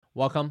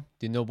Welcome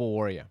to Noble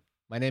Warrior.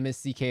 My name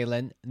is CK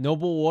Lin.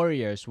 Noble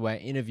Warriors, where I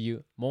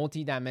interview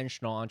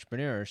multidimensional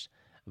entrepreneurs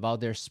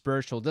about their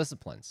spiritual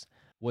disciplines,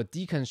 will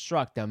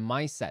deconstruct their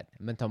mindset,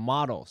 mental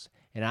models,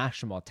 and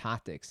actionable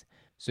tactics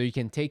so you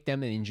can take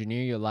them and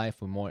engineer your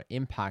life with more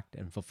impact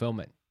and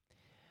fulfillment.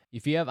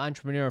 If you have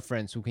entrepreneur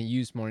friends who can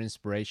use more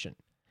inspiration,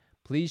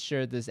 please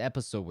share this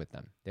episode with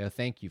them. They'll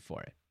thank you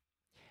for it.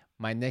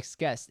 My next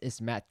guest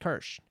is Matt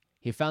Kirsch.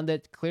 He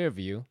founded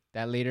Clearview,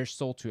 that later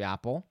sold to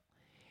Apple.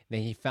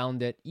 Then he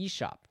founded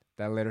eShop,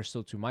 that later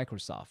sold to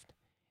Microsoft.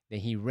 Then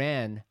he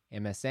ran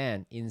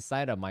MSN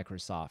inside of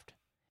Microsoft.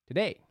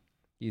 Today,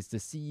 he is the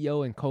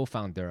CEO and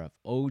co-founder of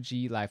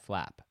OG Life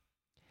Lab.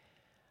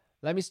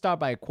 Let me start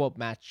by a quote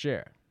Matt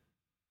shared.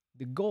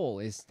 The goal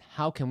is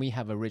how can we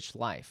have a rich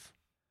life?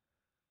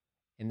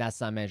 And that's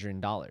not measured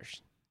in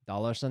dollars.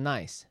 Dollars are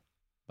nice,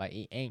 but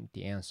it ain't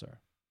the answer.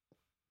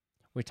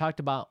 We talked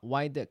about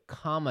why the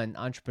common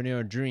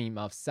entrepreneurial dream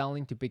of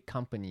selling to big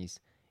companies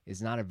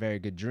is not a very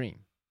good dream.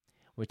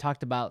 We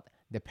talked about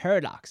the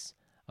paradox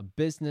of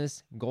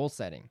business goal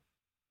setting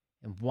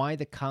and why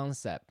the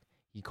concept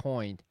he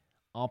coined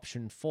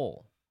option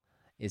full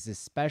is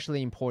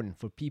especially important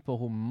for people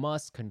who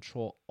must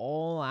control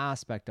all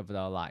aspects of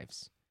their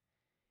lives.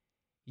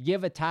 He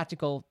gave a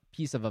tactical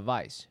piece of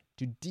advice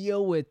to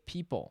deal with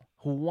people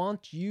who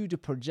want you to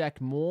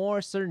project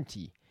more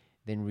certainty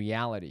than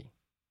reality.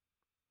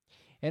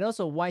 And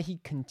also why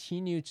he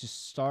continued to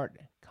start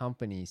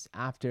companies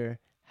after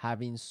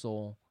having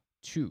sold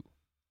two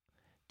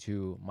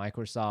to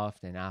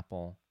Microsoft and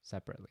Apple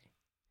separately.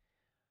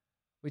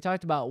 We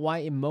talked about why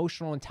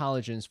emotional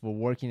intelligence for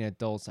working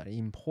adults are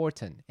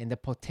important and the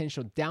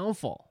potential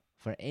downfall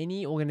for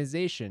any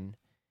organization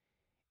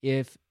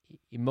if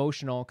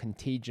emotional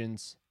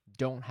contagions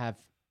don't have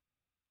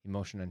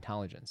emotional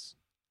intelligence,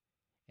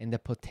 and the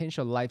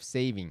potential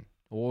life-saving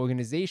or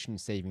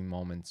organization-saving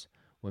moments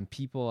when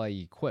people are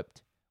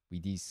equipped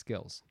with these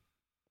skills.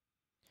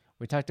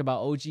 We talked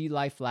about OG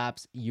Life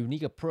Lab's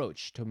unique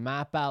approach to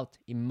map out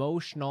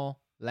emotional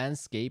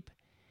landscape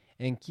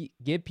and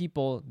give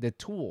people the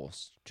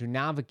tools to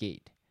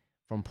navigate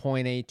from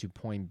point A to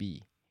point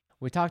B.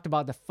 We talked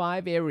about the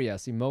 5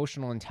 areas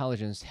emotional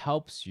intelligence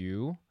helps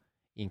you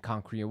in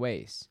concrete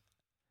ways: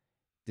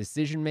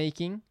 decision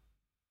making,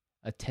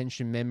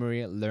 attention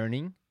memory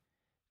learning,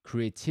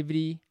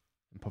 creativity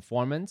and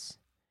performance,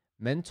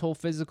 mental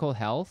physical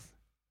health,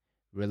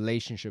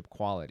 relationship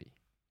quality.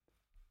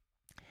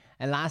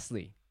 And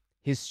lastly,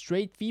 his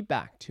straight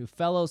feedback to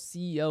fellow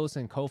CEOs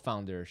and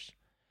co-founders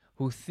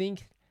who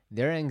think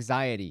their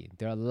anxiety,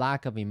 their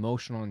lack of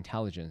emotional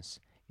intelligence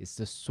is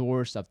the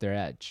source of their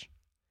edge.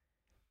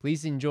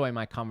 Please enjoy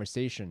my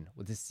conversation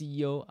with the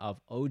CEO of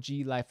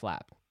OG Life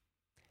Lab,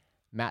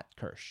 Matt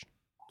Kirsch.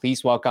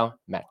 Please welcome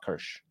Matt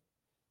Kirsch.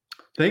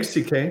 Thanks,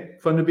 CK.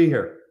 Fun to be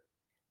here.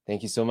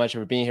 Thank you so much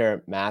for being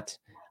here, Matt.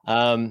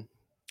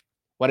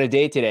 What a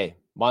day today.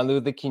 Martin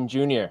Luther King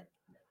Jr.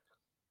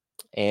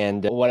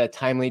 And what a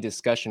timely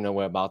discussion that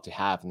we're about to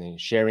have, and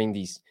sharing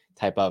these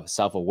type of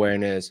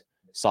self-awareness,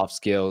 soft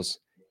skills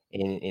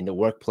in the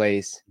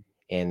workplace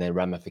and the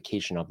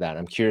ramification of that.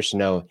 I'm curious to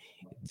know,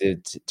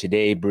 did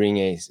today bring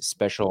a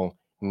special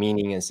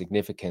meaning and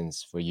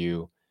significance for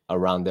you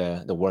around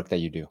the work that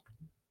you do?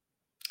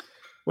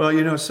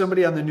 Well,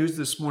 somebody on the news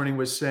this morning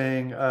was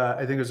saying,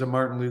 I think it was a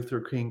Martin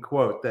Luther King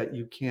quote, that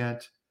you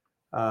can't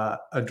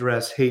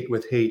address hate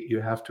with hate. You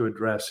have to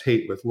address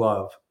hate with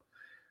love,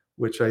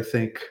 which I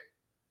think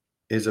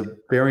is a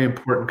very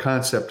important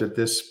concept at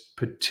this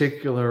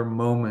particular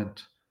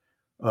moment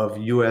of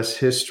U.S.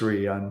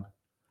 history on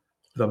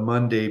the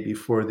Monday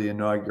before the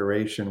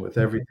inauguration, with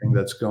everything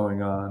that's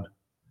going on.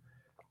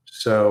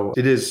 So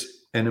it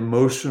is an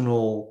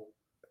emotional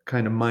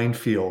kind of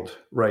minefield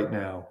right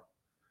now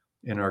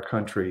in our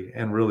country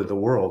and really the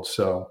world.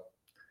 So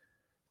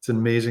it's an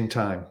amazing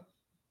time.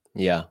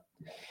 Yeah.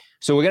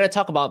 So we're going to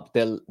talk about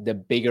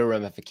the bigger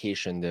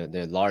ramification,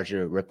 the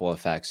larger ripple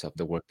effects of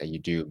the work that you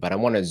do. But I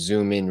want to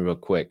zoom in real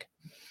quick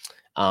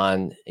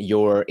on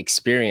your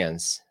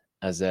experience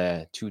as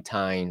a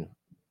two-time,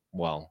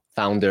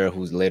 founder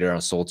who's later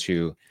on sold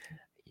to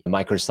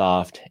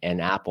Microsoft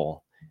and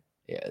Apple.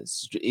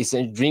 It's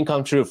a dream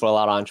come true for a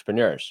lot of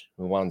entrepreneurs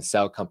who want to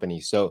sell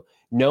companies. So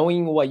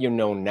knowing what you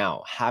know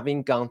now,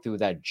 having gone through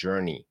that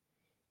journey,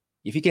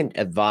 if you can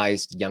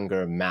advise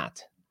younger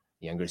Matt,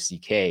 younger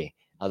CK,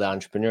 other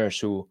entrepreneurs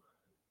who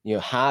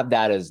have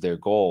that as their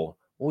goal,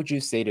 what would you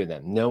say to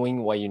them,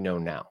 knowing what you know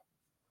now?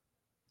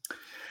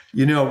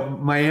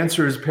 My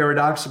answer is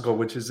paradoxical,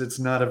 which is it's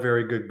not a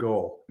very good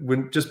goal.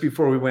 Just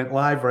before we went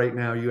live right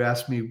now, you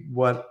asked me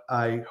what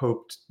I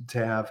hoped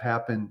to have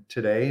happen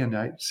today, and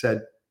I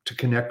said to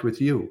connect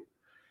with you.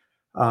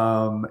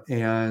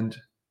 And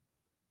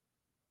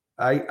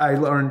I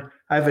learned,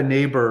 I have a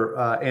neighbor,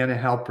 Anna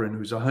Halprin,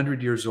 who's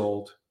 100 years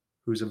old,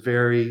 who's a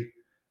very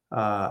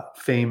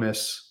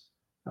famous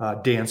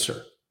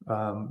dancer,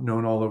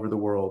 known all over the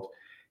world.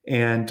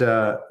 And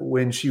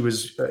when she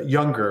was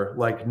younger,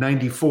 like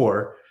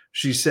 94,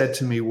 she said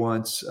to me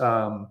once,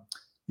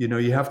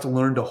 you have to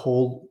learn to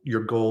hold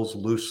your goals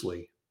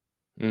loosely.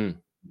 Mm.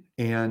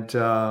 And,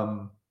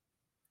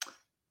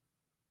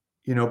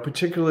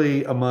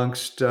 particularly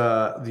amongst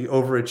the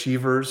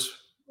overachievers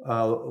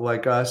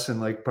like us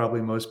and like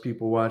probably most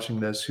people watching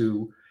this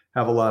who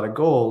have a lot of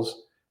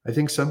goals, I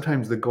think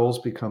sometimes the goals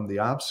become the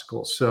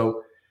obstacles.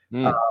 So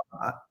Mm.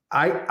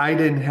 I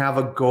didn't have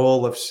a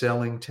goal of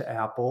selling to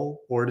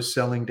Apple or to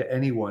selling to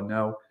anyone.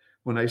 Now,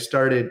 when I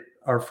started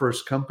our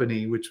first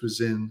company, which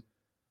was in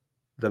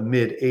the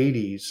mid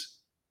 80s,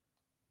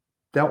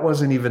 that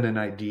wasn't even an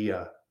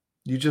idea.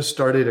 You just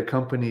started a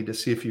company to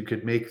see if you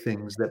could make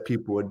things that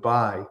people would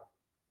buy.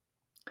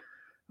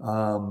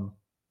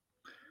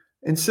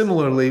 And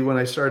similarly, when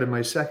I started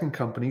my second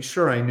company,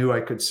 sure, I knew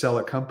I could sell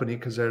a company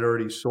because I'd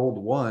already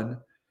sold one.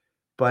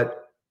 But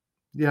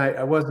yeah,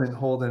 I wasn't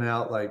holding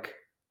out like,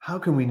 how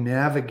can we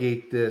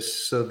navigate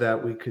this so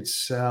that we could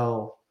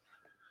sell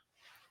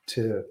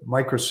to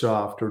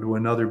Microsoft or to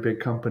another big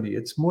company?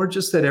 It's more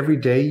just that every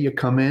day you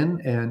come in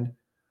and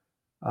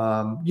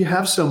you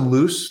have some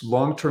loose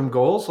long-term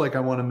goals. Like I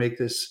want to make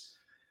this,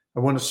 I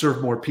want to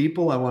serve more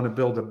people. I want to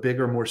build a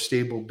bigger, more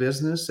stable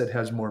business that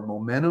has more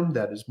momentum,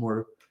 that is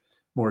more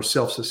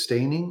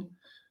self-sustaining.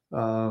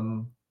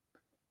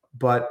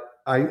 But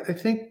I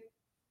think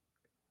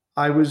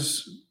I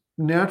was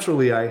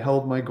naturally, I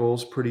held my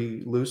goals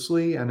pretty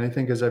loosely. And I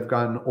think as I've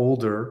gotten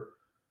older,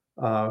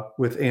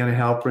 with Anna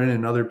Halprin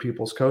and other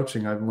people's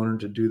coaching, I've learned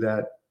to do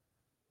that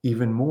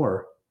even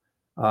more.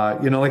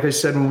 Like I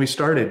said when we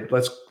started,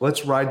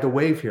 let's ride the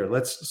wave here.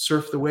 Let's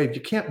surf the wave.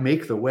 You can't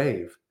make the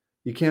wave.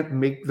 You can't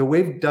make the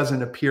wave.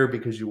 Doesn't appear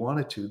because you want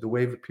it to. The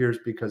wave appears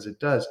because it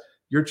does.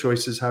 Your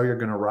choice is how you're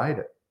going to ride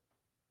it.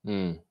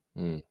 Mm.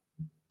 Mm.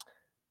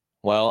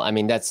 Well, I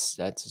mean that's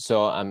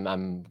so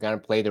I'm gonna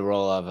play the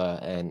role of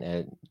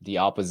the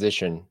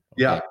opposition.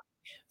 Okay? Yeah.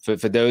 For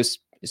those,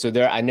 so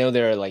I know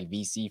there are like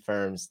VC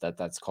firms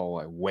that's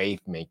called a wave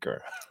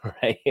maker,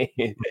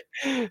 right?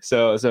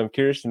 So I'm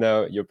curious to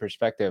know your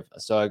perspective.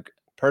 So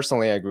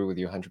personally, I agree with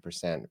you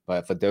 100%.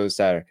 But for those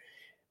that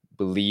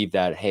believe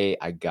that, hey,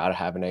 I gotta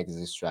have an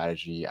exit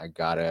strategy, I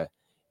gotta,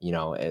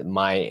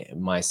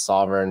 my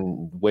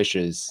sovereign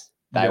wishes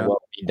that Yeah.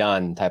 will be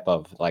done type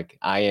of like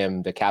I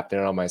am the captain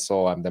of my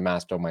soul, I'm the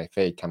master of my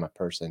fate kind of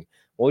person.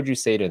 What would you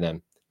say to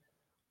them?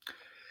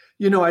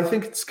 I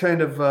think it's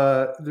kind of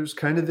there's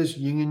kind of this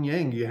yin and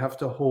yang. You have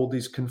to hold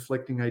these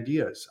conflicting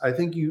ideas. I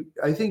think you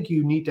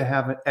need to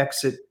have an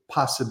exit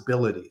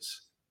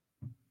possibilities,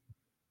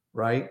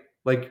 right?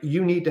 Like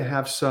you need to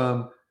have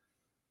some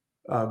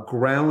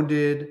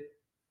grounded,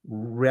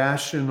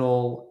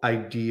 rational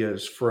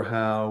ideas for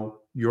how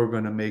you're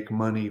going to make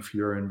money for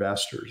your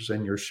investors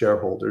and your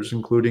shareholders,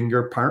 including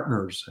your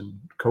partners and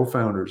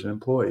co-founders and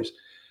employees.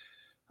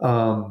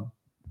 So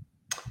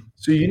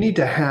you need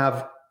to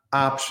have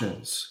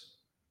options.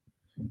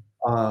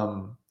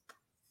 And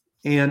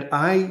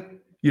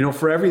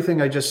for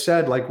everything I just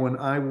said, like when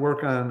I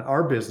work on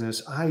our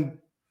business, I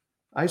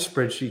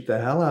spreadsheet the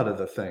hell out of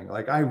the thing.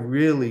 Like I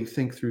really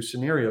think through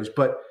scenarios,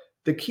 but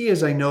the key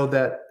is I know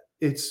that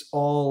it's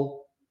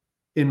all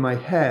in my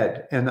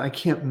head and I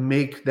can't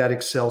make that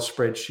Excel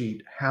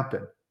spreadsheet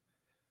happen.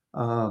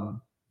 I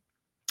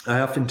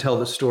often tell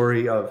the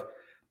story of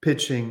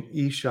pitching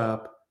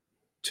eShop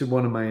to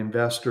one of my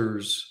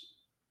investors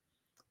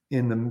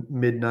in the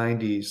mid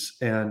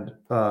 90s. And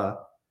I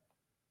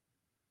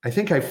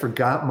think I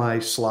forgot my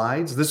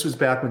slides. This was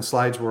back when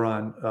slides were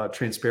on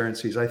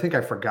transparencies. I think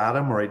I forgot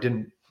them or I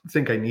didn't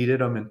think I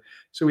needed them. And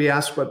so he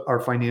asked what our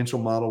financial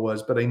model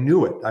was, but I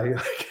knew it. I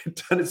had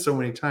done it so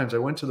many times. I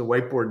went to the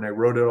whiteboard and I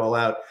wrote it all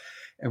out.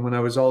 And when I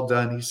was all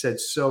done, he said,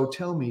 so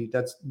tell me,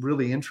 that's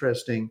really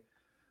interesting.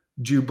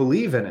 Do you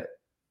believe in it?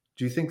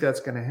 Do you think that's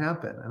going to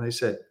happen? And I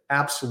said,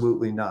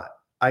 absolutely not.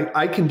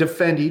 I can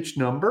defend each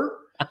number,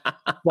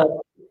 but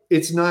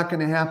it's not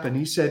going to happen.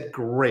 He said,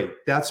 great.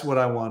 That's what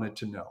I wanted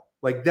to know.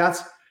 Like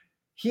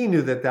he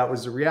knew that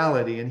was the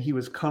reality, and he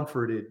was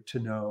comforted to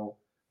know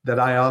that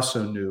I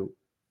also knew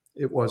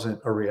it wasn't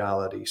a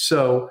reality.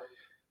 So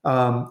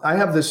I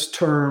have this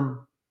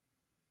term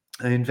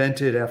I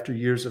invented after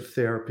years of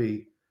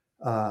therapy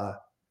that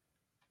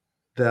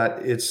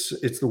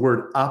it's the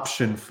word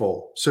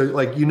optionful. So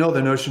like, the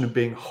notion of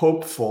being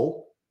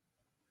hopeful,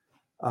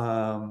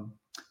 and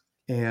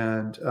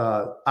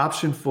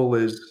optionful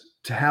is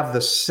to have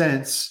the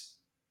sense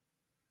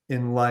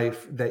in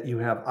life that you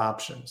have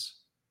options,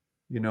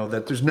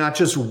 that there's not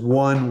just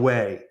one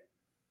way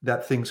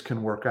that things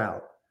can work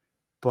out,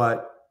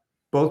 but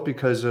both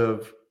because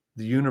of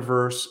the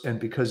universe and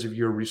because of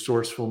your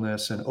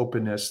resourcefulness and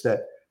openness,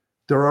 that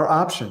there are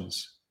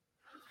options.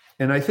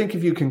 And I think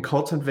if you can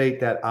cultivate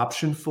that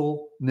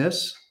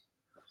optionfulness,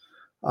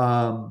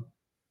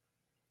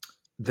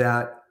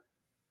 that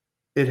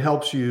it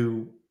helps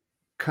you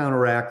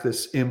counteract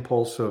this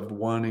impulse of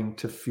wanting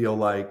to feel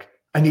like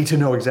I need to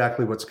know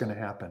exactly what's going to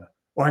happen,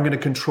 or I'm going to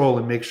control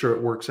and make sure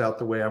it works out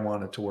the way I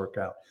want it to work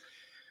out.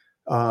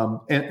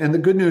 And the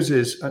good news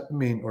is,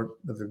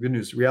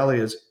 the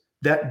reality is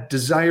that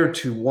desire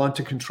to want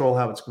to control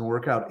how it's going to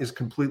work out is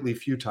completely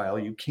futile.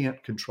 You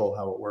can't control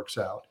how it works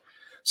out.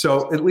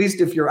 So at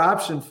least if you're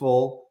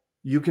optionful,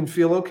 you can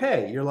feel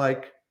okay. You're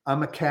like,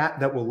 I'm a cat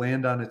that will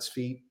land on its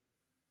feet.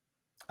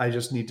 I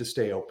just need to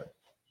stay open.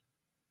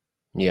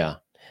 Yeah.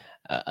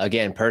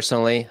 Again,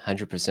 personally,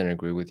 100%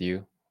 agree with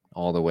you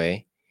all the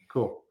way.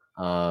 Cool.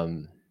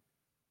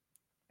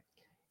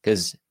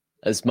 Because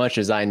as much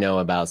as I know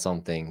about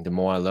something, the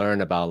more I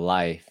learn about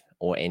life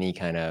or any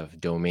kind of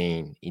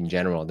domain in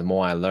general, the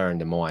more I learn,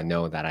 the more I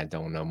know that I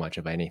don't know much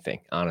of anything,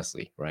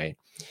 honestly, right?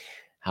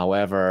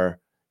 However,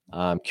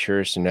 I'm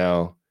curious to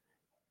know,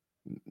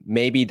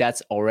 maybe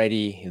that's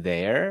already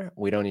there.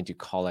 We don't need to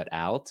call it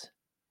out.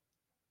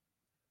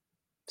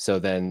 So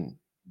then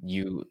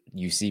you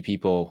see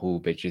people who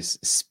but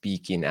just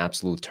speak in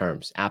absolute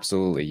terms.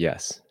 Absolutely,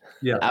 yes.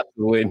 Yeah.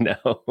 Absolutely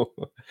no.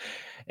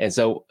 And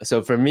so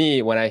for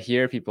me, when I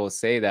hear people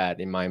say that,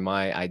 in my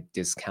mind, I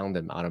discount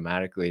them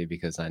automatically,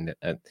 because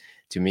to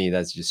me,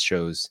 that just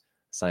shows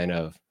sign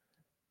of,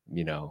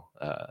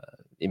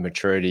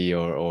 immaturity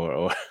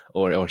or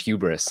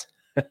hubris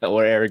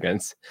or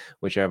arrogance,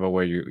 whichever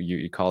way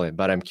you call it.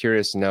 But I'm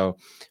curious to know,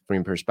 from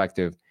your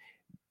perspective,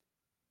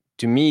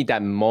 to me,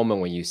 that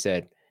moment when you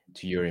said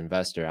to your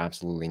investor,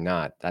 absolutely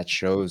not, that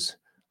shows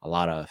a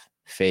lot of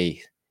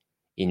faith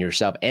in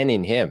yourself and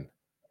in him.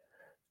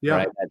 Yeah.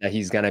 Right? That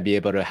he's going to be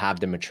able to have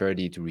the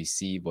maturity to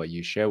receive what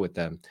you share with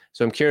them.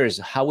 So I'm curious,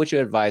 how would you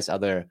advise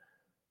other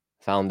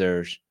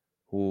founders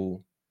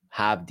who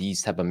have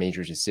these type of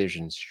major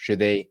decisions? Should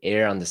they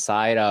err on the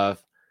side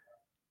of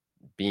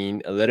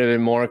being a little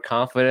bit more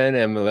confident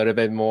and a little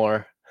bit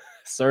more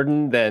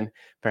certain than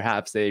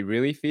perhaps they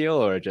really feel,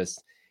 or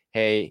just,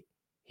 hey,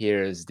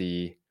 here's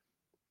the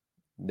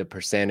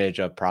percentage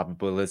of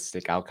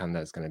probabilistic outcome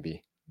that's going to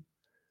be?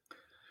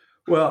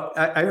 Well,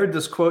 I heard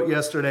this quote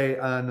yesterday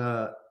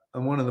on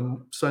one of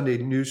the Sunday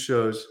news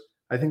shows.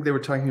 I think they were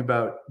talking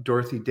about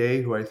Dorothy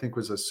Day, who I think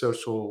was a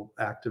social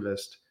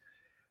activist.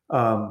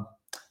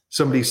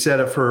 Somebody said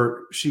of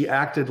her, she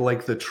acted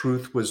like the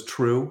truth was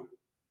true.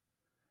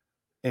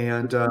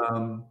 And,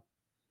 I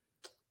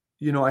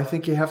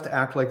think you have to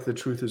act like the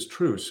truth is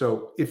true.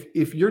 So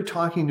if you're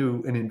talking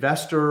to an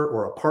investor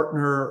or a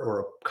partner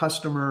or a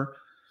customer,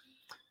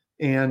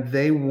 and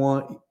they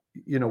want,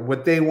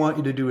 what they want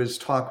you to do is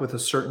talk with a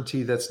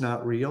certainty that's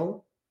not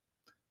real,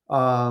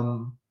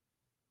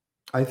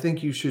 I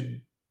think you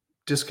should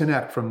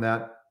disconnect from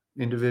that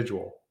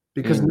individual,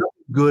 because nothing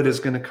good is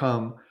going to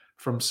come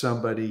from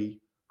somebody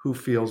who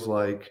feels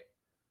like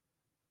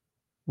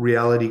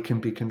reality can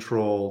be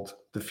controlled,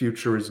 the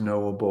future is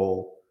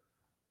knowable.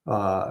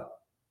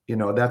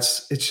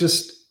 It's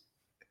just,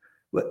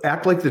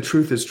 act like the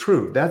truth is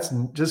true. That's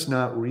just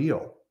not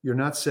real. You're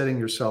not setting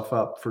yourself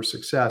up for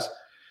success.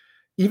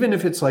 Even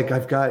if it's like,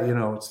 I've got,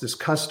 it's this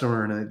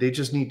customer and they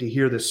just need to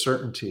hear this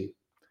certainty.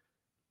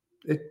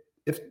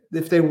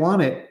 If they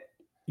want it,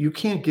 you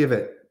can't give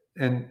it.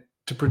 And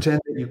to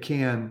pretend that you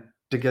can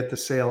to get the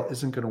sale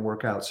isn't going to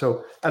work out.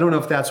 So I don't know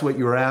if that's what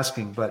you were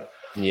asking, but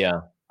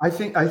yeah, I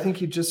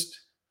think you just,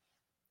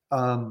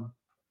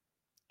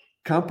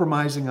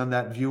 compromising on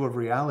that view of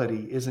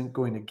reality isn't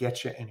going to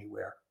get you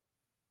anywhere.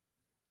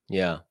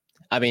 Yeah.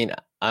 I mean,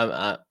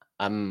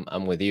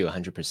 I'm with you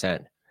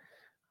 100%.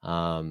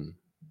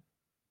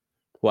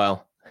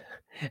 Well,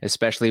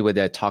 especially with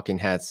the talking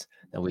heads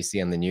that we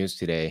see on the news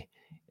today,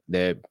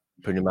 they're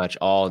pretty much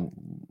all,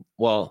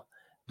 well,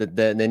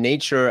 the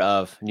nature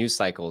of news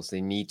cycles,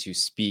 they need to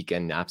speak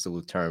in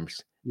absolute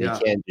terms. Yeah. They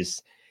can't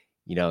just,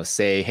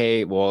 say,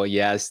 hey, well,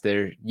 yes,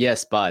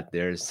 but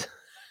there's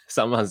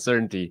some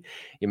uncertainty.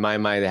 In my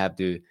mind, they have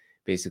to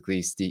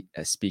basically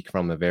speak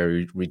from a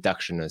very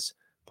reductionist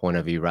point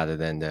of view, rather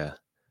than the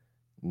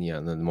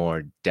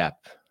more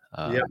depth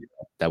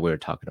that we're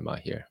talking about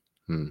here.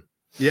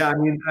 Yeah, I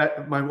mean,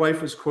 my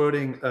wife was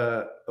quoting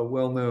a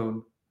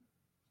well-known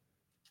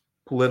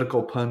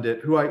political pundit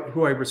who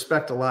I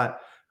respect a lot,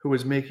 who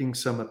was making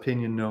some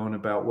opinion known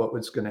about what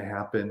was going to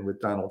happen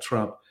with Donald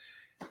Trump.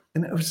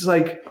 And it was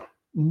like,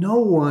 no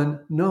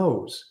one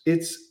knows.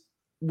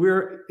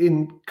 We're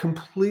in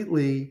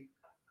completely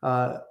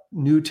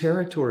new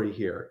territory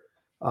here.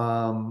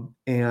 I'm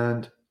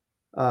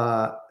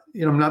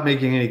not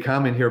making any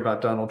comment here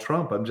about Donald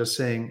Trump. I'm just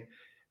saying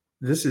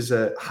this is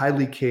a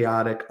highly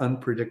chaotic,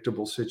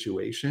 unpredictable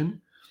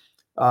situation.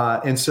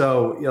 And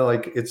so,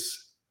 like,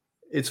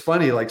 it's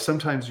funny, like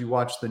sometimes you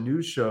watch the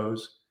news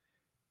shows,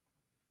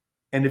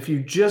 and if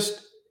you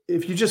just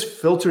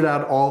filtered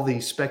out all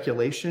the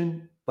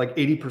speculation, like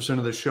 80%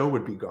 of the show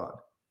would be gone.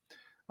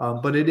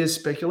 But it is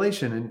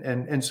speculation,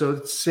 and so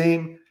it's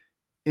same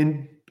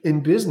in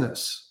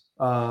business.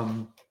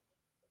 You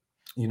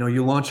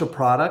launch a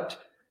product,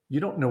 you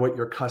don't know what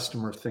your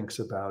customer thinks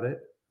about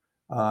it.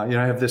 I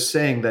have this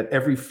saying that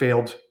every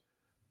failed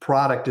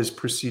product is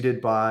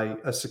preceded by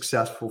a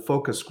successful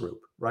focus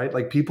group, right?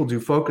 Like, people do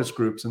focus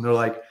groups and they're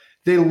like,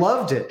 they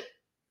loved it.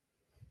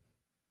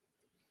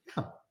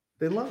 Yeah,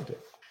 they loved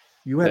it.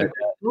 You had a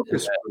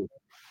focus group.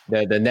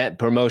 The net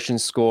promotion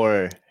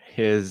score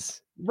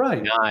is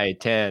Right. 9,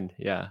 10.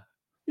 Yeah.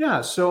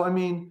 Yeah. So, I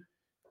mean,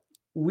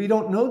 we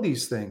don't know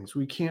these things.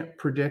 We can't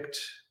predict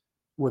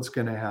what's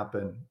going to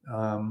happen.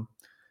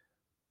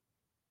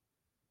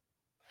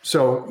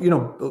 So,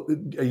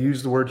 I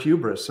use the word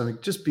hubris. I mean,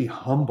 just be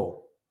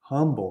humble,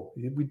 humble.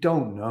 We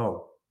don't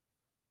know.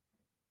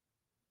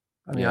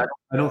 I mean, Yeah.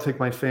 I don't think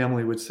my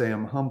family would say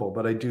I'm humble,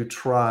 but I do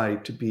try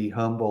to be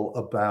humble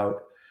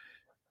about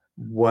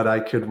what I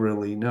could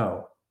really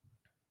know.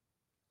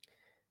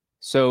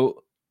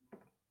 So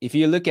if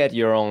you look at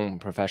your own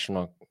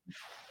professional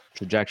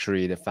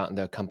trajectory,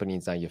 the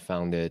companies that you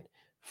founded,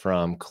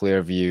 from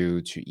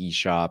Clearview to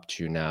eShop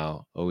to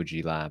now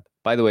OG Lab.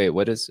 By the way,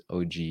 what does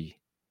OG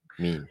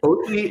mean?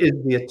 OG is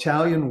the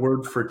Italian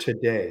word for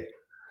today.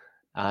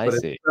 I But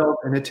see.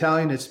 in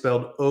Italian, it's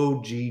spelled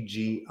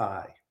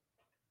OGGI.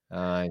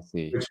 I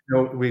see. Which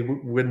we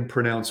wouldn't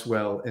pronounce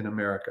well in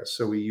America,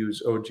 so we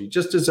use OG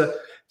just as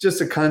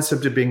a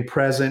concept of being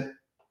present.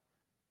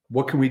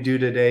 What can we do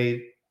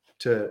today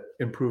to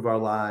improve our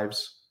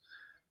lives?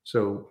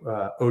 So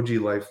OG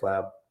Life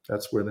Lab,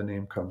 that's where the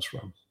name comes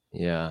from.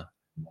 Yeah,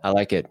 I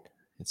like it.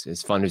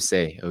 It's fun to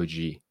say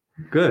OG.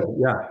 Good.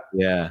 Yeah.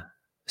 Yeah.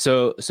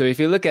 So if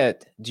you look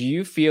at, do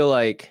you feel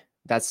like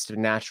that's the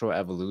natural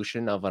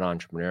evolution of an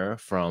entrepreneur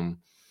from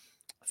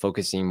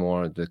focusing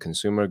more on the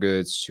consumer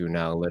goods to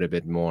now a little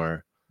bit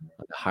more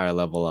higher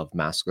level of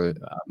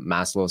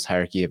Maslow's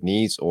hierarchy of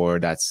needs, or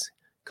that's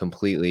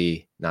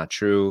completely not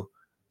true?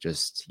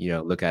 Just,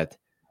 look at,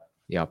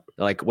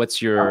 like,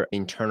 what's your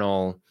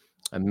internal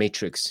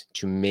matrix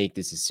to make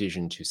this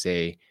decision to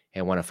say, hey,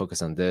 I want to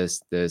focus on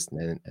this,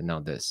 and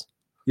not this?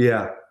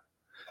 Yeah.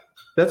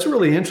 That's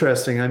really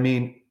interesting. I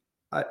mean,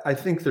 I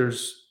think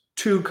there's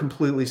two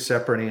completely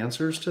separate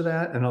answers to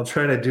that, and I'll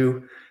try to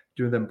do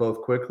them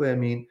both quickly. I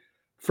mean,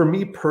 for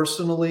me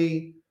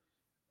personally,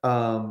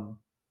 the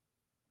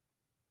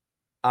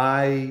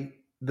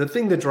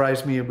thing that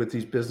drives me with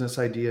these business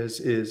ideas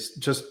is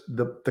just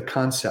the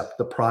concept,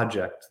 the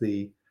project,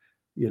 the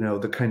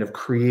kind of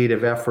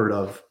creative effort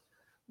of,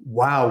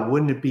 wow,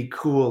 wouldn't it be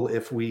cool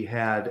if we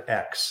had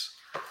X?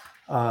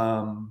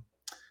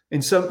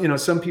 And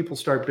some people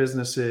start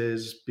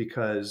businesses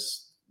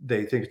because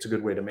they think it's a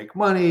good way to make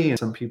money, and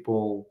some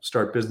people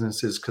start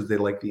businesses because they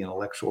like the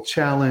intellectual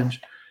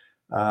challenge.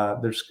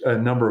 There's a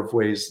number of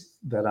ways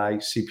that I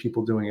see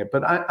people doing it,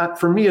 but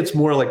for me, it's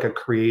more like a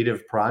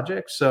creative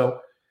project. So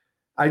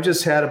I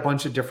just had a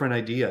bunch of different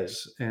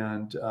ideas,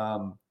 and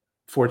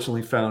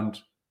fortunately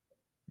found,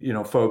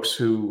 folks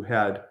who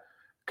had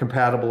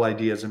compatible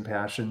ideas and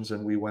passions,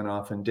 and we went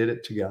off and did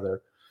it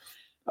together.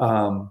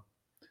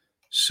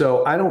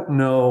 So I don't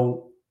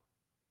know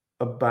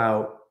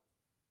about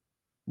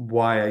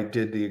why I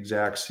did the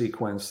exact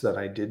sequence that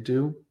I did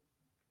do.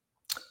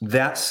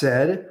 That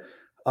said,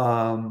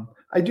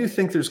 I do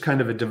think there's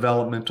kind of a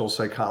developmental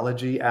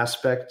psychology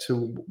aspect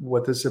to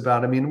what this is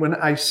about. I mean, when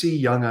I see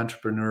young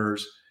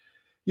entrepreneurs,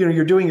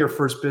 you're doing your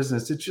first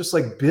business, it's just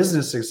like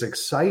business is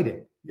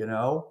exciting,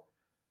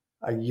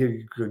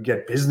 you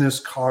get business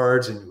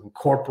cards and you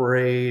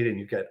incorporate and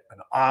you get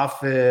an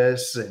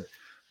office and,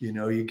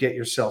 you get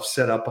yourself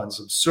set up on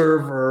some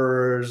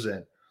servers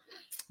and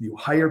you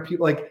hire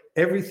people, like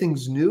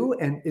everything's new.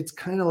 And it's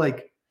kind of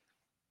like,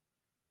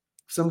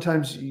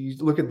 sometimes you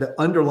look at the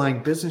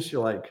underlying business,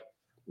 you're like,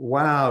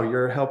 wow,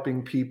 you're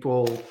helping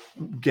people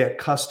get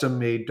custom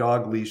made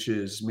dog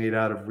leashes made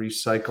out of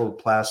recycled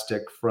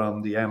plastic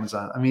from the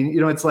Amazon. I mean,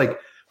 it's like,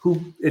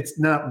 it's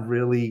not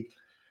really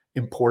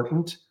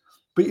important,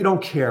 but you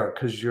don't care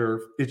because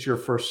it's your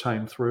first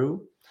time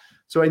through.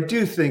 So I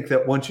do think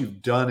that once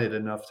you've done it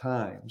enough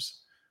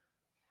times,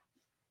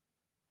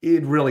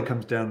 it really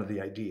comes down to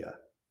the idea.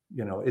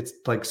 It's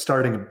like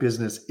starting a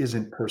business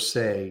isn't per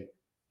se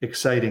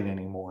exciting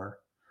anymore.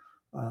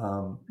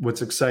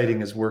 What's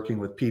exciting is working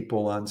with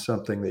people on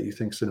something that you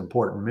think is an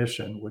important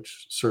mission,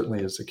 which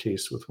certainly is the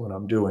case with what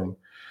I'm doing.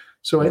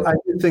 So I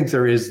do think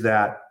there is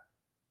that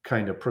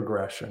kind of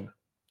progression,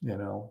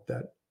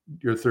 that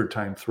your third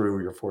time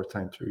through, your fourth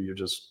time through,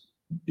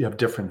 you have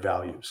different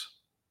values.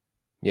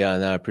 Yeah,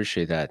 and I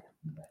appreciate that.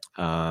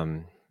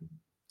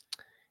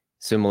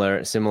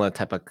 Similar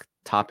type of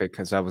topic,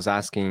 because I was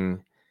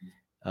asking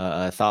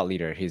a thought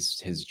leader,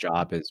 his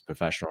job is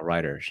professional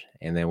writers,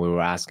 and then we were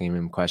asking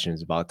him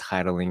questions about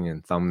titling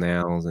and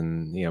thumbnails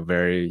and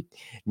very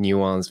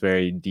nuanced,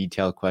 very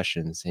detailed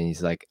questions, and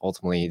he's like,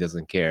 ultimately he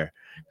doesn't care,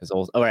 because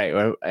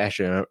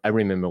actually I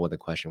remember what the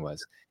question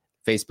was: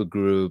 Facebook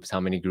groups, how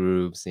many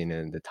groups,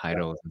 the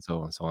titles, and so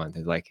on and so on.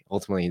 It's like,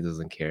 ultimately he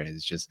doesn't care,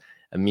 it's just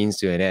a means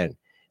to an end.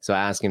 So I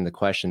asked him the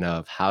question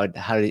of how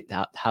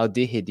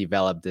did he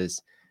develop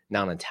this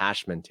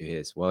non-attachment to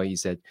his? Well, he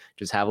said,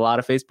 just have a lot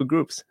of Facebook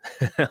groups.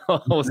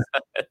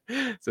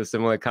 So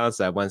similar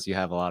concept. Once you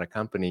have a lot of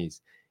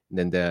companies,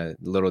 then the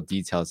little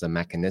details, the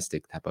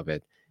mechanistic type of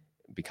it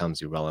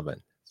becomes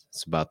irrelevant.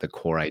 It's about the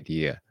core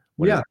idea.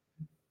 What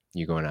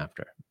you going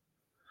after?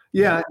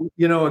 Yeah.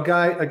 A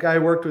guy I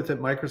worked with at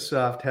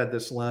Microsoft had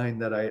this line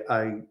that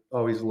I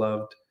always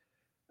loved.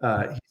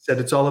 He said,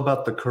 it's all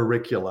about the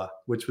curricula,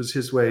 which was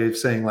his way of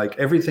saying, like,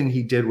 everything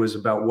he did was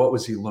about what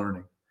was he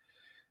learning.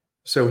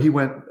 So he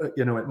went, at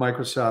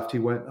Microsoft, he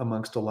went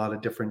amongst a lot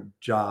of different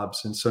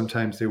jobs, and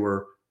sometimes they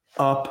were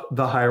up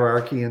the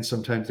hierarchy and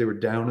sometimes they were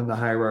down in the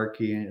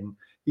hierarchy. And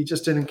He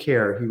just didn't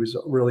care. He was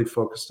really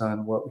focused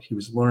on what he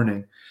was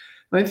learning.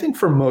 And I think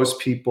for most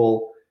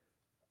people,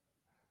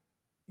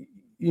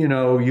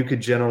 you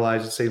could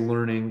generalize and say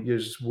learning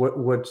is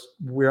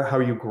how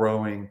are you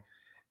growing?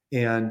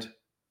 And,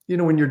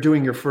 when you're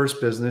doing your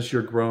first business,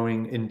 you're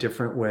growing in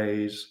different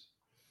ways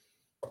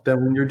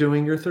than when you're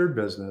doing your third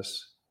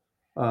business.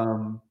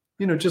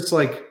 Just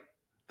like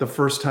the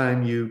first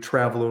time you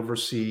travel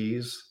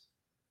overseas,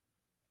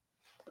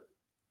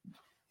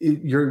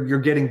 you're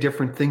getting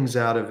different things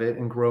out of it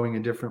and growing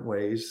in different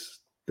ways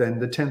than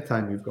the 10th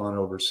time you've gone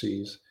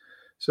overseas.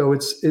 So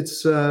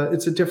it's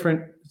a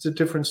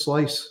different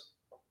slice.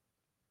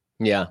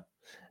 Yeah.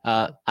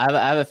 I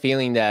have a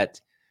feeling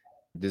that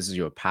this is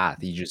your path.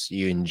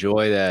 You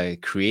enjoy the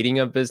creating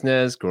a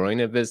business,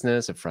 growing a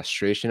business, the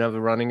frustration of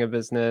running a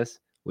business.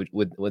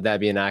 Would that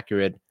be an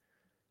accurate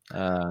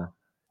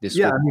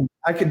Yeah, I mean,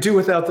 I could do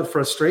without the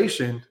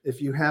frustration.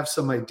 If you have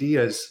some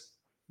ideas,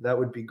 that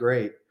would be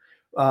great.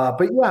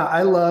 But yeah,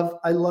 I love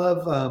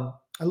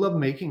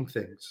making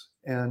things,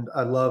 and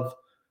I love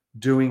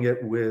doing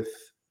it with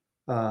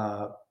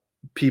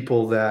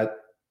people that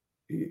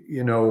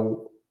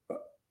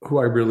who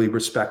I really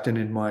respect and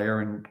admire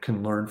and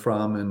can learn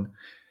from, and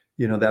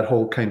that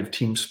whole kind of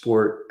team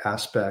sport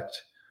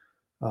aspect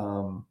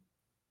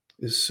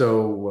is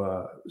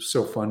so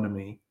fun to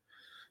me.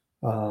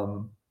 I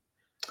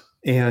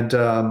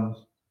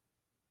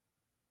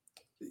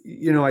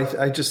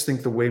just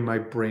think the way my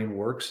brain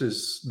works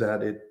is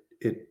that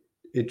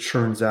it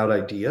churns out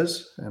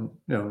ideas, and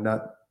I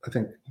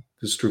think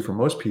this is true for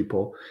most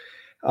people.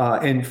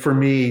 And for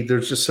me,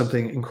 there's just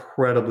something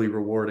incredibly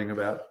rewarding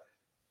about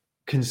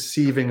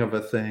conceiving of a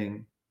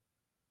thing,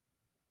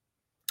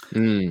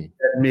 and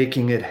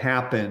making it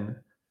happen.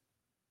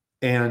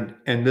 And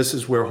this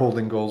is where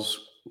holding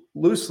goals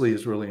loosely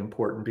is really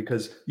important,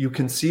 because you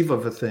conceive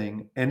of a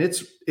thing and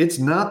it's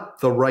not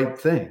the right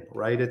thing,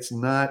 right? It's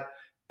not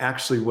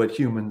actually what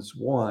humans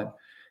want.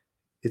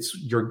 It's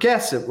your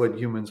guess at what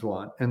humans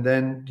want. And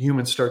then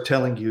humans start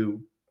telling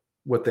you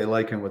what they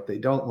like and what they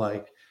don't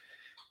like.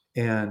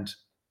 And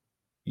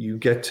you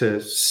get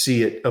to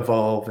see it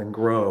evolve and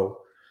grow.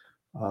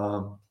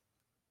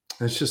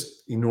 It's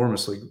just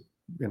enormously,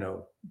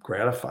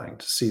 gratifying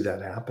to see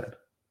that happen.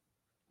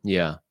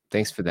 Yeah.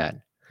 Thanks for that.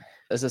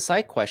 As a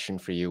side question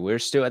for you, we're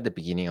still at the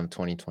beginning of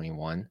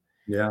 2021.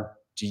 Yeah.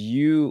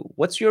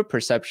 What's your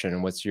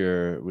perception? What's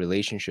your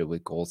relationship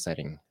with goal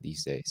setting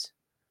these days?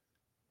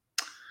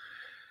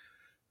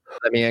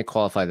 Let me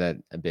qualify that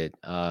a bit.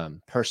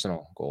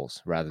 Personal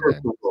goals rather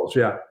than goals.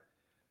 Yeah.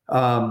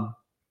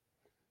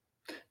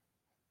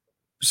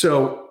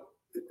 So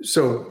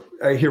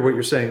I hear what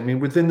you're saying. I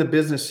mean, within the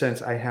business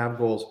sense, I have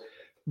goals.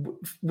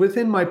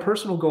 Within my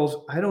personal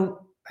goals, I don't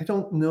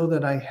know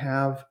that I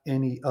have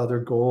any other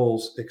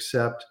goals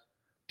except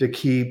to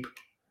keep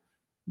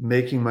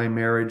making my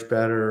marriage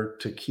better,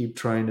 to keep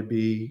trying to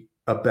be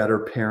a better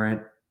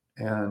parent.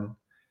 And,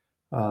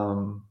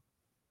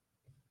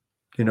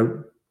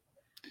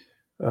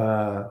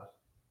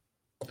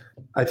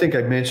 I think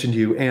I mentioned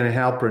you, Anna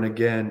Halpern,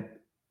 again.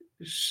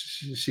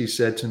 She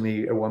said to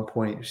me at one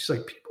point, she's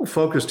like, people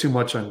focus too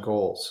much on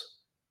goals.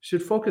 You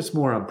should focus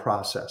more on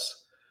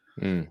process,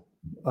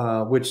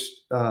 which,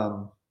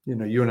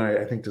 you and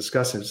I think,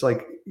 discussed it. It's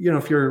like,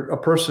 if you're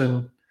a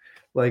person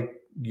like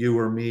you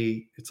or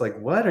me, it's like,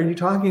 what are you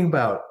talking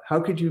about? How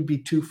could you be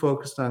too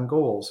focused on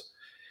goals?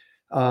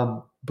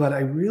 But I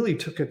really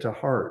took it to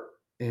heart.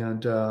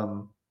 And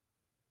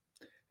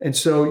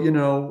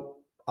so,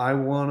 I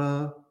want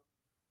to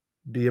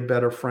be a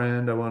better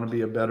friend. I want to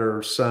be a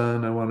better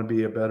son. I want to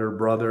be a better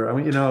brother. I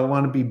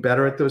want to be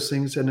better at those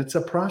things. And it's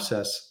a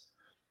process.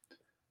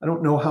 I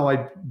don't know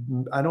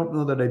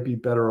that I'd be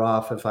better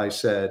off if I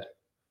said,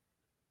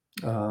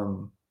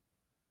 I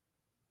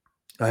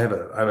have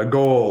a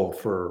goal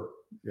for,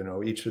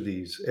 each of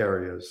these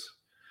areas.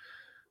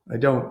 I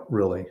don't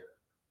really.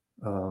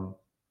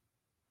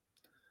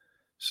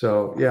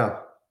 So yeah,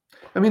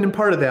 I mean, and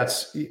part of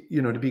that's,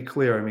 to be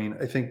clear, I mean,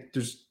 I think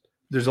there's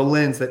a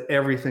lens that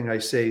everything I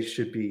say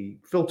should be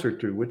filtered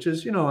through, which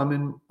is,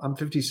 I'm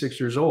 56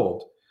 years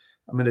old.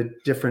 I'm at a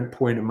different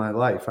point in my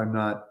life. I'm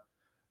not,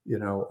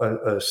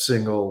 a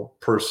single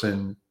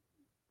person,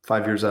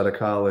 5 years out of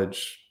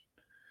college,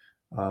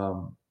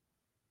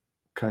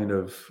 kind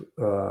of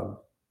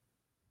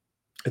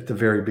at the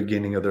very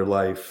beginning of their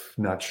life,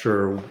 not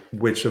sure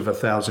which of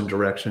 1,000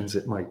 directions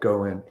it might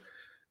go in.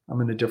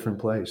 I'm in a different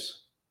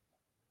place.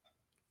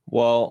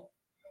 Well,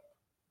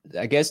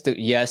 I guess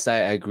yes, I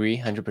agree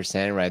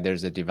 100%, right?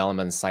 There's a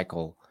development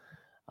cycle,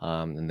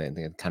 and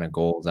the kind of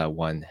goals that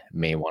one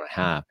may want to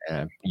have.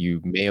 And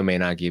you may or may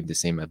not give the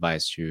same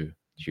advice to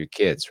your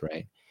kids,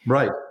 right?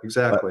 Right,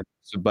 exactly.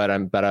 But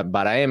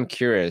I am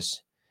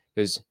curious,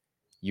 because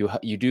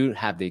you do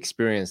have the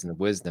experience and the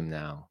wisdom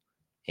now,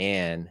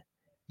 and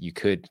you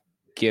could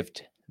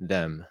gift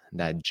them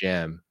that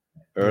gem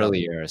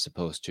earlier as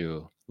opposed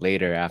to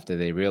later after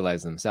they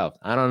realize themselves.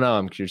 I don't know.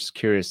 I'm just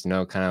curious to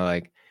know kind of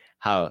like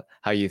how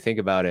you think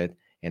about it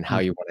and how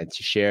you wanted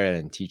to share it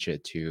and teach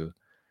it to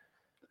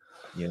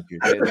your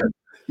kids.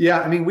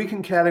 Yeah, I mean, we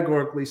can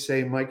categorically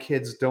say my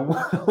kids don't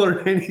want to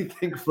learn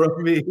anything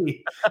from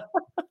me.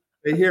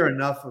 They hear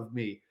enough of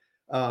me.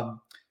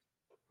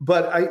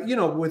 But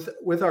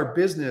with our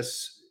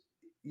business,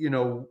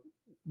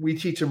 we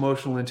teach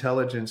emotional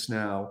intelligence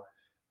now.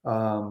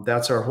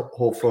 That's our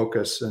whole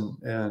focus,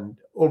 and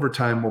over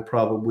time we'll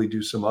probably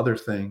do some other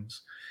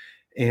things.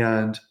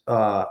 And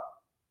I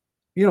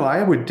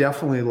would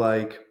definitely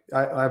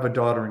I have a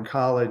daughter in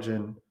college,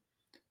 and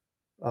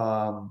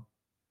um,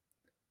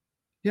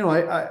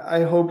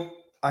 I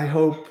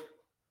hope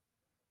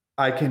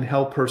I can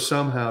help her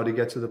somehow to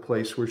get to the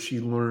place where she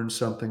learns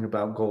something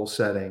about goal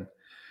setting.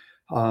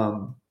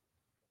 Um,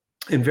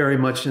 and very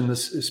much in the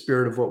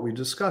spirit of what we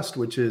discussed,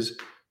 which is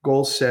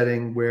goal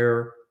setting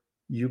where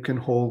you can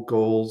hold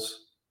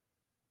goals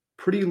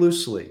pretty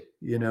loosely.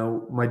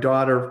 My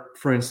daughter,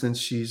 for instance,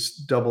 she's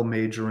double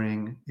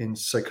majoring in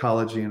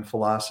psychology and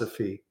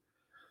philosophy.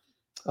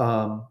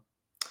 Um,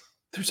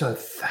 there's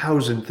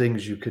 1,000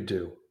 things you could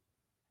do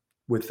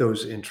with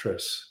those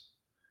interests,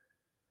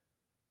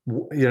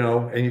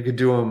 and you could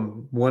do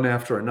them one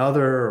after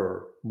another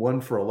or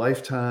one for a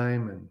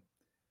lifetime.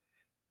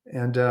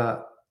 And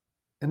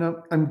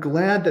I'm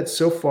glad that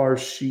so far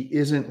she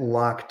isn't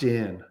locked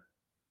in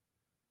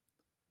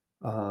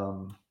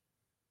on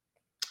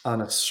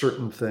a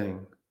certain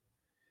thing.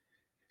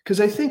 Because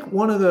I think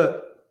one of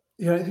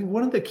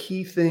the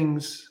key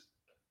things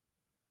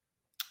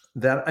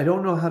that I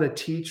don't know how to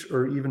teach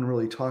or even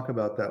really talk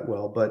about that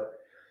well, but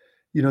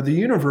the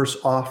universe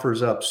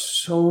offers up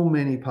so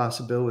many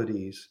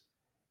possibilities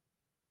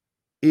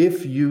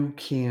if you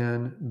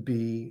can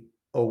be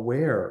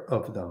aware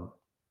of them.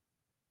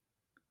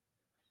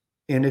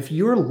 And if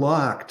you're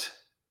locked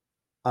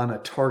on a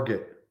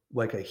target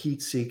like a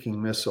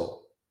heat-seeking missile,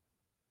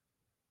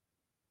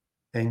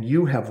 and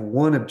you have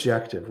one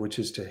objective, which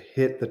is to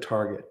hit the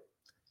target,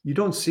 you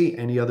don't see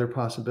any other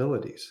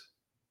possibilities.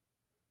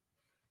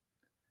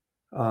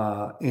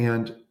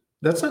 And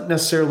that's not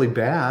necessarily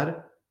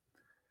bad,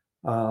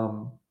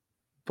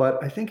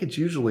 but I think it's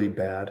usually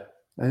bad.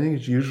 I think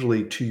it's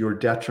usually to your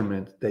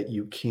detriment that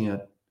you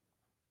can't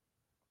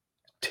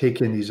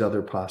take in these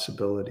other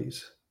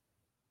possibilities.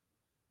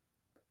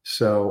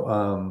 So,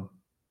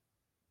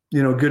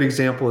 a good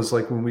example is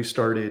like when we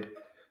started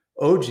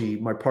OG,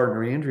 my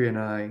partner Andrea and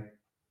I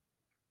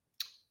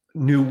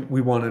knew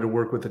we wanted to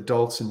work with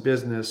adults in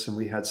business, and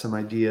we had some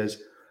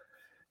ideas.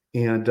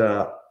 And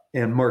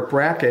Mark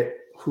Brackett,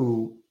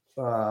 who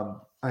I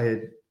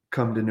had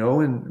come to know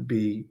and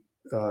be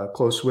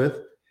close with,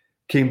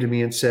 came to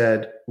me and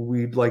said,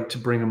 we'd like to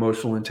bring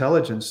emotional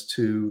intelligence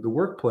to the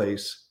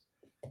workplace.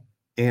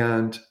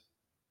 And,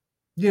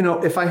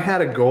 if I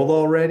had a goal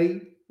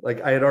already, like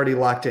I had already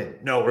locked in,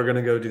 no, we're going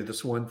to go do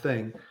this one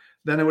thing,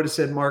 then I would have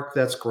said, Mark,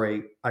 that's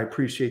great. I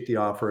appreciate the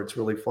offer. It's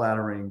really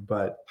flattering,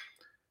 but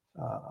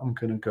I'm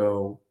going to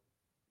go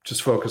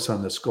just focus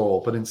on this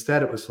goal. But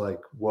instead it was like,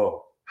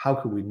 whoa, how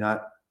could we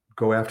not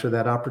go after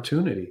that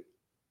opportunity?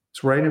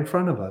 It's right in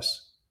front of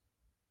us.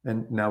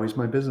 And now he's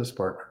my business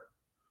partner.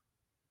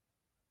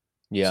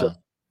 Yeah.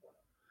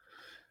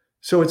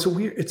 So it's a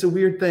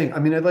weird thing. I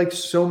mean, I like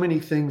so many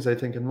things, I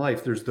think, in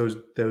life. There's those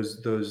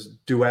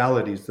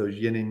dualities, those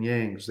yin and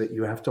yangs, that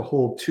you have to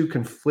hold two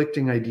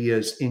conflicting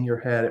ideas in your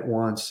head at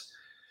once.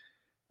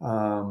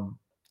 Have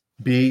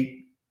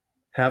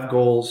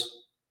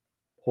goals,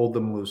 hold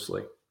them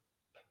loosely.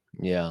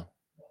 Yeah.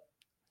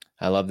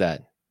 I love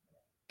that.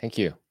 Thank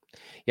you.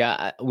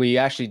 Yeah, we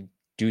actually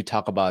do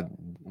talk about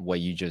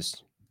what you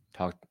just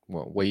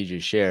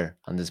share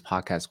on this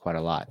podcast quite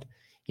a lot.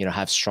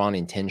 Have strong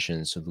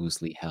intentions,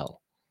 loosely held,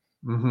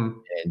 Mm-hmm.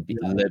 and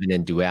living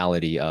in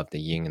duality of the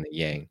yin and the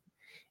yang.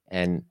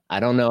 And I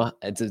don't know,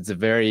 it's a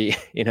very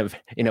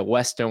in a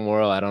Western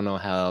world, I don't know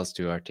how else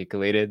to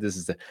articulate it. This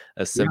is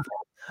as simple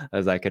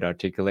as I could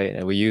articulate,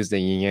 and we use the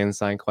yin yang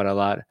sign quite a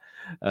lot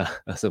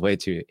as a way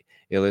to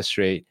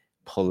illustrate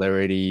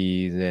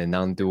polarities and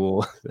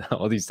non-dual,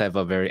 all these type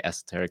of very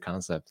esoteric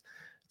concepts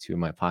to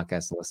my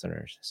podcast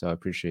listeners. So I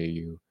appreciate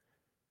you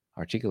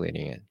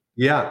articulating it.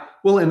 Yeah.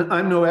 Well, and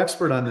I'm no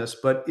expert on this,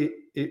 but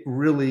it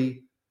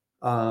really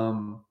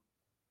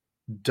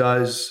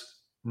does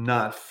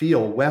not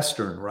feel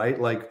Western, right?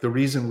 Like the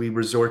reason we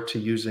resort to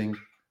using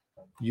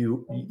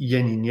yin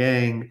and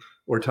yang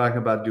or talking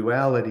about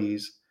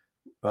dualities,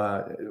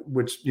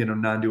 which,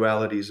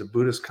 non-duality is a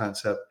Buddhist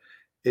concept,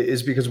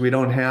 is because we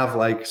don't have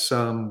like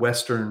some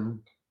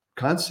Western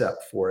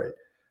concept for it.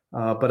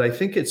 But I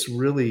think it's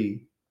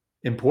really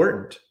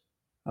important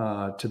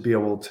to be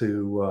able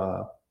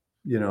to,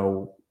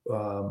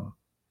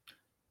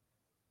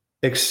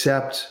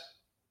 accept,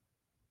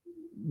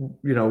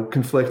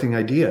 conflicting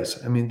ideas.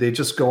 I mean, they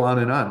just go on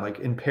and on. Like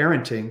in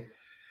parenting,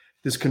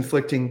 this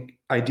conflicting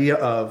idea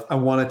of, I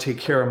want to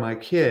take care of my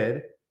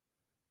kid,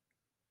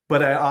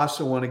 but I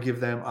also want to give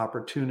them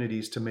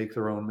opportunities to make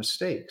their own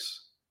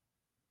mistakes.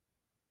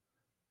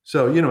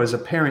 So, as a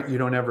parent, you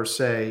don't ever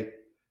say,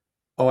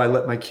 oh, I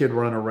let my kid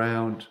run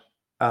around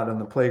out on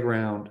the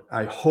playground.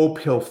 I hope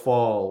he'll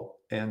fall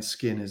and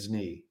skin his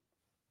knee.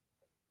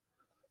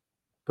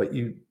 But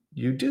you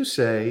do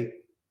say,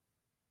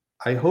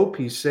 I hope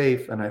he's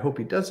safe and I hope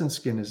he doesn't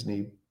skin his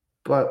knee,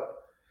 but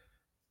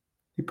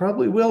he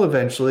probably will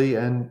eventually,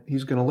 and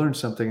he's going to learn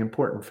something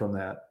important from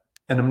that.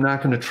 And I'm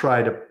not going to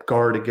try to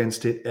guard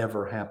against it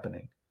ever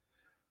happening.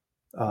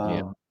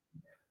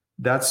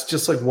 That's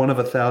just like one of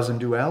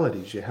 1,000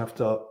 dualities you have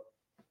to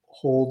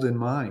hold in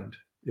mind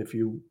if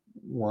you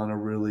want to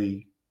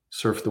really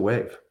surf the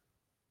wave.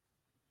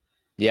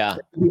 Yeah.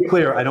 To be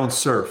clear, I don't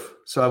surf.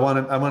 So I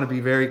want to be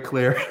very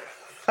clear.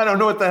 I don't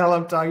know what the hell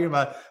I'm talking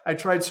about. I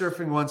tried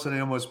surfing once and I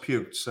almost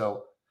puked.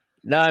 So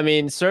no, I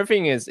mean,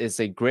 surfing is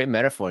a great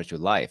metaphor to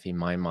life in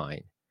my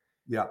mind.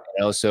 Yeah.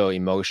 And also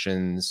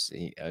emotions.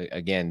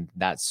 Again,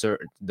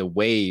 the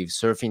waves,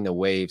 surfing the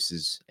waves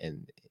is,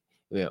 and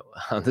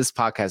on this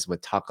podcast we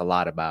talk a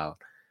lot about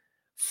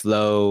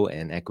flow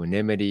and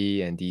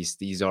equanimity, and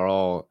these are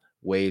all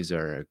waves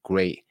are a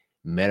great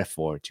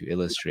metaphor to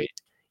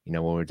illustrate,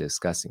 what we're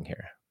discussing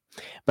here.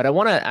 But I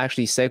want to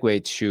actually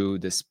segue to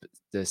the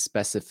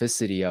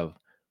specificity of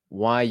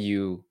why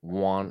you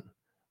want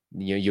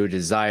your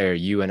desire,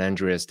 you and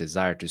Andreas'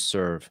 desire to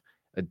serve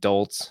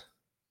adults.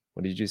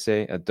 What did you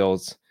say?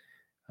 Adults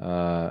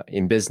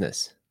in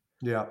business.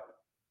 Yeah.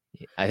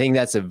 I think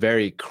that's a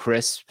very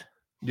crisp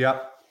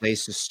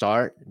place to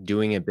start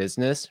doing a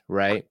business,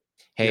 right?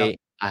 Hey,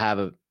 I have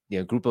a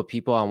group of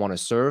people I want to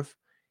serve,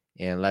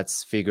 and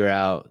let's figure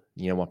out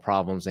what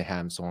problems they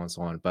have and so on and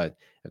so on. But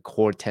a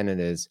core tenet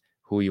is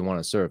who you want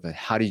to serve. But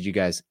how did you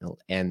guys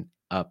end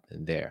up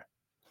there?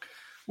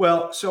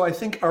 Well, so I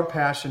think our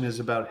passion is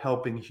about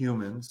helping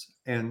humans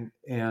and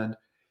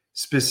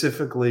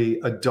specifically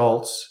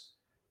adults,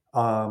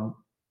 not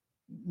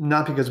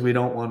because we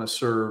don't want to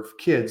serve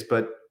kids,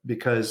 but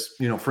because,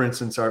 for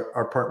instance,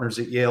 our partners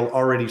at Yale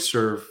already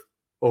serve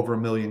over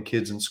 1 million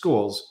kids in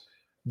schools.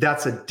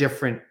 That's a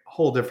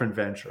whole different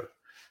venture.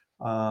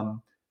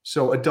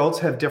 So adults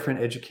have different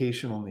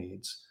educational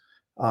needs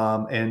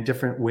and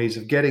different ways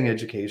of getting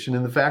education.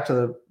 And the fact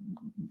of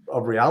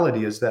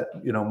reality is that,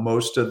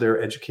 most of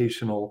their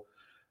educational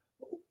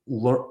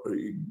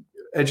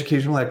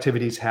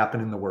activities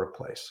happen in the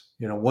workplace.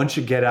 Once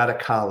you get out of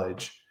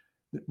college,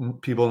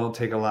 people don't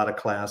take a lot of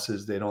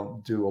classes. They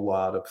don't do a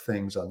lot of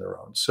things on their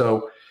own.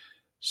 So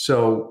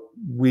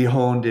we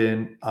honed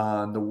in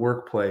on the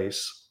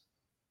workplace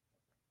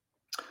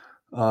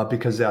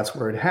because that's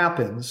where it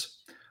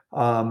happens.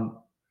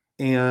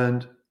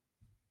 And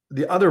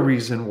the other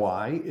reason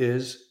why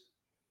is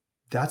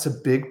that's a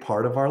big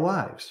part of our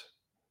lives.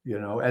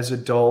 As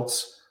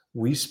adults,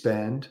 we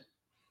spend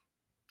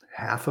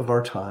half of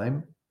our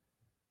time,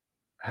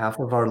 half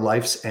of our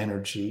life's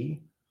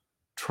energy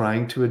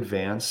trying to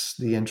advance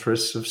the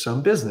interests of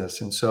some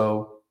business. And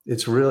so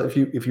it's real,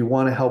 if you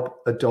want to help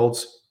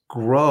adults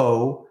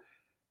grow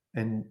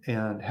and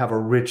have a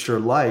richer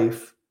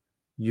life,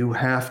 you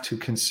have to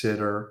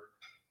consider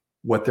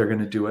what they're going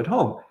to do at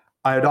home.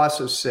 I'd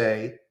also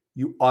say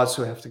you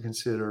also have to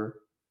consider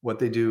what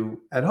they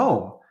do at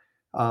home.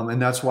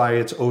 And that's why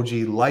it's OG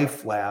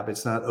Life Lab.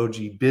 It's not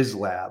OG Biz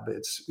Lab.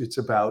 It's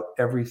about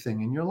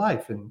everything in your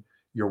life, and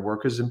your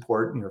work is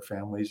important, your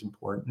family is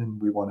important,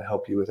 and we want to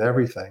help you with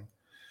everything.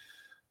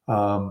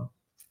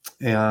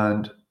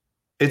 And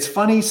it's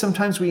funny,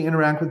 sometimes we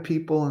interact with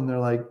people and they're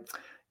like,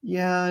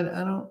 yeah,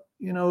 I don't,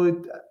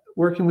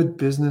 working with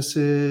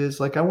businesses,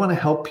 like I want to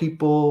help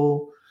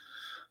people,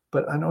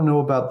 but I don't know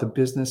about the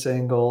business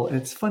angle. And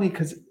it's funny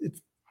because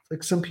it's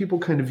like some people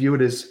kind of view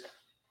it as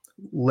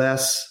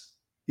less,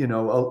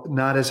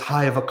 not as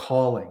high of a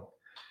calling.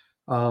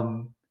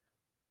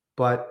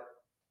 But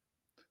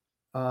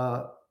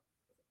a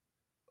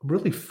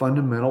really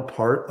fundamental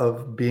part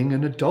of being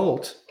an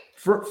adult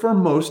for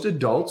most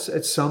adults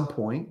at some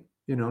point,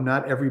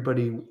 not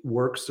everybody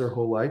works their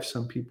whole life.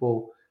 Some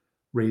people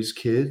raise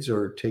kids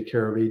or take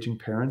care of aging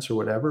parents or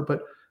whatever,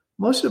 but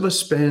most of us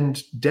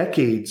spend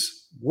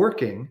decades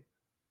working,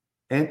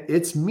 and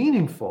it's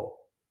meaningful.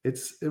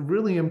 It's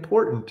really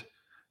important.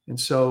 And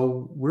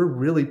so we're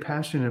really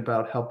passionate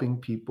about helping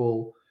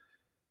people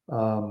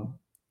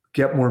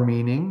get more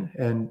meaning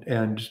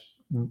and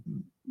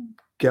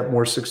get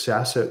more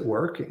success at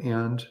work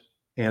and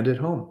at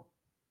home.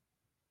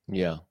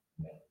 Yeah.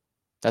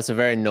 That's a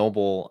very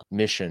noble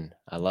mission.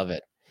 I love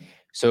it.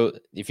 So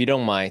if you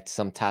don't mind,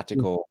 some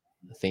tactical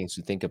things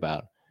to think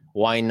about.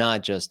 Why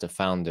not just the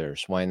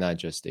founders? Why not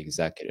just the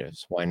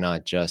executives? Why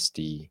not just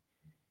the,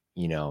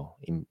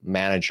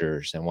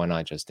 managers? And why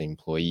not just the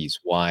employees?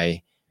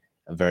 Why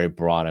a very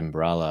broad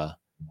umbrella,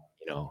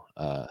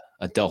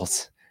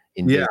 adults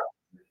in business?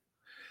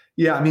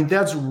 Yeah. I mean,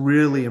 that's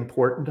really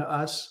important to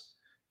us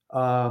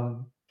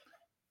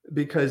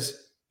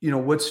because,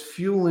 what's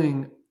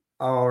fueling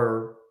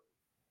our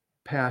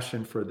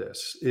passion for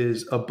this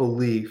is a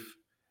belief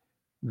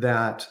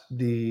that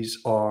these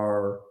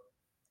are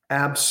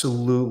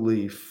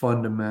absolutely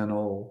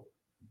fundamental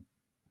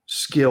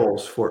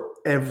skills for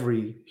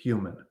every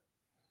human.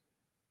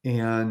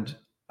 And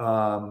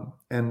I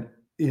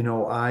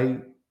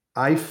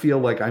feel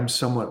like I'm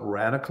somewhat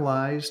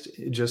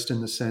radicalized, just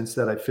in the sense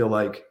that I feel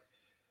like,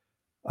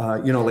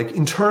 like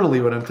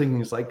internally what I'm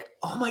thinking is like,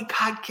 oh my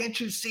God, can't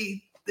you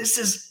see this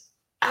is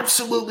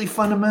absolutely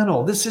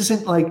fundamental. This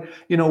isn't like,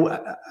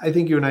 I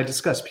think you and I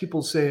discussed,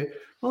 people say,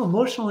 oh,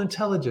 emotional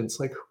intelligence,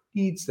 like who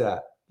needs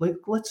that? Like,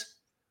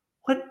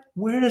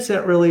 where does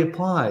that really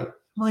apply? I'm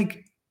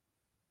like,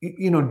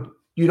 you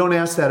don't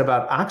ask that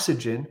about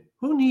oxygen.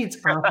 Who needs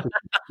oxygen?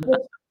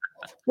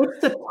 What's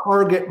the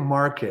target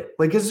market?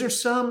 Like, is there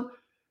some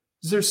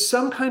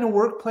kind of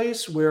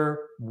workplace where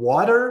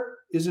water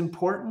is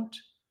important?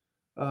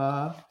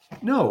 Uh,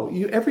 no,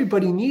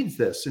 everybody needs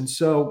this. And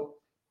so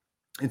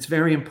it's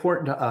very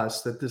important to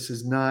us that this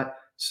is not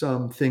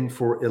something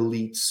for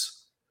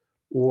elites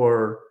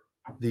or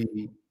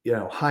the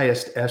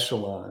highest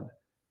echelon.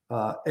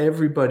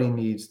 Everybody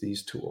needs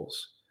these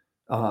tools.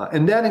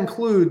 And that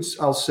includes,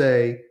 I'll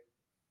say,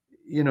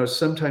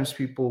 sometimes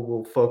people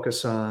will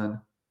focus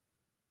on,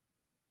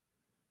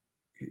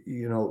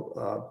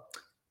 well,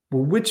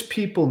 which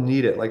people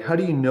need it? Like, how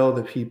do you know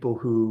the people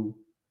who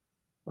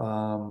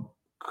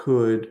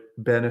could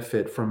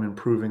benefit from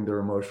improving their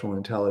emotional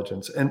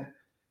intelligence? And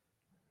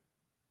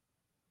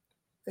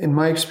in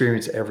my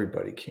experience,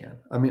 everybody can.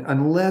 I mean,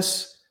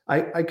 unless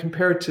I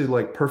compare it to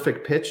like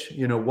perfect pitch,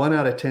 1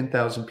 out of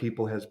 10,000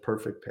 people has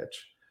perfect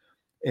pitch.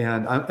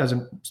 And as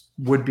a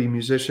would-be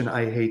musician,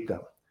 I hate them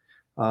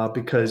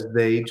because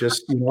they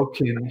just,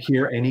 can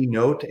hear any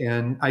note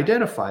and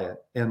identify it.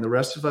 And the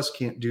rest of us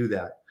can't do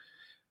that.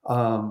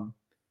 And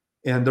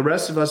the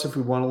rest of us, if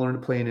we want to learn to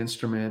play an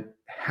instrument,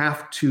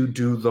 have to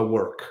do the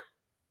work.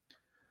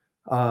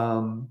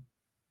 And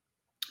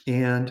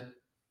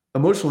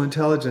emotional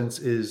intelligence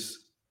is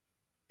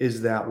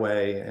that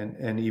way,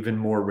 and even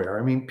more rare.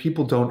 I mean,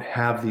 people don't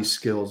have these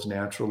skills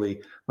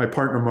naturally. My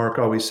partner Mark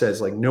always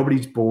says, like,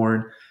 nobody's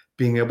born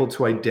being able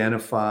to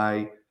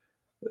identify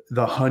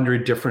the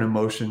 100 different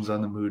emotions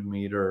on the mood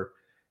meter,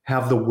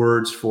 have the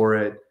words for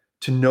it,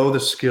 to know the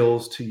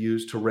skills to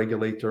use to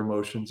regulate their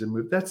emotions and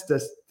move. That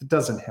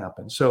doesn't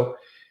happen. So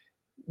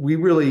we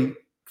really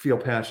feel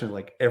passionate,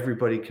 like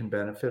everybody can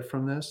benefit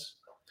from this.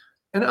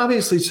 And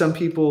obviously some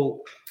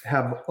people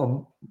have a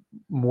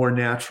more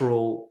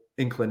natural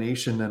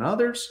inclination than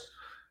others,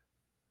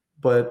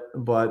 but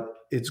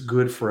it's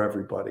good for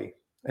everybody.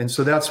 And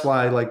so that's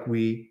why, like,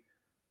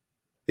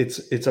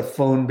 it's a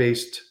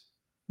phone-based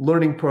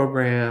learning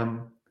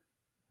program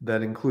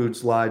that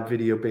includes live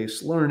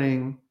video-based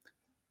learning,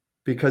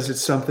 because it's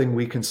something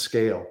we can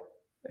scale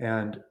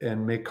and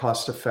make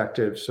cost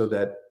effective so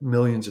that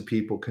millions of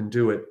people can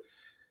do it,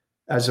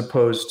 as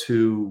opposed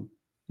to,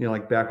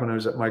 like back when I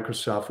was at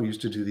Microsoft, we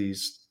used to do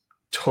these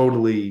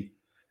totally,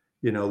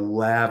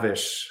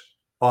 lavish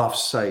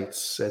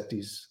offsites at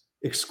these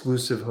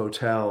exclusive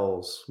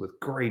hotels with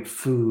great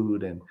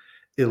food and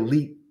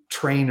elite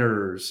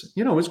trainers.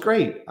 It was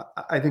great.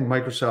 I think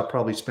Microsoft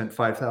probably spent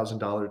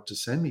 $5,000 to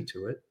send me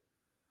to it.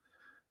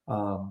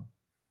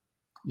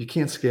 You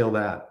can't scale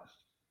that.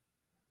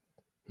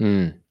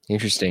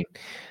 Interesting.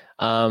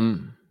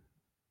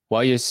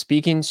 Well, you're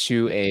speaking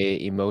to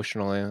a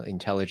emotional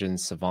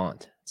intelligence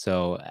savant.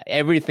 So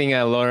everything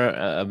I learn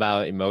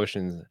about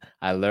emotions,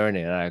 I learn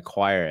it, I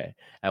acquire it.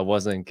 I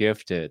wasn't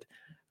gifted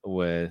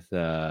with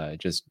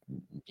just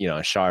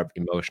a sharp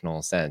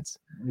emotional sense.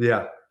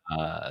 Yeah.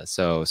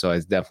 So I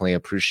definitely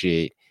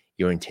appreciate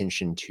your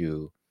intention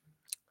to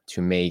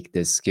make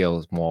this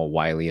skills more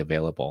widely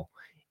available.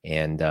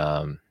 And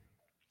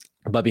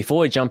but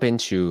before we jump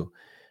into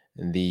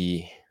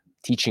the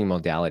teaching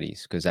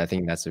modalities, because I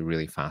think that's a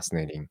really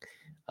fascinating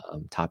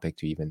topic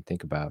to even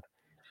think about.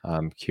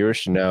 I'm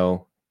curious to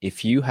know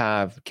if you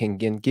can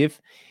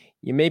give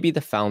maybe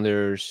the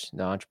founders,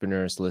 the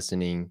entrepreneurs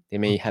listening, they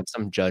may have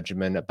some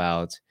judgment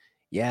about,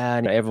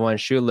 everyone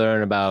should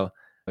learn about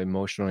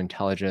emotional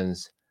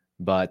intelligence,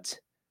 but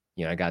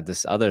I got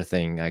this other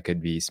thing I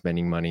could be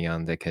spending money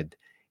on that could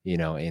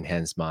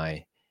enhance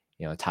my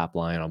top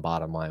line or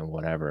bottom line,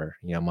 whatever.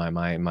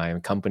 My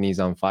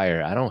company's on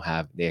fire. I don't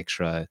have the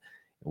extra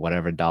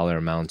whatever dollar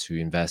amount to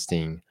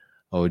investing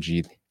OG,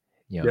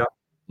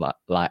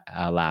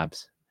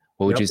 labs.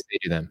 What would you say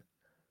to them?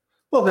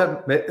 Well,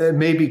 that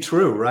may be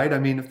true, right? I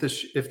mean, if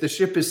the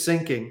ship is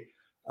sinking,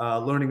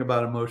 learning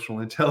about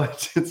emotional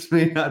intelligence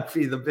may not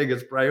be the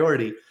biggest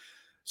priority.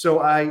 So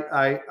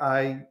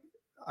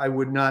I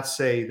would not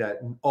say that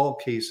in all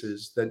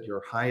cases that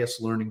your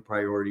highest learning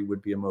priority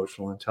would be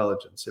emotional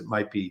intelligence. It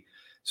might be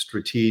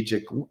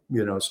strategic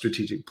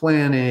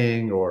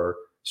planning or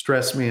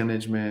stress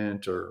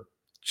management or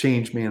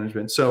change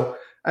management. So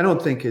I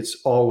don't think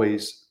it's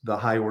always the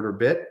high order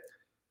bit.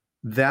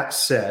 That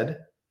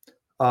said,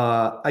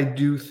 I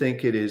do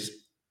think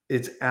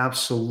it's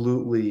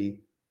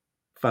absolutely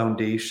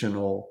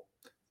foundational,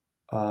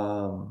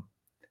 and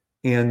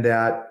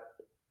that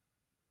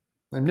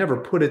I've never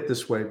put it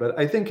this way, but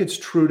I think it's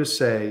true to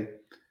say,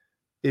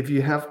 if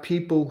you have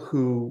people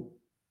who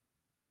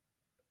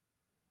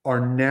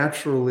are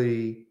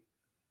naturally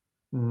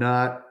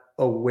not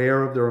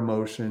aware of their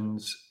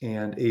emotions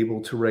and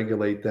able to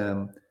regulate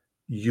them,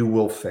 you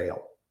will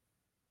fail.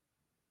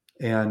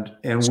 And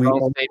you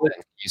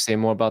say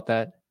more about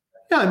that?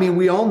 Yeah, I mean,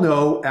 we all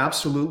know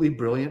absolutely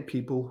brilliant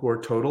people who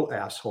are total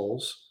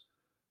assholes,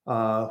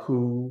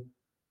 who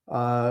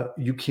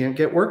you can't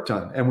get work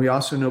done. And we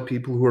also know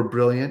people who are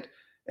brilliant,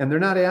 and they're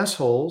not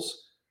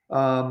assholes,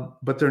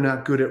 but they're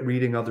not good at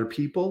reading other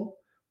people.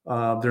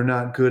 They're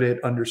not good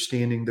at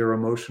understanding their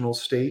emotional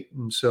state.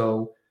 And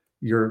so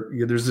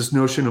there's this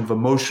notion of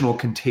emotional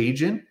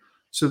contagion.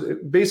 So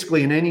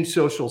basically in any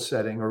social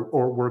setting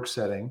or work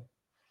setting,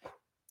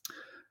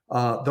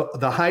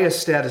 the highest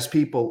status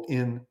people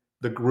in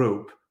the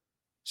group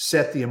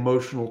set the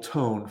emotional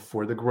tone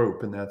for the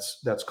group, and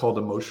that's called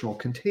emotional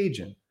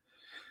contagion.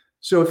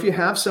 So if you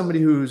have somebody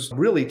who's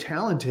really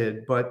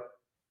talented, but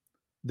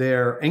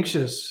they're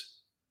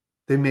anxious,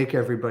 they make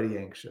everybody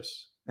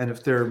anxious. And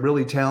if they're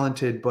really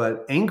talented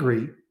but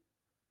angry,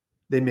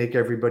 they make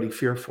everybody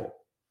fearful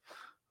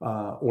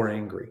or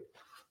angry.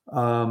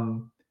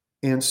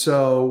 And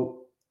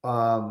so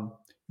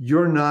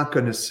you're not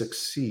going to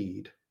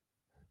succeed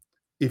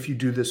if you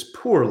do this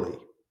poorly.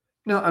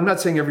 Now, I'm not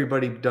saying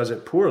everybody does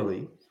it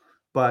poorly,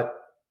 but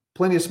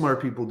plenty of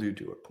smart people do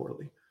it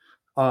poorly.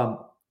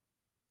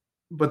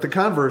 But the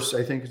converse,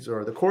 I think,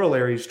 or the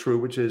corollary is true,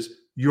 which is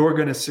you're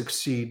going to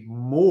succeed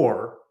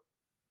more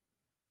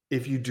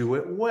if you do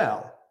it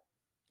well.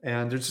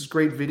 And there's this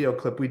great video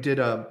clip. We did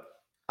a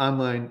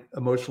online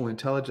emotional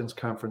intelligence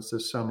conference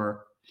this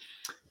summer,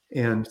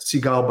 and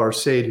Sigal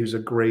Barsaid, who's a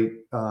great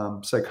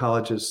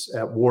psychologist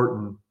at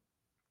Wharton,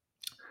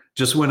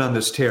 just went on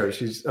this tear.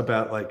 She's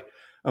about like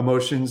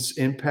emotions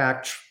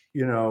impact,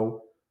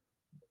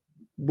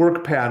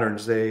 work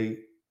patterns,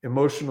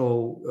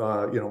 emotional,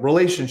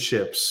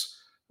 relationships,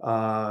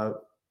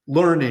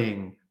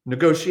 learning,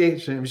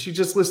 negotiation. I mean, she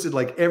just listed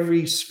like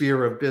every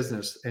sphere of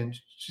business, and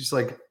she's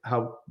like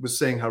was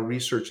saying how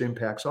research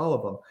impacts all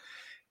of them.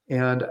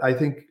 And I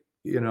think,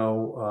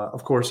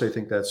 of course, I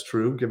think that's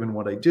true given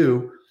what I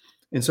do.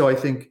 And so I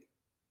think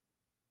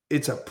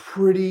it's a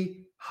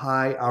pretty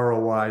high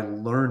ROI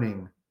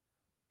learning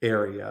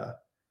area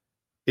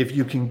if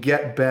you can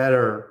get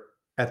better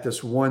at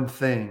this one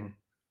thing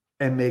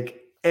and make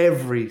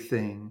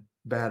everything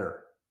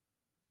better.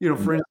 For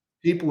instance,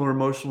 people who are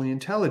emotionally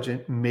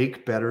intelligent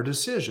make better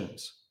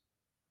decisions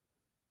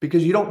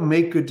because you don't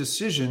make good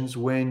decisions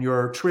when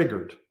you're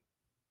triggered.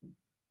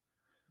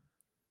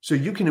 So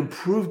you can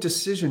improve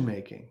decision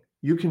making,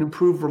 you can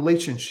improve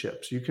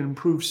relationships, you can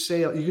improve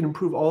sales, you can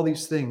improve all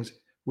these things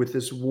with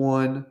this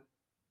one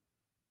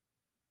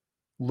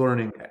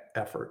learning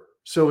effort.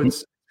 So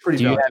it's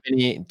pretty valuable.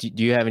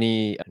 Do you have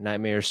any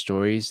nightmare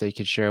stories that you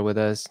could share with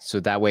us? So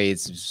that way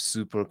it's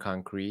super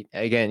concrete.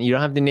 Again, you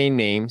don't have to name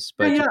names,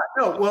 but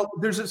no. Well,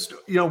 there's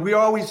we're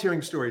always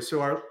hearing stories.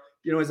 So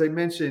as I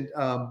mentioned,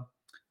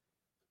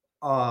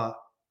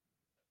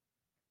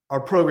 our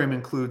program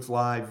includes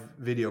live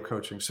video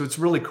coaching. So it's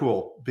really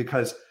cool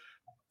because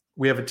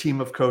we have a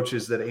team of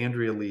coaches that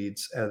Andrea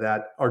leads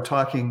that are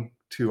talking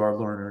to our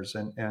learners.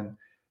 And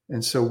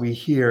so we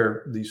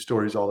hear these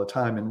stories all the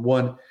time. And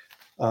one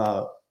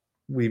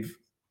we've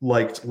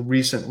liked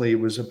recently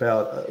was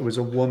it was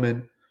a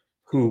woman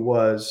who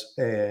was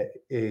an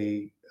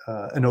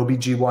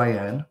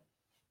OBGYN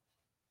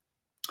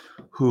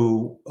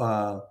who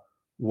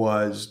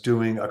was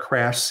doing a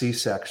crash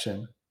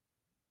C-section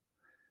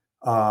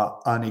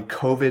on a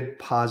COVID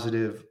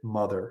positive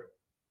mother.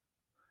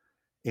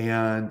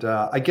 And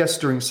I guess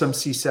during some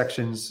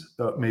C-sections,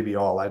 maybe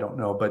all, I don't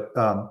know, but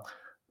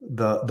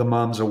the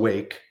mom's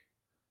awake.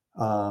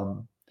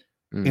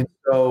 And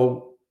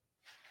so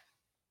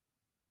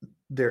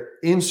they're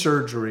in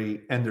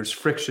surgery and there's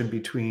friction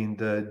between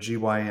the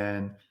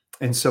GYN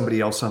and somebody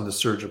else on the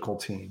surgical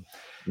team.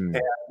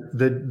 And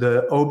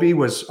the OB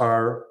was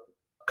our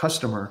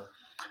customer,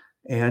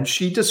 and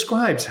she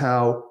describes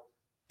how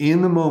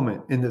in the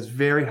moment, in this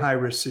very high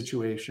risk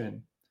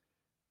situation,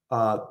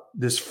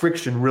 this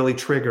friction really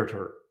triggered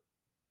her.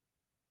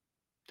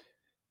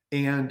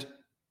 And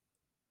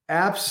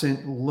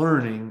absent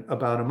learning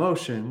about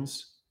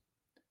emotions,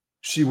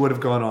 she would have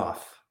gone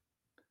off.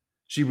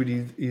 She would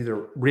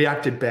either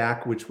reacted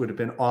back, which would have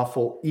been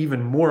awful,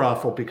 even more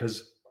awful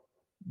because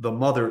the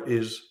mother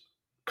is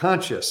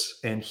conscious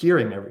and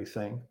hearing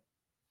everything,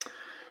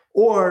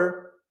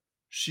 or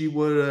she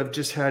would have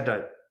just had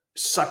to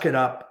suck it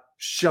up,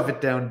 shove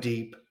it down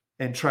deep,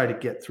 and try to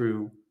get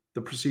through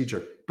the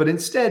procedure. But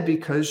instead,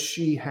 because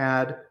she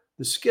had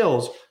the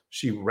skills,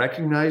 she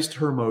recognized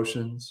her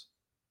emotions.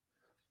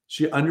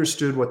 She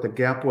understood what the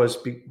gap was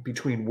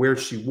between where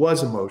she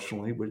was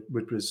emotionally,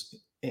 which was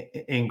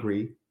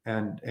angry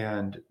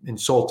and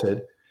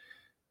insulted.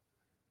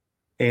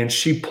 And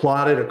she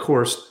plotted a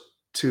course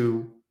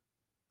to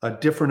a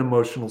different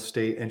emotional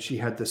state, and she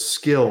had the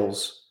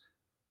skills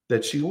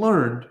that she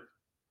learned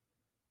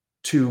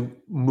to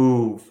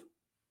move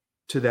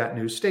to that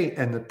new state.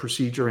 And the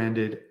procedure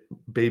ended,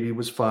 baby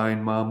was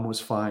fine, mom was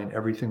fine,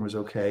 everything was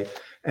okay.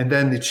 And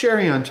then the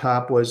cherry on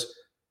top was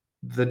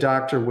the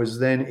doctor was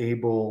then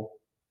able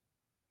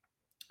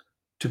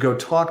to go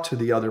talk to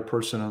the other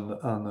person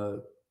on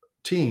the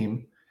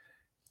team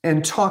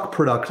and talk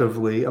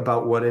productively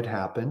about what had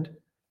happened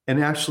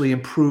and actually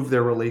improve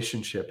their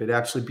relationship. It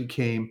actually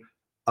became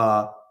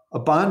a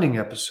bonding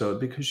episode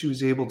because she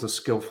was able to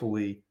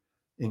skillfully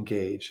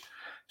engage.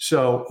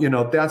 So,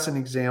 that's an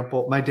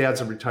example. My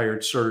dad's a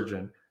retired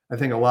surgeon. I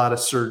think a lot of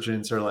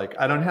surgeons are like,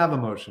 I don't have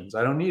emotions.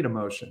 I don't need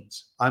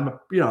emotions. I'm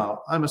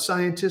a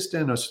scientist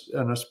and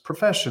a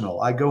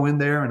professional. I go in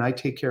there and I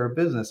take care of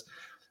business.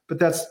 But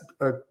that's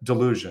a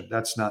delusion.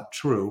 That's not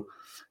true.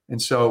 And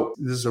so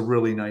this is a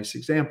really nice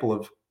example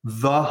of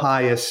the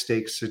highest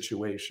stakes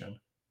situation,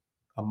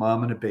 a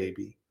mom and a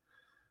baby,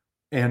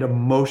 and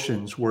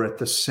emotions were at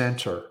the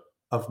center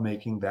of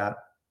making that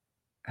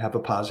have a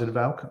positive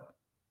outcome.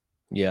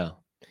 Yeah.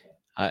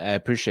 I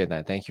appreciate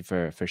that. Thank you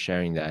for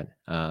sharing that.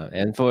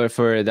 And for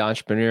the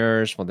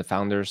entrepreneurs, for the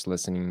founders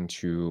listening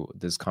to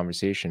this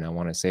conversation, I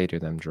want to say to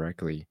them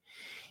directly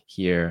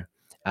here,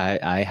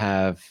 I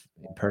have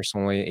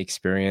personally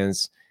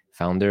experienced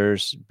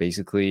founders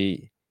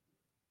basically,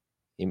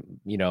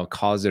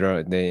 cause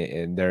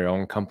their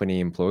own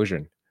company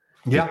implosion.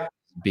 Yeah.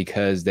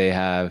 Because they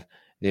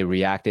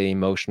reacted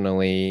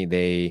emotionally.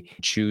 They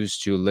choose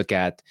to look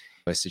at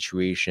a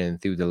situation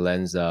through the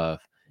lens of,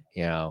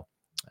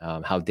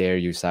 how dare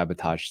you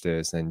sabotage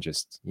this, and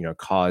just,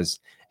 cause.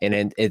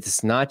 And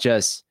it's not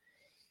just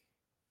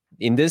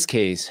in this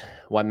case,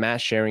 what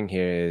Matt's sharing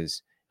here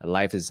is a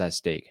life is at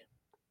stake,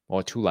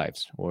 or 2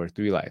 lives, or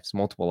 3 lives,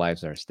 multiple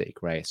lives are at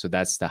stake, right? So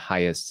that's the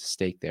highest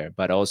stake there.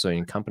 But also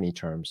in company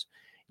terms,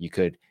 you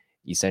could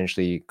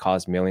essentially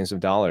cause millions of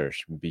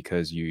dollars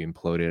because you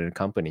imploded a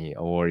company,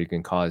 or you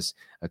can cause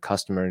a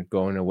customer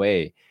going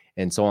away,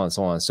 and so on and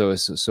so on.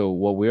 So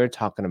what we're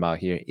talking about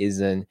here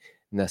isn't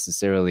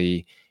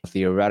necessarily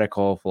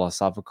theoretical,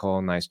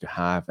 philosophical, nice to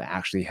have,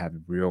 actually have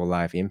real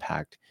life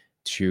impact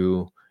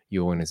to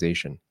your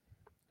organization.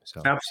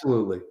 So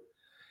Absolutely.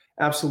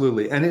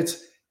 And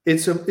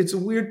it's a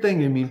weird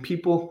thing. I mean,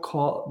 people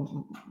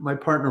call, my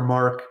partner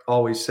Mark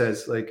always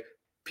says, like,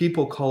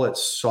 people call it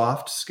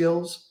soft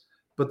skills,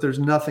 but there's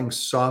nothing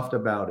soft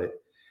about it.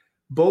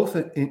 Both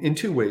in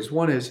 2 ways.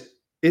 One is,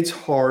 it's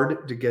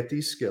hard to get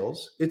these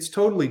skills. It's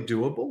totally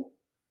doable,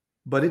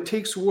 but it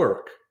takes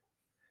work.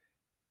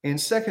 And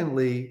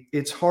secondly,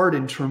 it's hard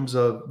in terms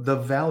of the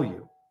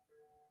value.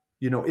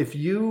 If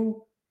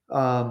you,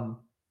 I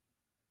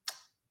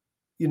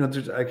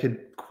could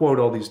quote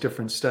all these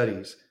different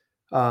studies.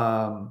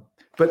 But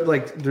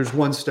like, there's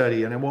one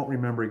study, and I won't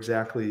remember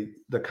exactly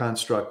the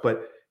construct,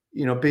 but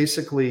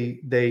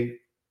basically they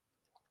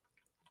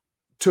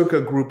took a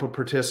group of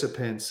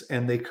participants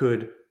and they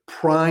could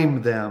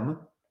prime them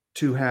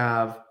to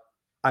have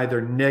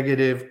either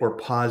negative or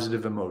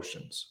positive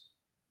emotions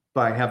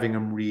by having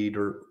them read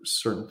or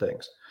certain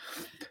things.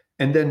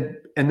 And then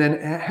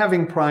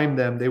having primed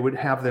them, they would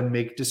have them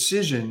make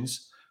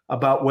decisions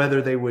about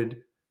whether they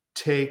would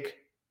take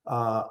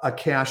a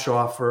cash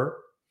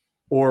offer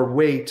or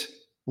wait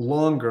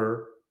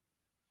longer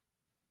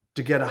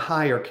to get a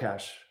higher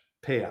cash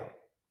payout.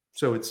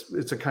 So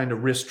it's a kind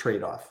of risk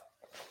trade-off.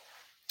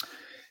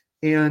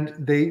 And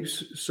they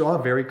saw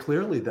very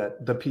clearly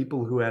that the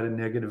people who had a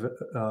negative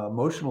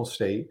emotional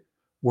state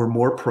were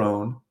more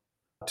prone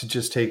to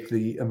just take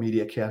the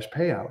immediate cash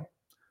payout,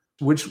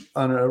 which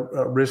on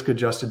a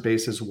risk-adjusted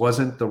basis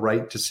wasn't the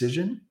right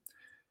decision.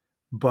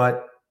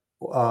 But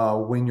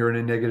when you're in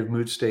a negative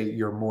mood state,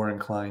 you're more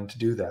inclined to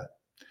do that.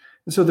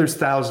 And so there's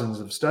thousands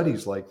of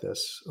studies like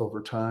this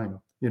over time.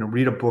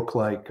 Read a book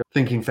like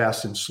Thinking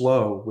Fast and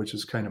Slow, which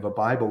is kind of a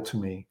Bible to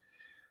me,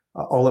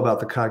 all about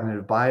the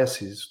cognitive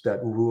biases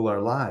that rule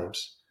our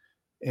lives.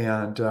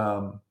 And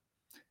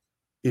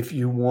if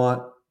you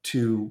want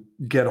to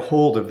get a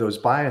hold of those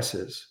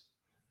biases,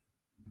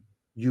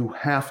 you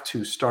have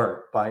to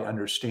start by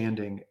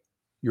understanding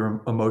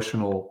your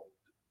emotional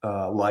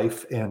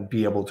life and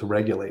be able to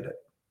regulate it.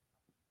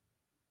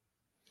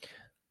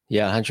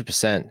 Yeah,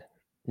 100%.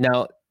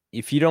 Now,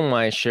 if you don't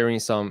mind sharing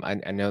some,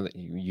 I know that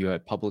you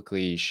had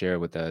publicly shared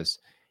with us,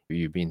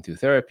 you've been through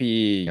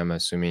therapy. I'm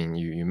assuming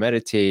you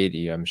meditate.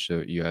 I'm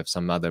sure you have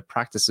some other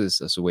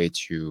practices as a way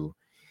to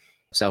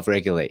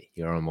self-regulate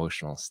your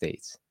emotional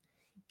states.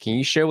 Can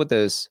you share with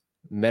us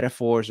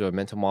metaphors or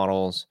mental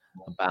models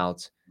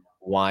about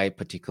why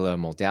particular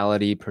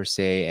modality per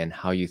se, and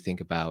how you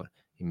think about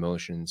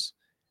emotions,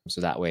 so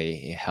that way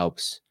it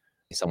helps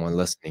someone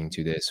listening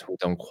to this who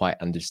don't quite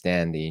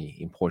understand the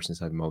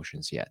importance of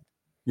emotions yet?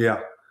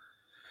 Yeah.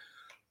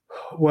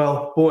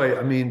 Well, boy,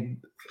 I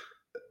mean,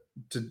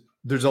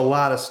 there's a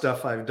lot of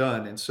stuff I've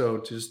done. And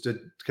so just to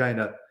kind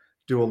of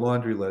do a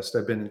laundry list,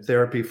 I've been in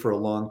therapy for a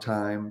long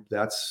time.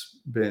 That's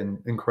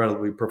been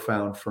incredibly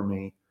profound for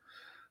me.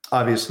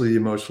 Obviously,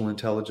 emotional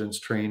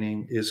intelligence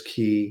training is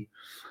key.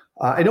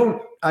 I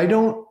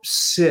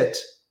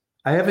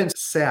haven't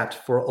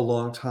sat for a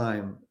long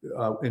time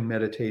in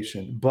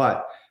meditation,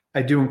 but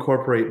I do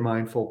incorporate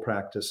mindful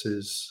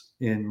practices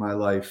in my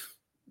life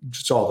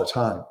just all the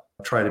time.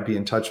 I try to be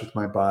in touch with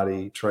my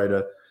body, try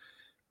to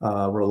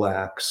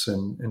relax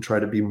and try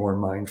to be more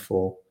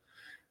mindful.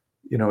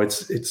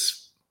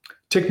 It's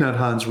Thich Nhat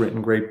Hanh's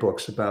written great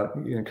books about,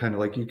 kind of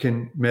like, you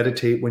can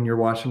meditate when you're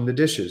washing the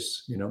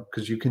dishes,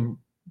 because you can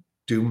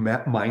do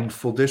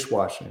mindful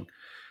dishwashing.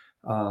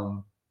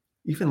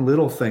 Even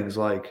little things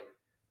like,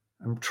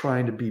 I'm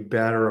trying to be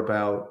better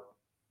about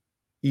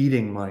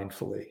eating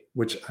mindfully,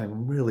 which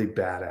I'm really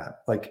bad at.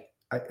 Like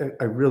I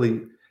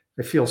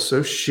feel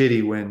so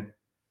shitty when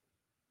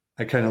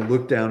I kind of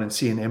look down and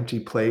see an empty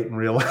plate and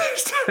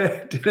realize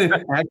I didn't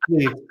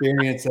actually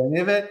experience any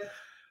of it.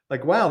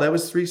 Like, wow, that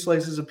was 3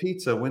 slices of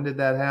pizza. When did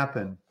that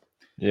happen?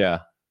 Yeah.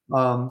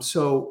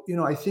 So,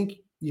 I think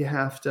you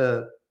have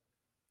to,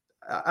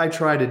 I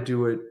try to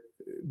do it,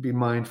 be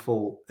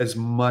mindful as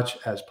much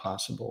as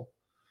possible.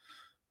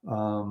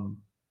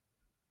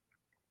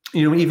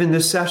 Even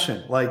this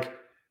session, like,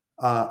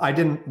 I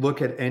didn't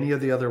look at any of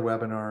the other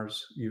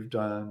webinars you've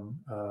done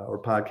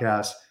or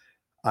podcasts.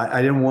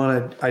 I didn't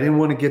want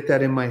to get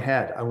that in my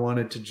head. I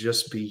wanted to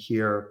just be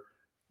here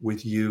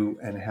with you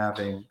and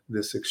having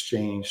this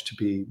exchange to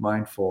be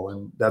mindful.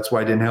 And that's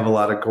why I didn't have a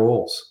lot of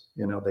goals.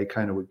 They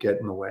kind of would get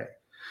in the way.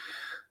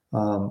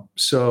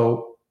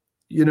 So,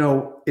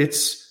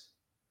 it's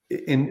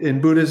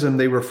in Buddhism,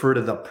 they refer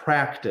to the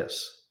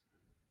practice,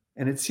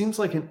 and it seems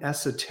like an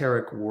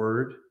esoteric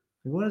word.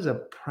 What does a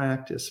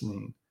practice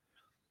mean?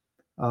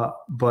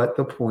 But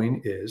the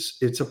point is,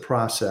 it's a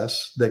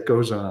process that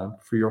goes on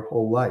for your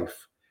whole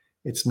life.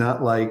 It's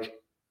not like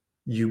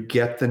you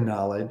get the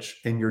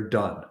knowledge and you're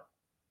done.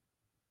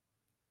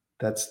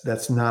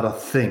 That's not a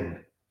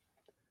thing.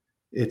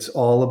 It's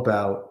all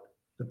about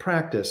the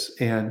practice.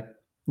 And,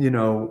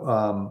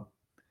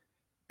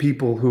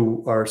 people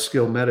who are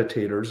skilled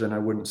meditators, and I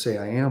wouldn't say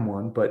I am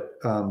one, but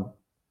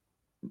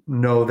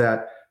know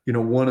that,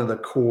 one of the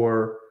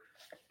core,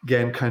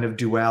 again, kind of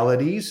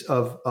dualities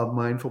of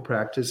mindful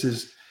practice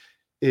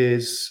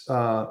is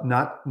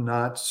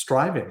not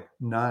striving,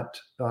 not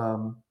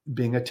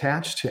being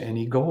attached to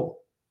any goal,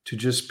 to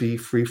just be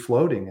free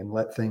floating and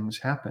let things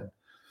happen.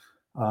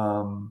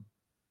 And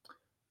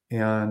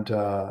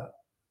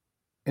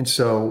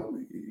so,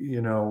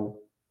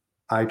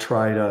 I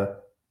try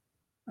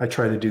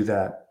to do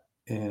that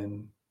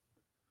in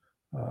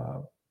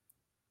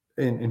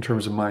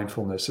terms of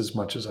mindfulness as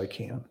much as I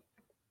can.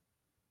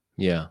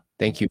 Yeah.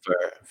 Thank you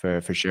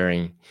for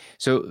sharing.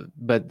 So,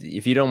 but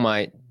if you don't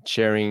mind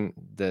sharing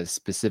the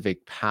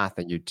specific path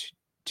that you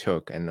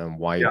took and then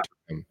why you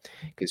took them,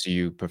 because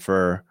you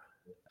prefer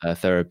a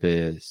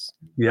therapist,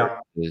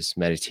 this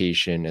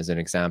meditation as an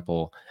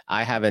example.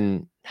 I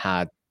haven't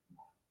had,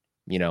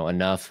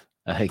 enough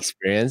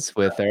experience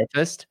with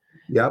therapists.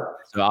 Yep.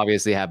 So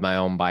obviously have my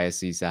own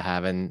biases. I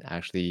haven't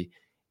actually,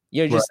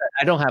 I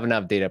don't have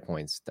enough data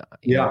points to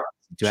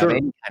have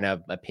any kind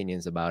of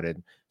opinions about it.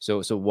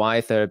 So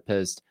why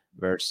therapist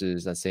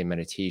versus, let's say,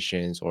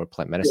 meditations or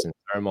plant medicine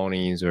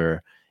ceremonies,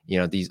 or,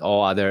 these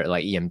all other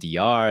like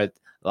EMDR,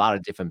 a lot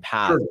of different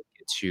paths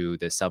to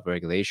the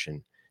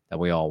self-regulation that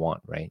we all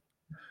want, right?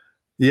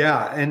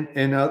 Yeah. And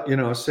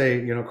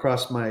say,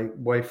 across my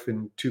wife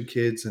and 2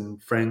 kids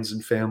and friends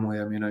and family,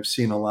 I mean, I've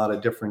seen a lot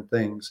of different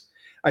things.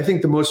 I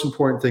think the most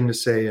important thing to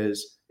say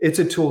is it's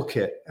a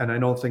toolkit, and I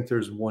don't think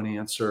there's one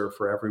answer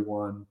for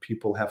everyone.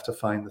 People have to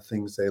find the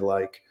things they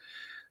like.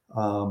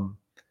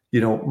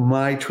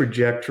 My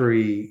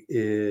trajectory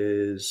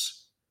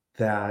is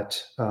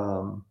that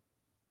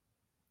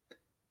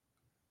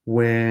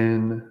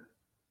when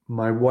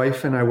my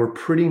wife and I were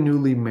pretty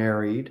newly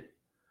married,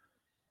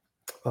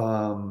 I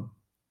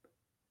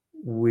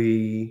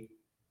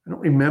don't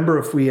remember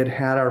if we had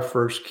our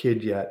first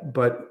kid yet,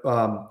 but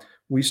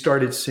we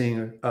started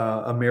seeing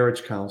a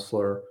marriage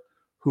counselor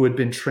who had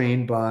been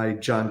trained by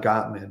John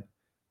Gottman,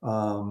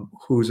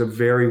 who's a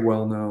very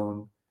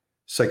well-known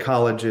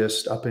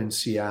psychologist up in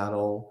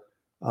Seattle.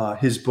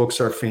 His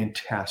books are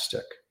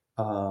fantastic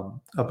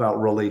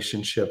about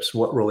relationships,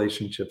 what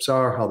relationships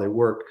are, how they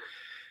work.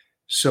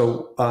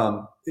 So,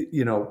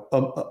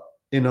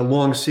 in a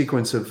long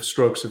sequence of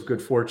strokes of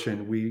good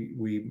fortune,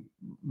 we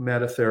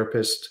met a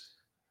therapist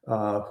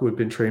who had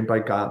been trained by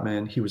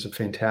Gottman. He was a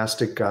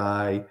fantastic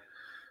guy,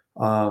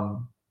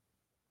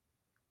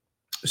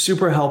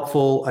 super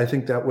helpful. I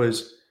think that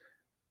was,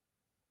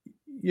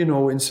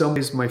 in some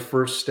ways, my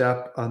first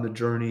step on the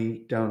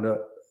journey down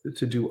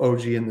to do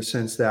OG, in the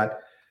sense that,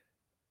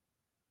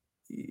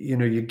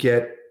 you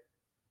get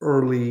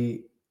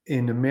early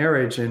into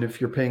marriage, and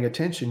if you're paying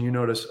attention, you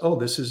notice, oh,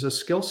 this is a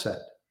skill set.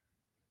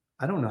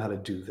 I don't know how to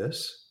do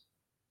this.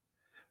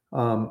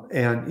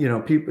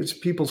 And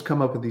people's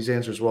come up with these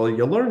answers. Well,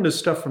 you learn this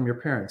stuff from your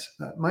parents.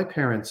 My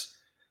parents,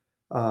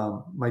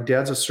 my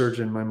dad's a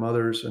surgeon, my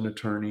mother's an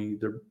attorney.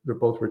 They're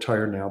both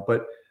retired now,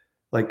 but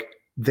like,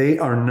 they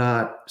are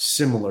not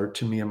similar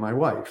to me and my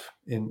wife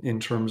in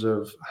terms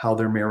of how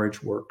their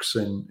marriage works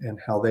and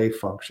how they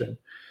function.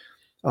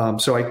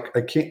 So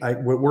I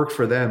can't. What worked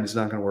for them is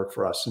not going to work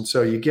for us. And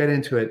so you get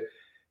into it,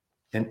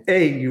 and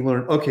you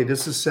learn, okay,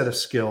 this is a set of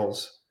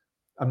skills.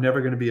 I'm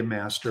never going to be a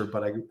master,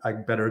 but I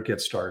better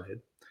get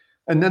started.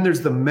 And then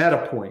there's the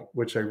meta point,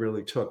 which I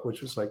really took,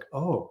 which was like,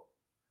 oh,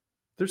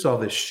 there's all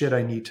this shit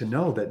I need to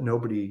know that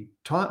nobody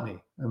taught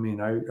me. I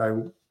mean, I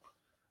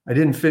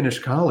didn't finish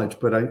college,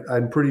 but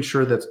I'm pretty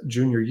sure that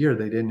junior year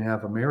they didn't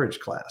have a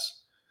marriage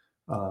class.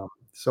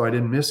 So I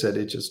didn't miss it.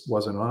 It just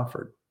wasn't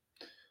offered.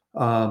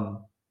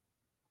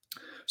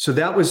 So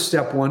that was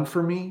step one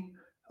for me.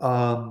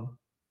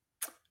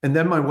 And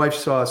then my wife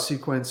saw a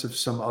sequence of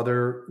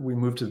we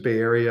moved to the Bay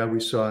Area. We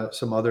saw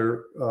some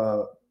other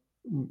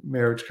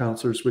marriage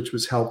counselors, which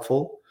was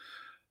helpful.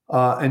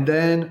 And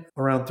then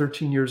around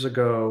 13 years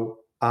ago,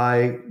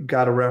 I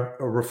got a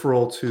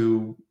referral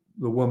to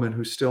the woman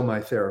who's still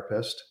my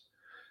therapist.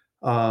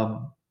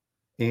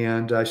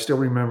 And I still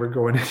remember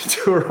going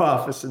into her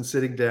office and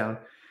sitting down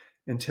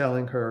and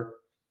telling her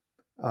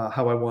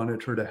how I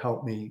wanted her to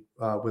help me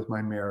with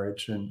my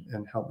marriage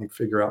and help me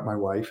figure out my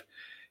wife.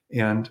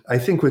 And I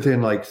think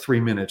within like 3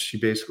 minutes, she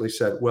basically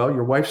said, well,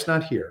 your wife's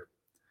not here,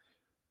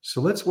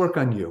 so let's work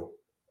on you.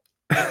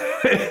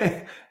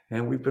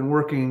 And we've been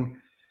working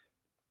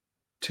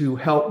to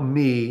help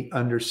me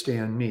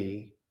understand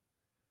me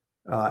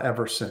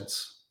ever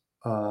since.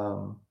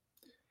 And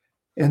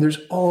there's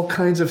all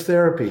kinds of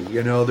therapy.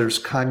 There's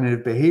cognitive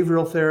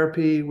behavioral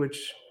therapy,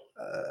 which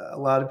a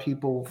lot of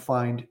people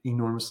find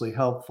enormously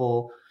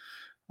helpful.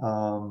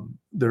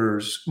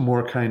 There's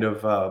more kind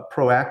of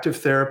proactive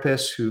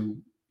therapists who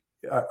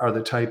are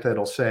the type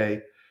that'll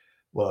say,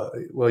 well,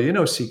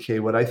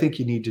 CK, what I think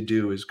you need to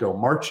do is go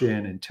march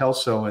in and tell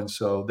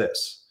so-and-so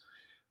this.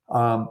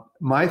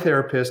 My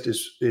therapist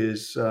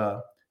is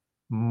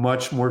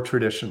much more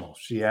traditional.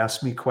 She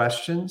asks me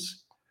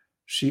questions.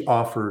 She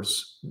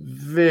offers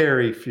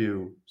very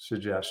few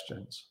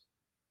suggestions.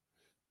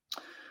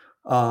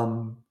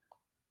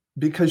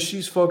 Because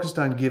she's focused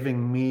on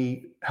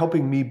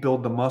helping me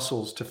build the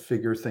muscles to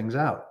figure things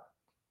out.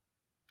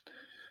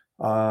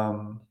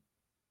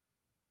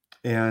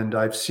 And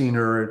I've seen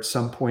her at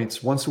some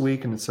points once a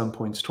week and at some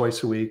points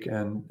twice a week.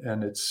 And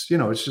it's,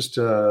 it's just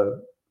a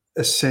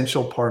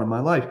essential part of my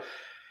life.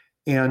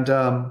 And,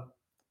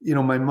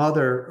 my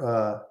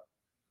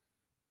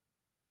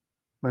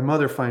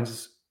mother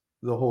finds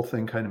the whole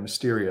thing kind of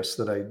mysterious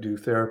that I do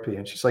therapy.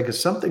 And she's like, is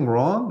something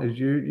wrong?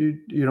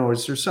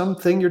 Is there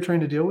something you're trying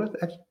to deal with?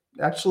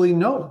 Actually,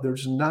 no,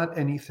 there's not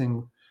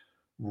anything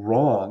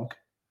wrong.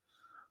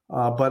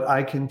 But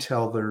I can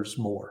tell there's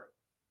more.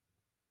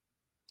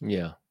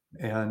 Yeah.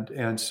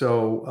 And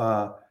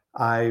so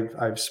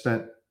I've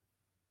spent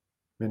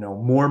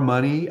more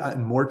money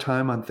and more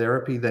time on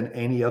therapy than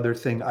any other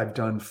thing I've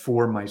done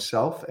for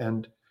myself,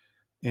 and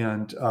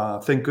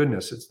thank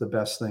goodness it's the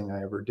best thing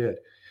I ever did.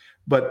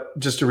 But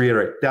just to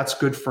reiterate, that's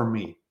good for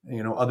me.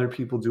 Other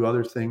people do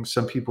other things.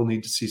 Some people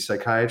need to see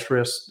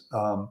psychiatrists,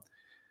 and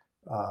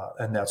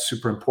that's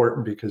super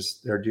important because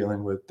they're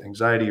dealing with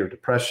anxiety or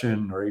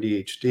depression or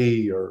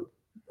ADHD or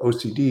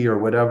OCD or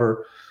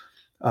whatever.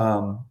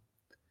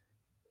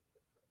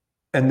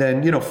 And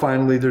then,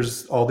 finally,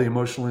 there's all the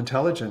emotional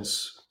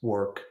intelligence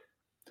work.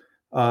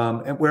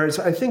 And whereas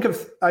I think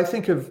of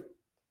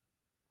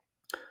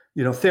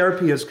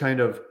therapy as kind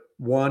of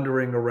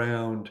wandering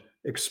around,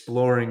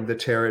 exploring the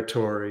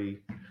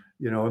territory.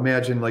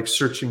 Imagine like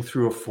searching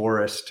through a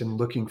forest and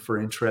looking for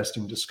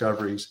interesting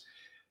discoveries.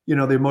 The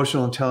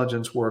emotional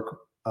intelligence work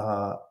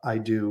I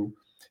do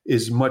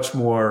is much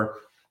more.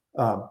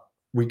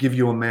 We give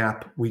you a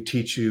map. We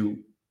teach you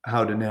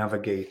how to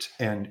navigate,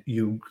 and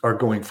you are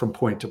going from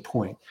point to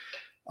point.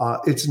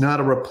 It's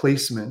not a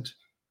replacement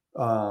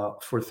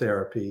for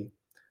therapy,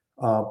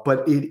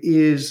 but it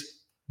is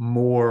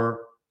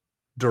more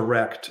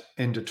direct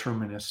and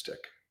deterministic.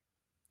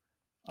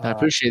 I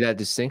appreciate that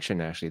distinction,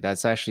 actually.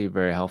 That's actually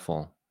very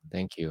helpful.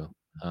 Thank you.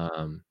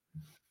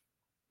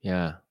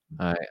 Yeah,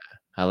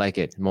 I like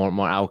it.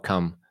 More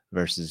outcome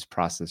versus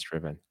process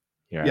driven.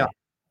 Yeah.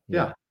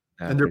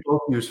 And they're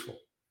both useful.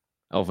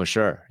 Oh, for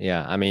sure.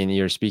 Yeah. I mean,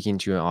 you're speaking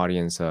to an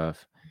audience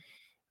of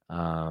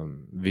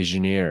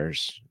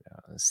visionaries,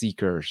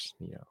 seekers,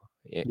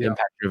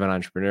 impact-driven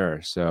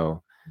entrepreneurs.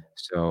 So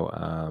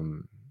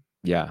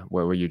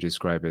what you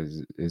describe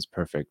is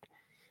perfect.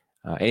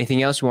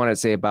 Anything else you want to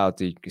say about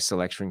the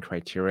selection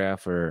criteria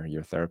for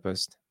your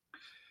therapist?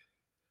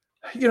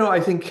 I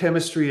think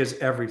chemistry is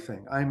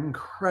everything. I'm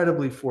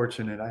incredibly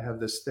fortunate. I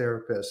have this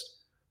therapist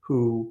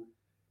who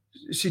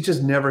she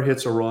just never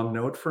hits a wrong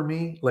note for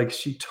me. Like,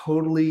 she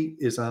totally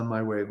is on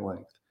my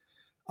wavelength.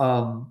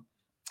 And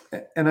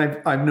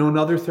I've known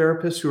other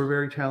therapists who are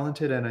very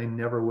talented, and I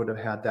never would have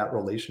had that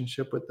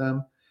relationship with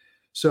them.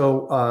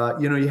 So,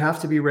 you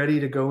have to be ready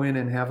to go in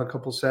and have a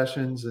couple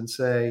sessions and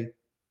say,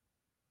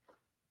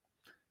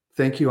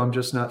 thank you, I'm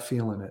just not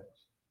feeling it.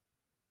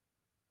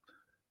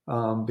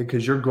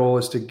 Because your goal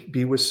is to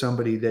be with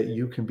somebody that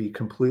you can be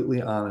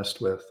completely honest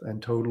with and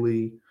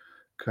totally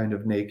kind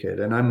of naked.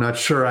 And I'm not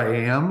sure I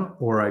am,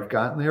 or I've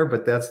gotten there,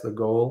 but that's the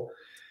goal.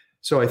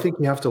 So I think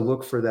you have to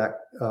look for that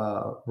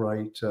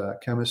right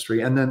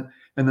chemistry. And then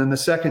the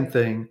second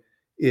thing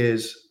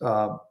is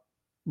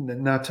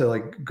not to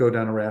like go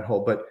down a rat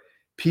hole, but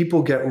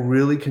people get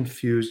really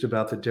confused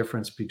about the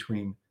difference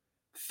between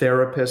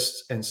therapists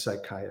and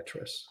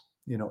psychiatrists.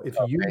 If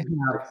you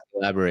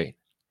elaborate.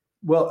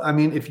 Well, I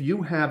mean, if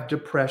you have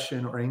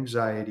depression or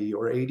anxiety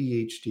or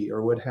ADHD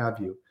or what have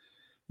you,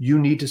 you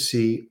need to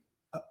see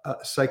a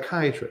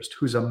psychiatrist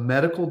who's a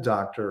medical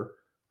doctor,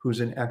 who's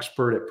an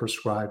expert at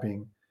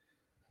prescribing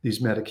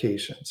these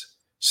medications.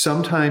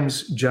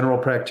 Sometimes general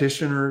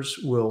practitioners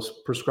will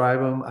prescribe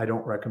them. I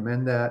don't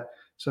recommend that.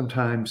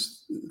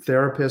 Sometimes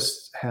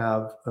therapists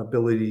have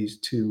abilities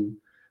to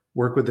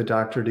work with the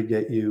doctor to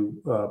get you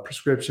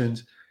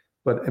prescriptions.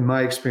 But in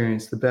my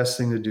experience, the best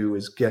thing to do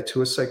is get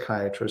to a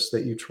psychiatrist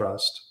that you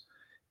trust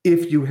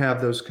if you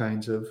have those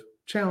kinds of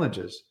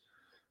challenges.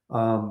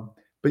 But,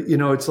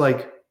 it's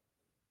like,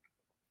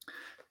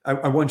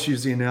 I once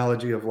used the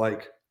analogy of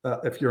like,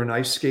 if you're an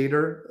ice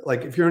skater,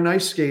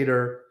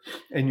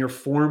 and your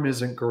form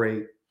isn't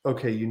great,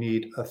 okay, you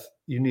need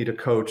a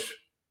coach,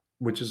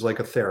 which is like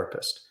a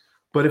therapist.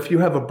 But if you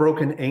have a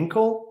broken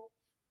ankle,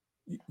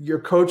 your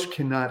coach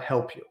cannot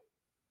help you.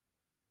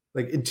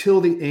 Like,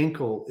 until the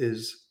ankle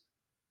is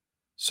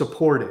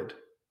supported,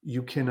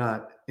 you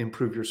cannot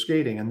improve your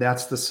skating. And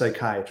that's the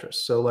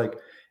psychiatrist. So like,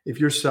 if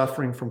you're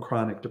suffering from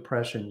chronic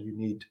depression, you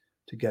need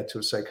to get to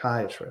a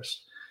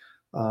psychiatrist.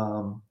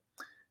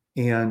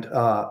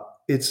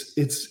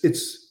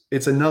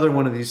 It's another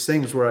one of these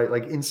things where I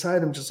like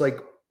inside, I'm just like,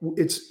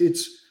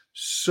 it's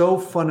so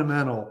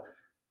fundamental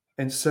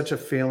and such a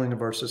failing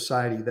of our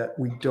society that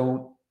we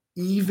don't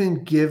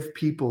even give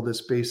people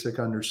this basic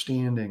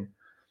understanding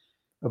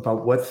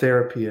about what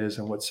therapy is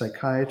and what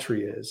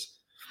psychiatry is.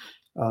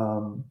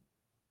 And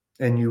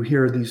you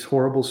hear these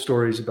horrible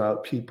stories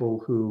about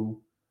people who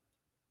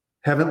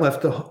haven't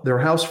left their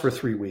house for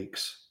 3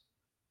 weeks,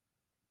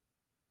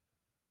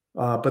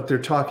 but they're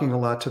talking a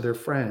lot to their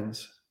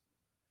friends,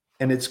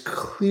 and it's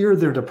clear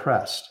they're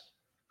depressed,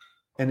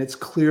 and it's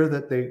clear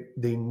that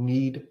they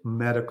need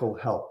medical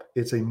help.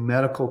 It's a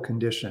medical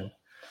condition,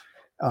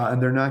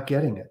 and they're not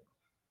getting it.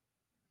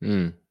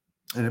 And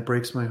it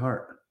breaks my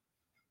heart.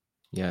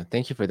 Yeah,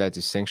 thank you for that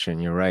distinction.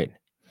 You're right.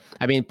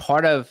 I mean,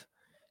 part of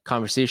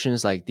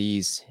conversations like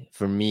these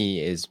for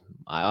me is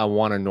I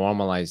want to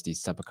normalize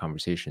these type of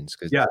conversations,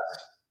 because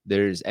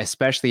there's,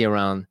 especially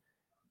around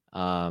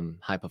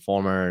high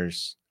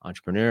performers,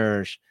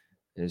 entrepreneurs,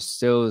 there's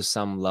still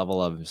some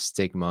level of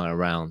stigma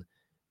around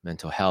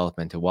mental health,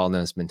 mental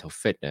wellness, mental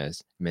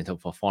fitness, mental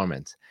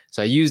performance.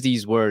 So I use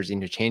these words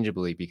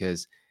interchangeably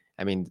because,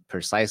 I mean,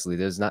 precisely,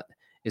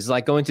 it's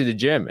like going to the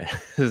gym.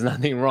 There's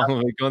nothing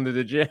wrong with going to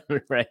the gym,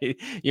 right?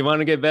 You want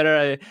to get better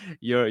at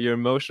your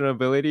emotional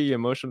ability, your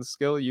emotional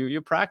skill, you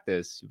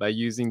practice by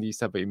using these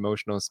type of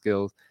emotional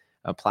skills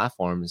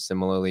platforms.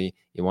 Similarly,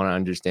 you want to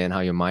understand how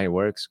your mind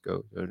works,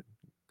 go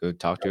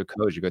talk to a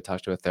coach, you go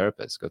talk to a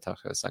therapist, go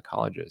talk to a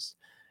psychologist.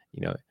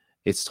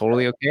 It's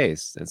totally okay.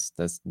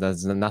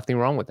 There's nothing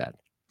wrong with that.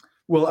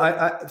 Well,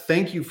 I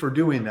thank you for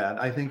doing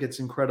that. I think it's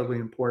incredibly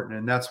important.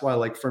 And that's why,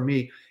 like, for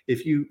me, if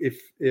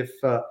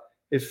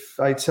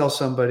I tell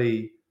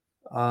somebody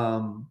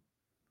I'm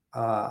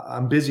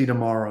busy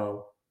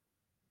tomorrow,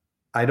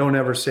 I don't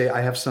ever say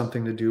I have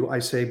something to do. I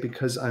say,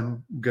 because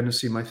I'm going to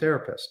see my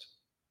therapist,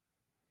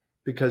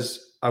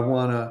 because I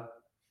want to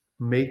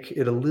make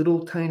it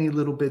a tiny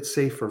little bit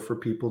safer for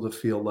people to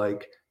feel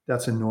like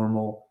that's a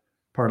normal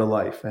part of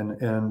life. And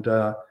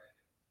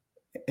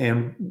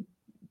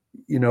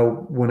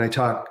when I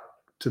talk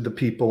to the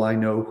people I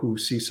know who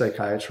see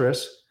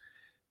psychiatrists,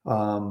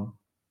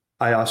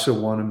 I also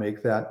want to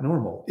make that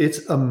normal.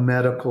 It's a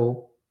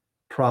medical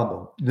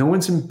problem. No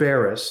one's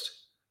embarrassed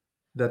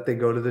that they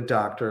go to the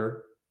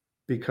doctor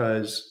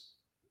because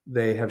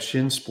they have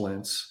shin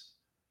splints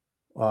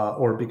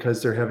or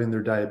because they're having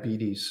their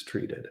diabetes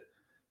treated.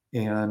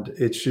 And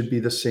it should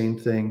be the same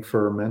thing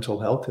for mental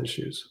health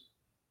issues.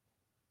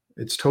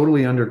 It's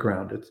totally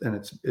underground,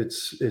 and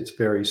it's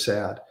very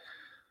sad.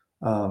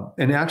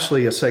 And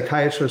actually, a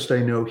psychiatrist I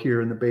know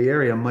here in the Bay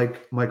Area,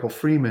 Michael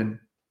Freeman,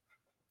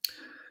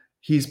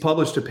 he's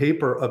published a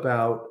paper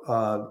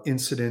about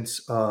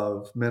incidents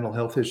of mental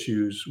health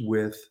issues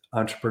with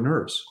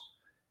entrepreneurs,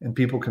 and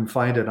people can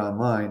find it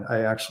online.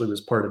 I actually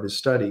was part of his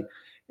study,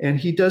 and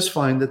he does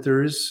find that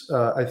there is,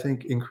 I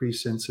think,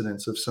 increased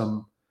incidence of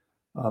some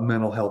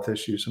mental health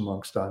issues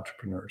amongst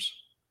entrepreneurs.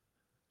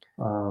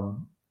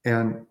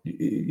 And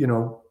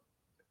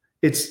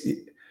it's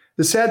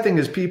the sad thing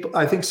is,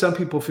 I think some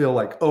people feel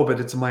like, oh, but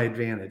it's my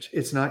advantage.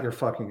 It's not your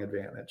fucking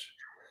advantage.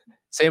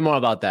 Say more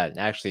about that.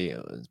 Actually,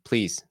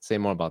 please say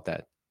more about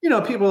that.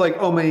 People are like,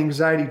 oh, my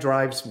anxiety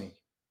drives me.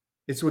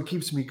 It's what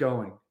keeps me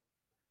going.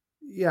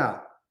 Yeah.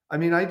 I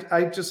mean,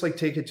 I just like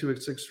take it to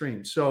its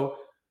extreme. So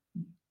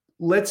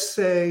let's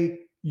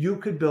say you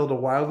could build a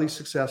wildly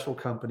successful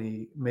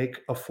company, make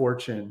a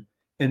fortune,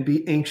 and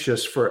be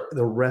anxious for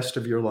the rest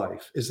of your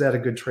life. Is that a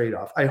good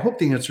trade-off? I hope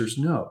the answer is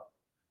no,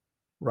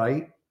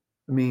 right?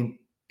 I mean,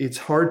 it's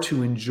hard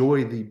to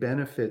enjoy the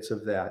benefits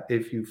of that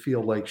if you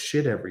feel like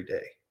shit every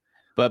day.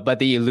 But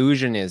the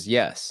illusion is,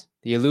 yes.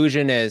 The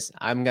illusion is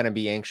I'm going to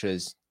be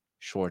anxious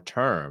short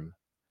term,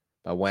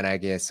 but when I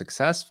get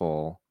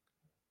successful,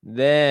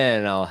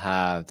 then I'll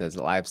have the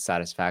life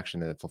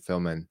satisfaction and the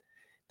fulfillment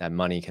that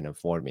money can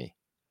afford me.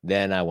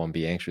 Then I won't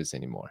be anxious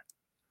anymore.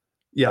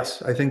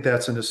 Yes, I think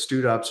that's an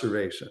astute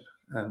observation.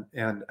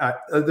 And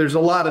there's a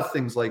lot of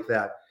things like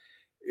that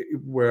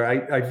where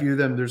I view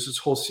them. There's this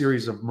whole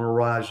series of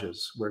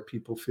mirages where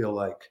people feel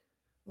like,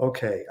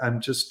 okay,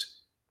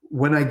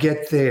 when I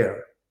get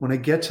to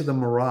the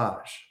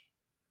mirage,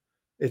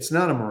 It's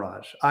not a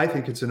mirage. I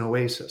think it's an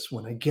oasis.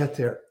 When I get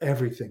there,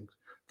 everything,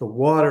 the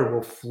water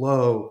will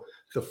flow,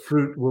 the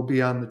fruit will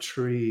be on the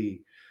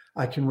tree.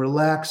 I can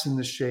relax in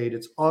the shade.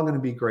 It's all going to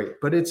be great,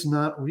 but it's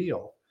not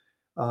real.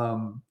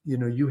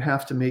 You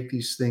have to make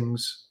these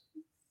things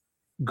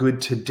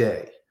good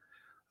today.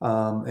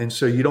 And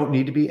so you don't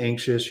need to be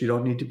anxious. You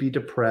don't need to be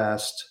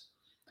depressed.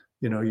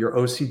 Your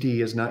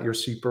OCD is not your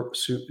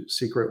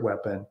secret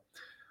weapon.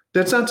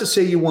 That's not to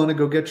say you want to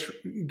go get.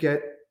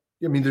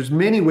 I mean, there's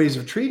many ways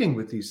of treating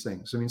with these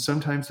things. I mean,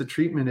 sometimes the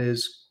treatment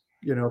is,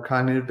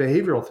 cognitive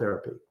behavioral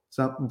therapy.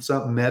 It's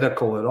not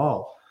medical at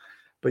all,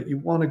 but you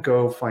want to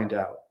go find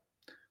out.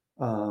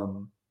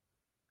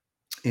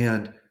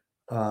 And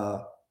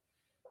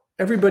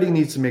everybody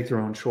needs to make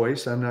their own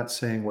choice. I'm not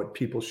saying what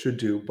people should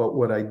do, but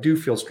what I do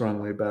feel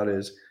strongly about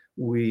is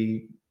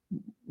we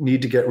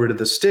need to get rid of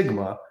the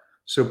stigma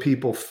so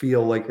people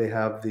feel like they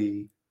have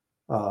the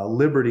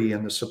liberty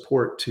and the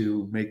support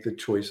to make the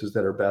choices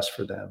that are best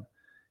for them,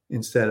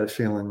 instead of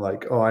feeling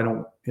like, oh, I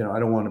don't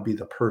want to be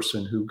the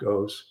person who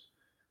goes,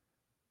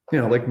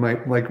 like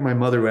my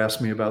mother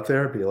asked me about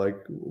therapy. Like,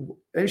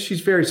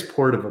 she's very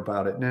supportive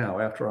about it now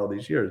after all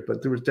these years,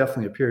 but there was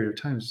definitely a period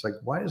of time it's like,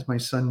 why does my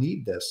son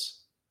need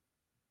this?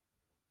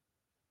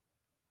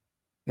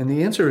 And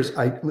the answer is,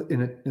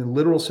 in a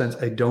literal sense,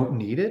 I don't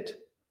need it,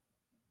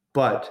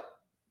 but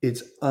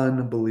it's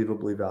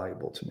unbelievably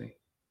valuable to me.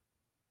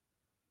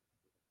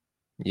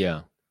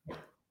 Yeah.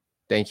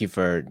 Thank you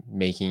for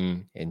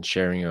making and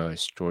sharing your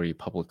story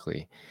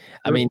publicly. Sure.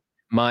 I mean,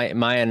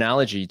 my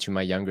analogy to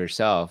my younger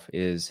self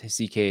is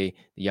CK, the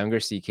younger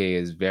CK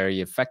is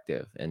very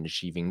effective in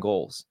achieving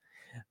goals,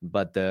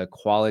 but the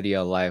quality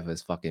of life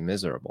is fucking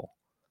miserable.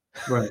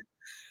 Right.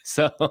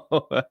 So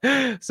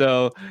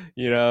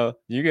you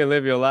can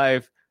live your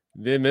life,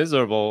 be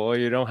miserable, or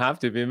you don't have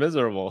to be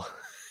miserable.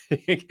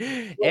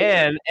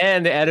 and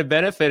the added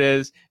benefit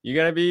is you're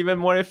going to be even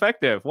more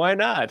effective. Why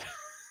not?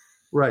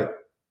 Right.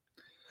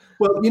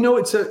 Well,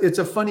 it's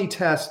a funny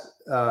test,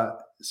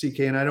 CK,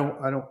 and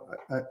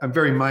I'm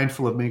very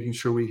mindful of making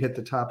sure we hit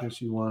the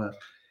topics you want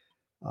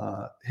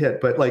to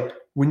hit. But like,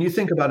 when you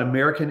think about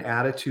American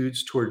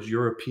attitudes towards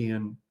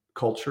European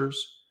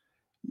cultures,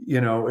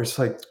 it's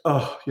like,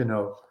 oh,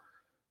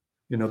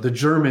 the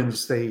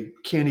Germans, they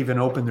can't even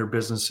open their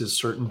businesses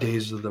certain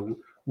days of the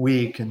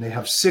week, and they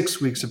have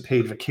 6 weeks of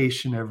paid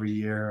vacation every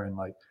year. And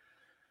like,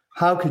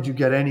 how could you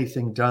get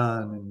anything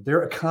done? And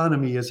their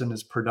economy isn't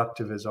as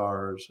productive as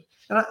ours.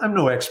 And I'm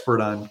no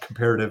expert on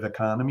comparative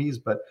economies,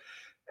 but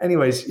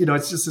anyways,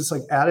 it's just this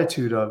like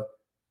attitude of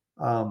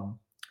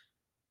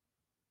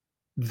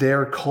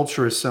their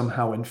culture is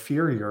somehow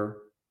inferior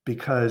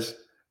because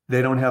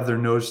they don't have their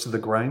nose to the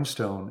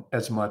grindstone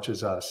as much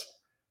as us.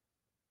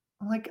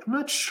 I'm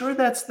not sure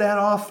that's that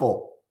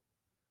awful.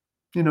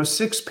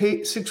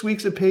 6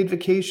 weeks of paid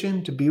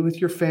vacation to be with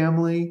your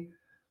family,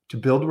 to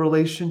build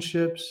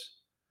relationships,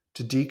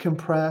 to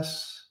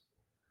decompress.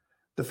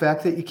 The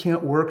fact that you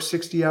can't work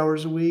 60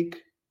 hours a week.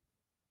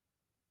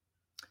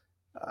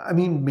 I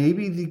mean,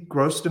 maybe the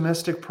gross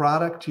domestic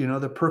product,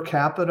 the per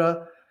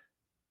capita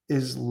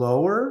is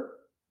lower,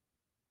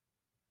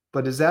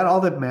 but is that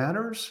all that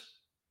matters?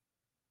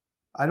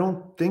 I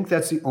don't think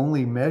that's the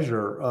only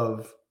measure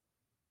of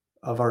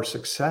our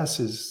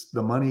success, is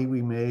the money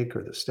we make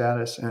or the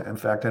status. In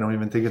fact, I don't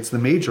even think it's the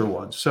major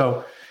one.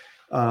 So,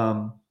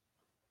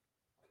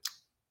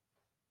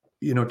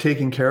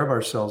 taking care of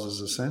ourselves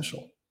is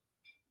essential.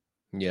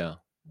 Yeah.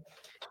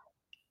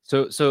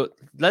 So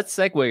let's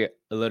segue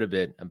a little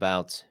bit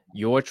about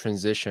your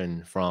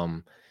transition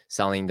from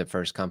selling the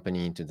first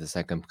company to the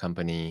second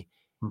company,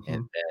 and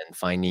then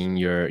finding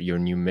your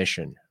new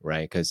mission,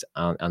 right? Because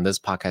on this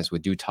podcast, we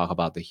do talk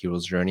about the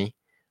hero's journey,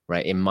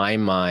 right? In my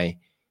mind,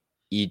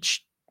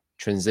 each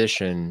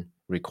transition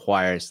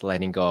requires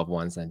letting go of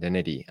one's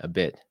identity a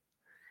bit.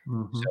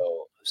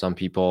 So some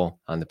people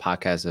on the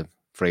podcast have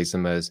phrased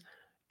them as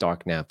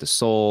dark night of the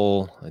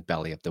soul,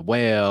 belly of the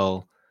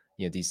whale,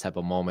 these type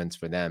of moments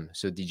for them.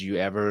 So did you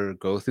ever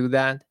go through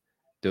that?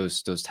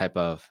 Those type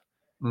of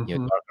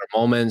darker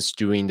moments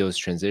during those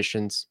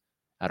transitions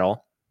at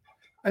all?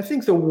 I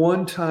think the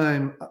one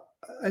time,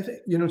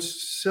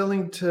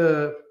 selling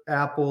to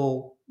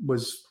Apple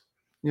was,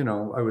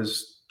 I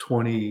was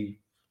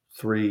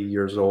 23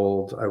 years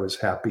old. I was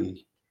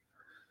happy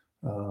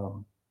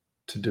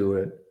to do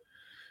it.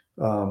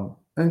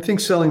 I think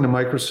selling to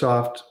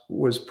Microsoft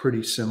was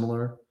pretty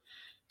similar.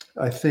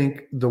 I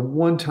think the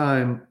one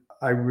time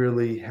I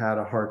really had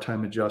a hard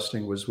time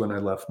adjusting was when I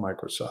left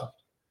Microsoft,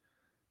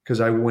 because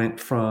I went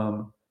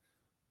from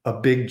a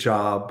big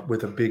job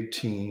with a big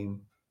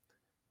team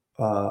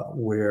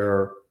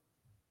where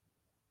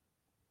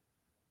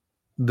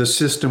the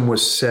system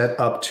was set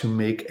up to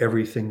make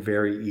everything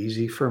very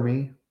easy for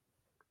me,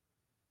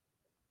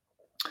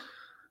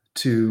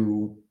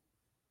 to,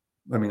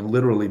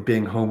 literally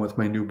being home with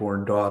my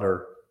newborn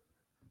daughter,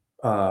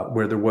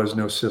 where there was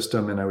no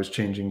system and I was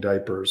changing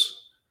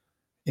diapers,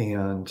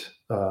 and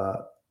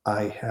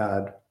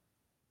I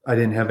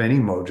didn't have any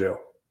mojo.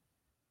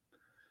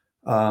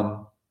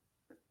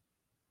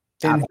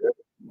 And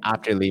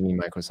after leaving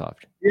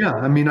Microsoft? Yeah,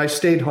 I mean, I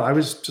stayed home. I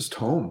was just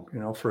home,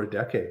 for a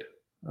decade.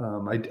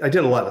 I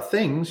did a lot of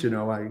things.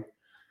 I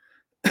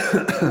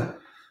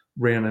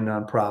ran a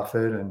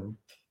nonprofit and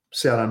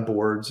sat on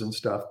boards and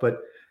stuff. But,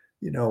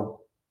 you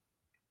know,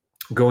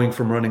 going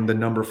from running the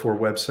number 4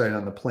 website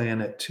on the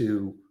planet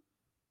to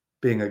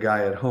being a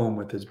guy at home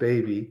with his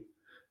baby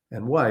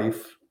and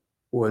wife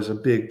was a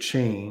big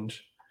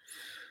change.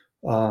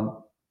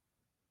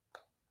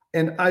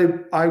 And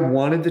I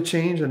wanted the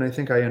change, and I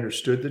think I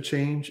understood the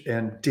change.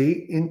 And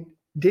day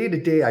to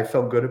day, I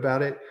felt good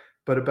about it.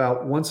 But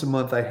about once a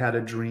month, I had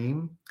a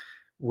dream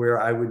where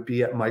I would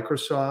be at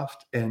Microsoft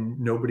and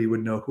nobody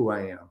would know who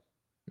I am.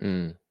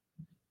 Mm.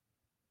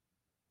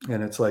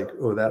 And it's like,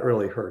 oh, that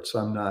really hurts.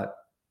 I'm not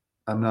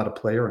a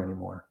player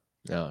anymore.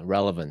 No,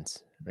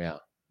 relevance. Yeah.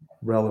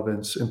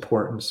 Relevance,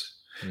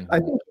 importance. Mm-hmm. I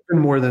think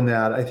even more than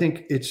that, I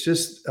think it's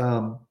just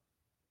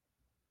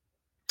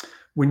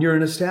when you're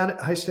in a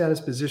high status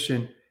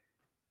position,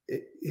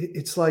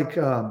 it's like,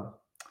 the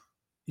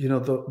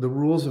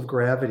rules of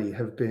gravity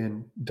have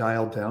been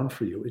dialed down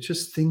for you. It's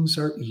just things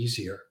are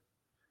easier.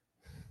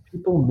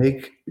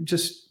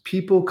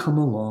 People come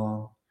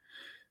along,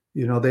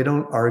 they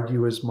don't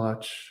argue as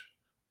much.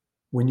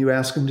 When you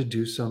ask them to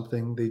do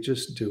something, they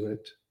just do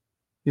it.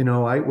 When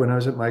I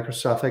was at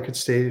Microsoft, I could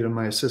say to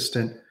my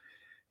assistant,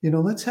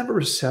 let's have a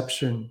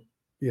reception,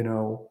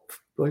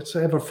 let's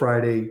have a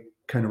Friday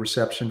kind of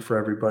reception for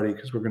everybody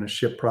because we're going to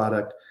ship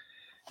product.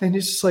 And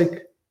it's just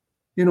like,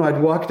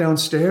 I'd walk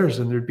downstairs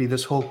and there'd be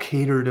this whole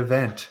catered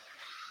event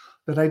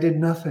that I did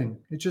nothing.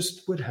 It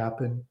just would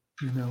happen,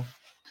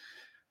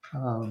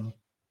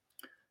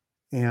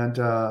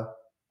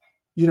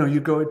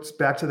 it's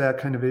back to that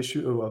kind of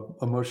issue of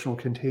emotional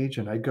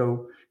contagion. I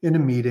go into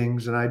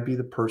meetings and I'd be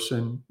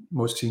the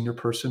most senior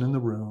person in the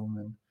room,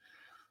 and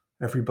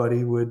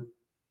everybody would,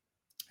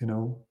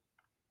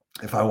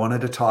 if I wanted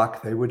to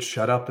talk, they would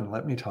shut up and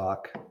let me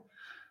talk.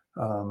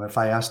 If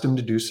I asked them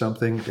to do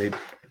something, they'd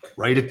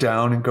write it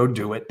down and go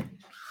do it.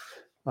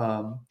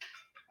 And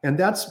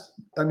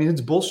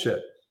it's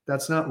bullshit.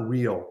 That's not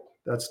real.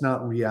 That's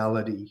not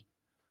reality.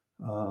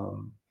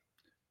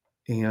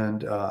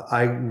 And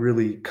I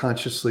really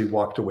consciously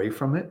walked away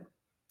from it.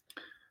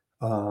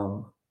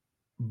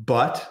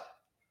 But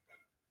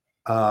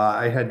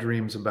I had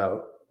dreams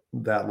about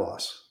that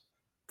loss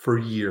for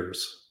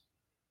years,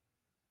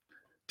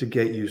 to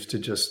get used to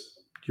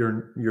just,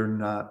 you're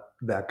not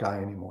that guy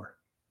anymore.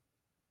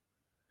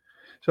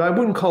 So I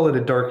wouldn't call it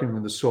a darkening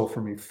of the soul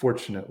for me.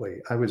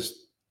 Fortunately, I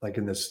was like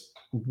in this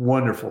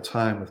wonderful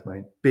time with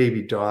my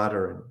baby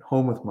daughter and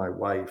home with my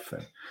wife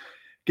and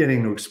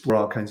getting to explore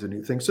all kinds of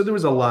new things. So there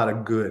was a lot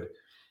of good,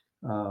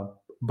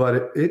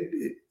 but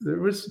there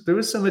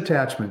was some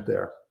attachment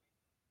there.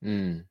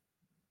 Mm.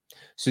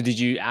 So did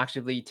you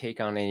actively take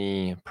on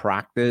any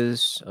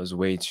practice as a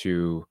way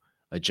to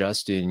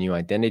adjust to a new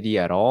identity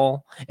at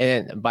all?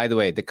 And by the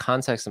way, the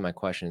context of my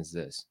question is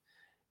this,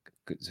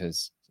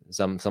 because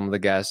some of the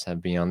guests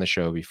have been on the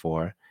show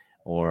before,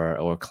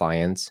 or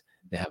clients,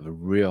 they have a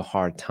real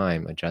hard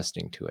time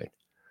adjusting to it.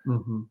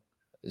 Mm-hmm.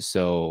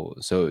 So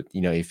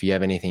if you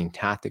have anything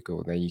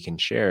tactical that you can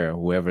share,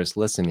 whoever's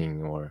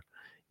listening, or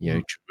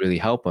to really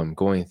help them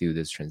going through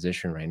this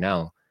transition right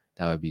now,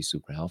 that would be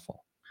super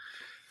helpful.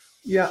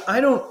 Yeah, I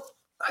don't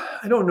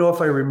know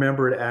if I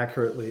remember it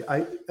accurately.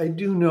 I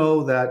do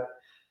know that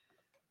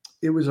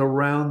it was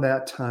around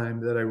that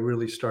time that I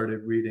really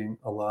started reading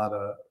a lot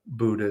of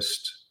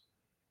Buddhist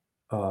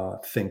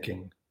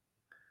thinking.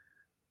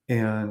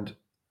 And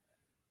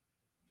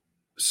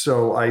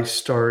so I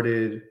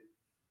started,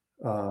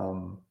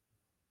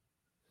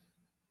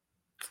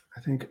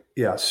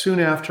 soon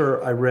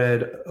after I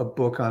read a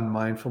book on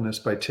mindfulness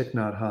by Thich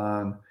Nhat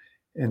Hanh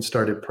and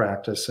started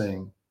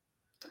practicing.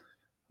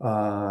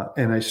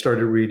 And I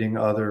started reading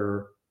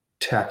other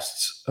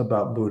texts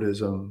about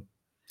Buddhism,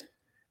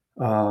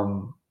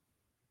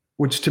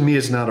 which to me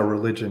is not a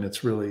religion.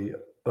 It's really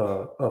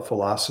a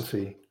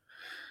philosophy.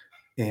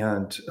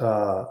 And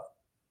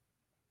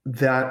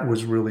that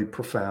was really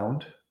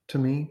profound to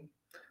me.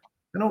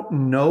 I don't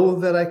know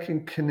that I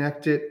can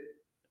connect it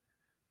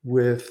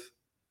with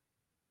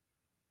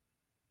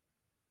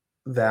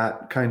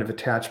that kind of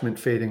attachment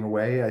fading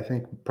away. I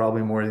think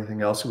probably more than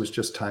anything else, it was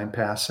just time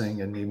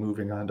passing and me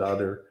moving on to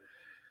other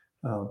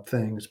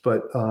things.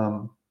 But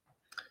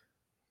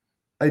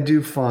I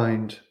do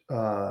find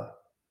that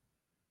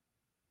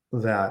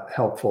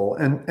helpful.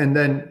 And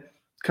then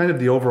kind of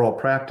the overall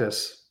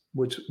practice,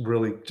 which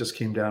really just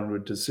came down to a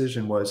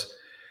decision, was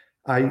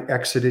I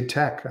exited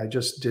tech. I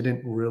just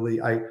didn't really,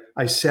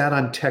 I sat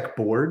on tech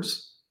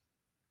boards,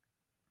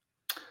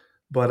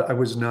 but I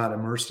was not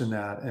immersed in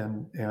that.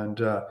 And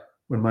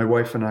when my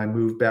wife and I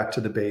moved back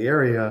to the Bay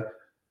Area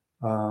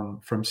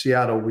from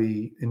Seattle,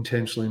 we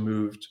intentionally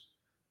moved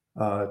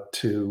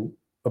to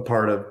a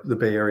part of the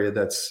Bay Area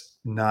that's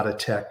not a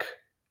tech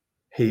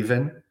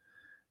haven.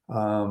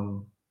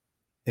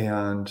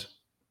 And,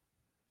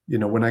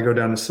 when I go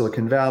down to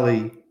Silicon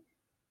Valley,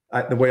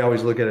 the way I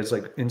always look at it is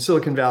like in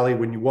Silicon Valley,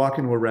 when you walk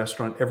into a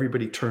restaurant,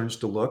 everybody turns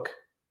to look.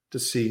 to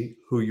see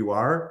who you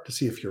are, to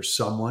see if you're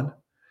someone.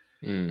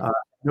 Mm.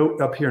 No,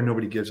 up here,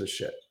 nobody gives a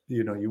shit.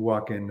 You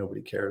walk in,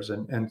 nobody cares.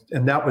 And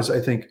that was, I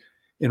think,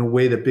 in a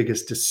way, the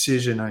biggest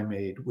decision I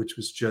made, which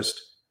was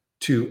just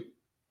to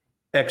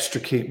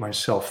extricate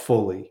myself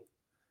fully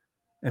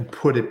and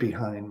put it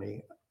behind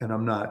me. And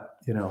I'm not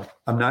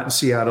in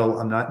Seattle.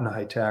 I'm not in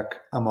high tech.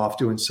 I'm off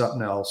doing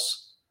something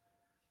else.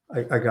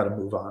 I got to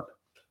move on.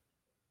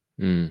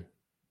 Mm.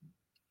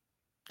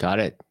 Got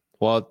it.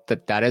 Well,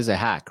 that is a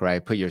hack,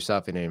 right? Put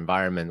yourself in an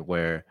environment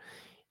where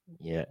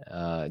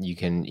you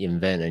can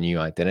invent a new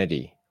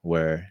identity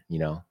where,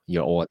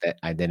 your old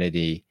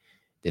identity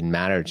didn't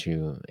matter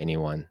to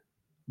anyone.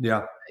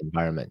 Yeah.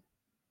 Environment.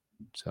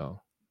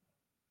 So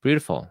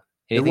beautiful.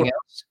 Anything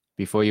else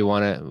before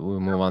we'll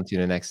move on to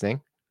the next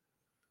thing?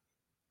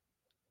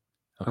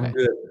 Okay. I'm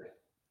good.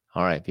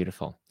 All right.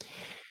 Beautiful.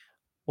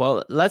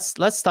 Well, let's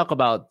talk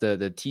about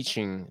the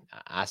teaching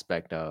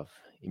aspect of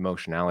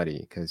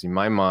emotionality, because in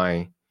my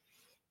mind,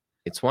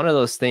 it's one of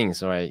those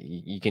things, right?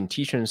 You can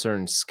teach them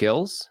certain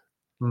skills,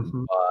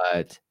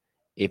 but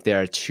if they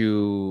are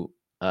too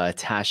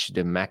attached to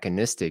the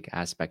mechanistic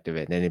aspect of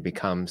it, then it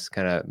becomes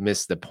kind of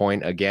miss the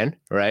point again,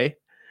 right?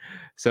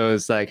 So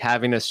it's like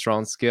having a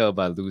strong skill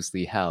but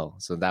loosely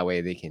held, so that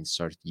way they can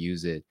start to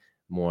use it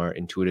more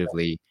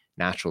intuitively,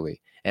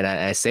 naturally. And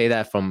I say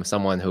that from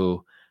someone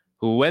who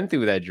went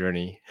through that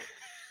journey.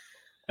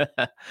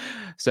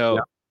 So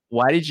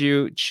why did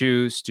you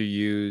choose to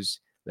use,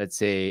 let's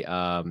say,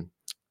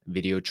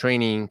 video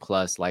training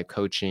plus life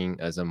coaching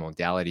as a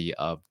modality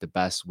of the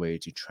best way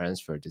to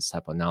transfer this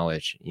type of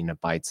knowledge in a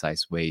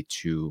bite-sized way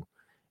to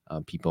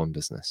people in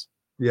business?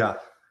 Yeah.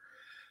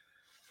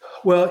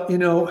 Well,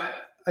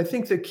 I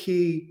think there's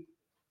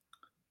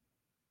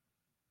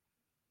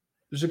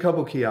a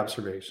couple key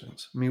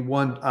observations. I mean,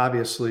 one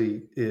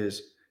obviously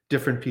is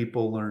different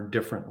people learn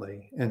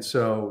differently. And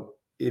so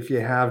if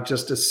you have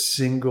just a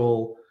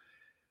single,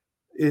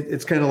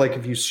 it's kind of like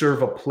if you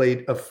serve a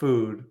plate of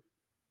food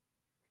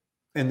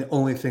and the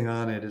only thing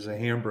on it is a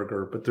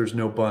hamburger, but there's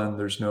no bun,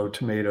 there's no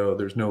tomato,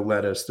 there's no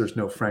lettuce, there's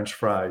no French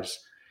fries.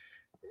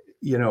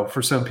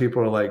 For some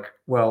people are like,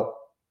 well,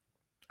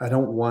 I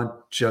don't want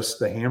just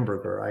the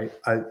hamburger.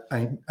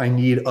 I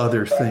need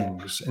other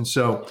things. And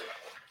so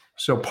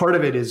part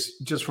of it is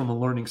just from a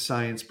learning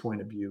science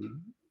point of view,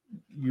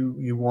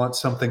 you want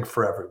something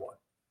for everyone.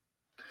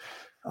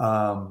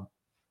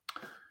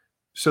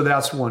 So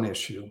that's one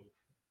issue.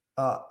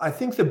 I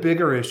think the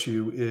bigger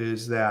issue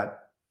is that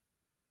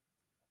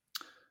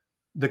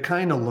the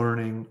kind of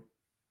learning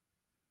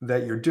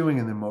that you're doing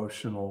in the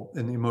Emotion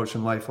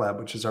Life Lab,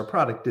 which is our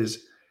product, it's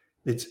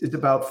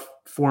about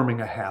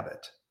forming a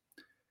habit.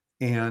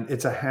 And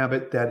it's a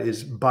habit that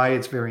is by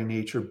its very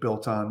nature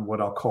built on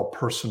what I'll call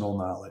personal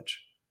knowledge.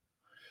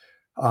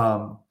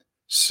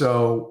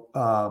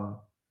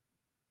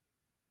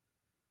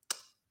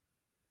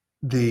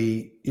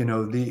 The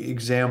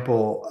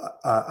example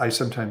I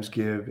sometimes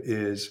give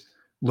is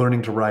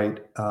learning to write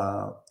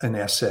an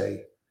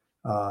essay,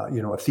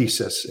 a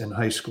thesis in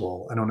high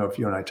school. I don't know if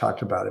you and I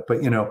talked about it, but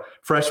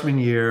freshman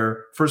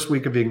year, first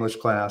week of English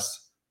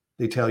class,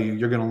 they tell you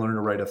you're going to learn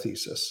to write a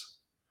thesis.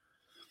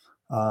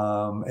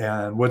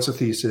 And what's a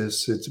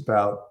thesis? It's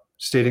about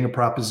stating a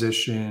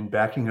proposition,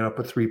 backing it up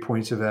with 3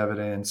 points of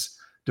evidence,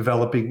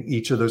 developing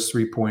each of those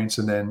 3 points,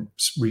 and then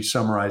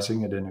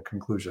re-summarizing it in a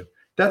conclusion.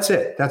 That's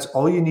it. That's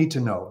all you need to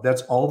know.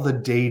 That's all the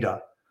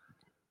data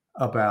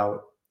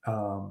about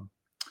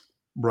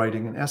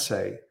writing an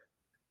essay.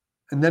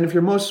 And then if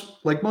you're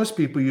like most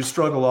people, you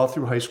struggle all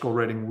through high school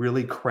writing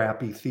really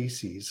crappy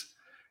theses.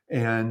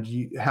 And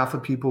half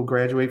of people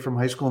graduate from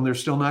high school and they're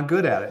still not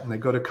good at it. And they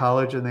go to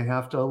college and they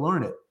have to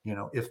learn it,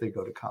 if they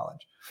go to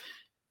college.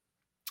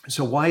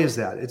 So why is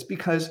that? It's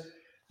because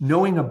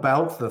knowing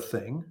about the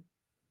thing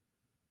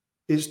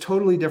is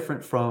totally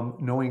different from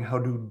knowing how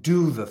to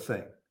do the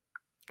thing.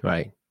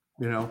 Right.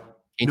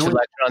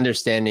 Intellectual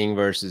understanding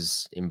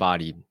versus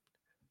embodied.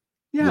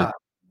 Yeah,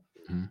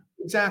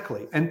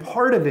 exactly. And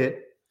part of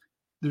it,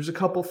 there's a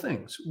couple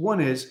things. One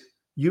is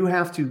you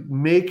have to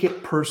make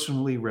it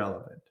personally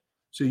relevant.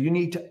 So you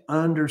need to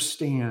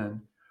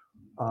understand,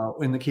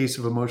 in the case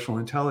of emotional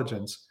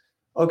intelligence,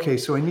 okay,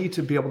 so I need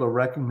to be able to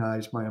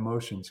recognize my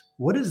emotions.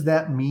 What does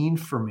that mean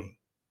for me?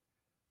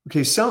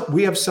 Okay,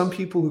 we have some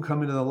people who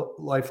come into the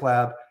Life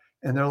Lab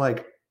and they're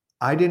like,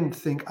 I didn't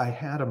think I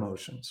had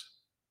emotions.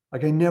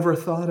 Like I never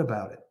thought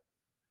about it.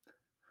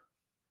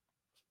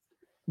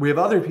 We have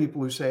other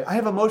people who say, I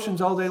have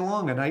emotions all day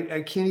long and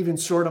I can't even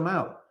sort them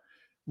out.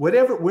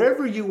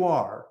 Wherever you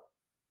are,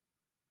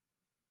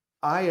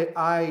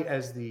 I,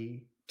 as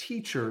the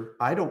teacher,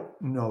 I don't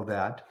know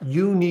that.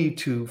 You need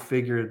to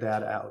figure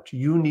that out.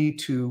 You need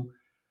to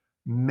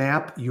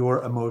map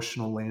your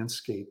emotional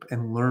landscape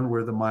and learn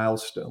where the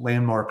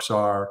landmarks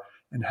are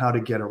and how to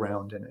get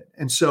around in it.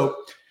 And so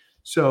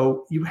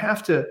you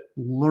have to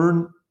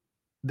learn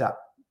that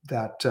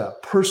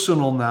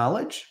personal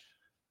knowledge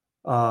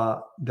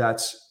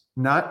that's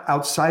not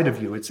outside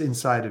of you, it's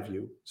inside of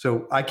you.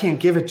 So I can't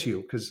give it to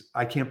you because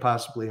I can't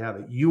possibly have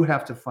it. You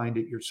have to find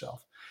it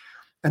yourself.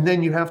 And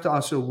then you have to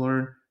also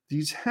learn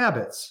these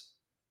habits,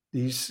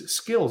 these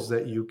skills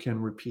that you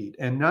can repeat,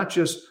 and not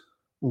just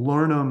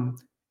learn them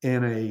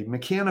in a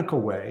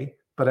mechanical way.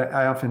 But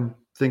I often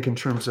think in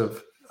terms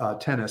of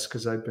tennis,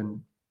 because I've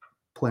been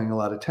playing a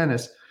lot of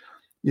tennis.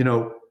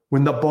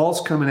 When the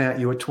ball's coming at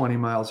you at 20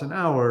 miles an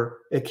hour,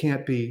 it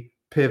can't be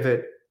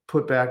pivot,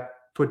 put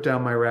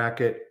down my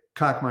racket,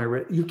 cock my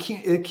wrist.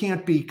 It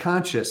can't be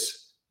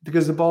conscious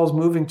because the ball's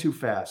moving too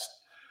fast.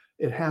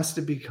 It has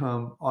to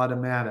become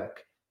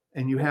automatic.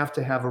 And you have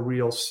to have a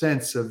real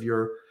sense of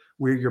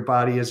where your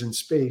body is in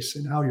space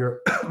and how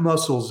your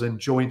muscles and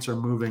joints are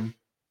moving.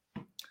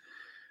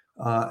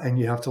 And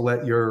you have to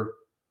let your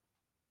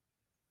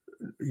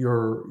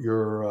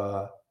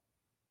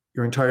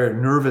entire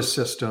nervous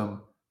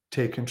system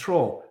take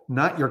control,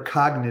 not your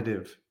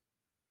cognitive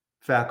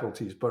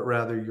faculties, but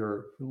rather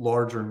your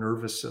larger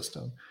nervous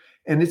system.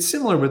 And it's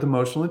similar with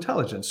emotional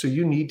intelligence. So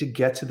you need to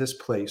get to this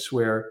place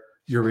where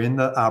you're in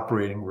the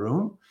operating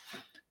room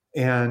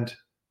and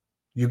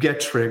you get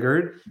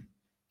triggered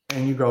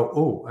and you go,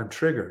 oh, I'm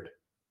triggered.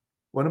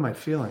 What am I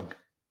feeling?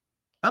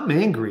 I'm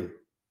angry.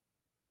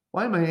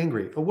 Why am I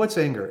angry? Oh, what's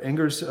anger?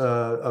 Anger's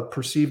a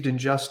perceived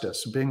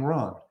injustice, being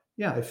wrong.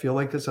 Yeah, I feel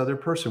like this other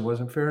person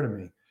wasn't fair to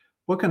me.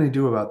 What can I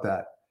do about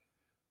that?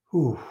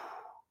 Ooh,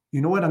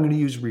 you know what? I'm going to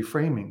use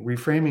reframing.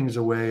 Reframing is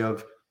a way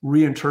of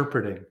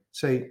reinterpreting.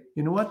 Say,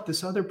 you know what?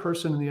 This other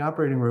person in the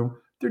operating room,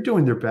 they're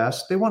doing their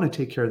best. They want to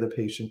take care of the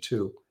patient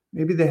too.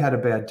 Maybe they had a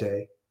bad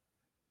day.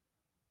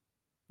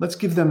 Let's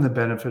give them the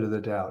benefit of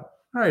the doubt.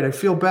 All right, I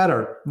feel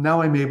better.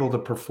 Now I'm able to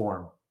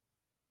perform.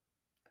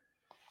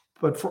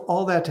 But for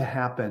all that to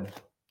happen,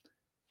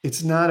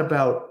 it's not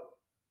about,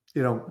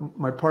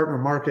 my partner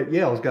Mark at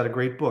Yale has got a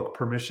great book,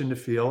 Permission to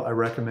Feel. I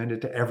recommend it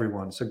to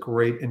everyone. It's a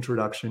great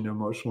introduction to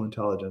emotional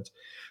intelligence.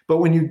 But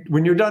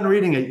when you're done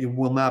reading it, you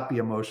will not be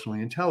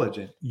emotionally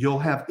intelligent. You'll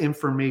have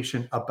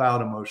information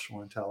about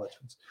emotional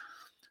intelligence.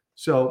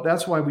 So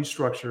that's why we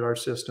structured our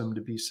system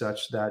to be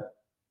such that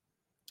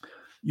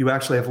you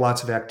actually have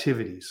lots of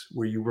activities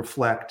where you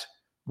reflect,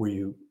 where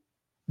you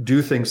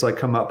do things like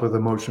come up with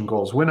emotion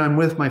goals. When I'm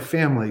with my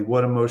family,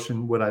 what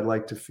emotion would I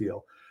like to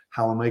feel?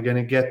 How am I going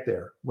to get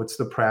there? What's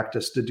the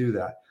practice to do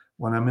that?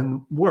 When I'm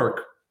in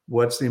work,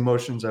 what's the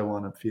emotions I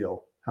want to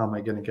feel? How am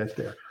I going to get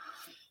there?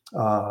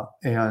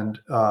 And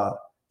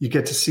you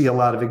get to see a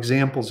lot of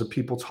examples of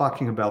people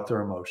talking about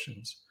their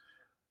emotions.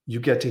 You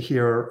get to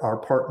hear our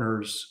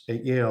partners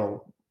at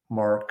Yale,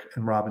 Mark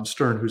and Robin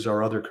Stern, who's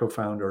our other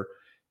co-founder,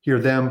 hear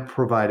them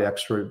provide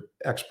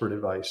expert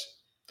advice.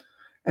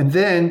 And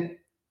then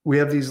we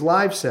have these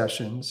live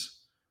sessions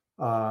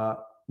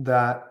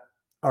that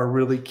are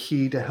really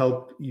key to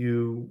help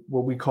you,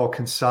 what we call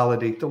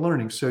consolidate the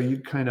learning. So you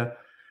kind of,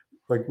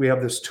 like, we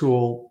have this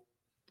tool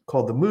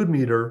called the Mood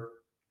Meter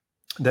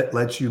that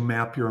lets you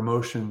map your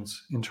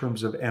emotions in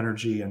terms of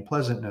energy and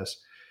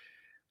pleasantness.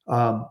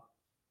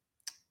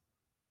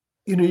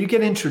 You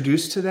get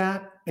introduced to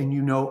that and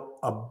you know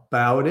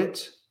about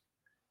it,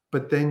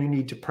 but then you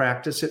need to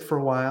practice it for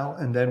a while.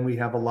 And then we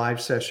have a live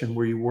session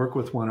where you work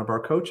with one of our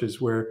coaches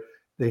where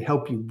they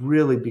help you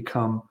really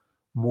become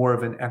more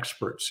of an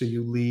expert. So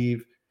you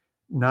leave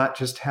not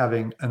just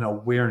having an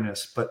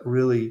awareness, but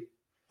really,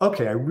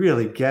 okay, I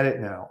really get it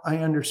now. I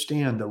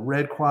understand the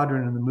red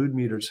quadrant in the Mood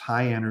Meter is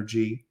high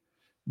energy,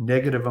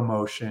 negative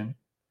emotion,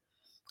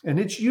 and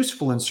it's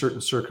useful in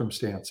certain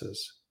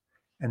circumstances,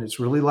 and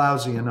it's really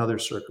lousy in other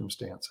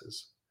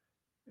circumstances.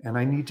 And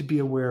I need to be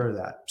aware of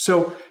that.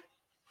 So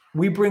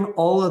we bring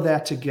all of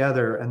that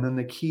together. And then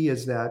the key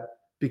is that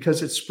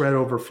because it's spread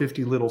over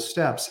 50 little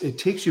steps, it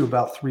takes you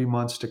about 3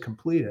 months to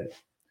complete it.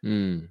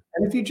 And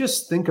if you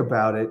just think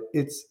about it,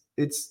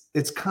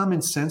 it's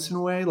common sense in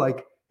a way.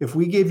 Like if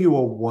we gave you a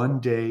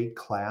 1-day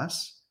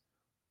class,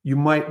 you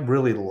might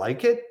really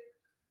like it,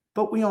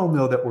 but we all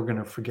know that we're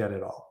going to forget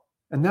it all.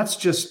 And that's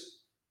just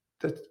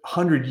that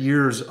 100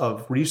 years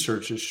of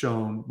research has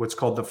shown what's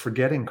called the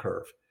forgetting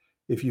curve.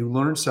 If you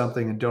learn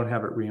something and don't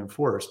have it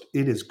reinforced,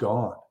 it is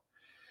gone.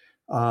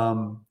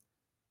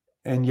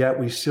 And yet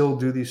we still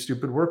do these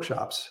stupid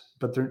workshops,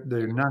 but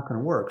they're not going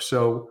to work.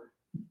 So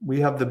we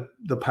have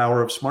the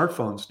power of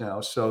smartphones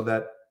now, so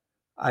that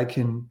I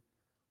can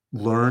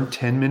learn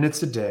 10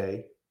 minutes a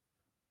day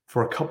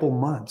for a couple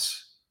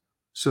months,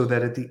 so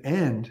that at the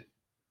end,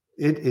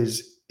 it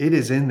is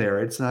in there.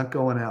 It's not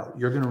going out.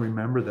 You're going to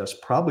remember this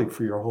probably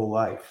for your whole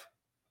life.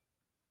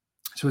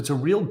 So it's a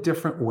real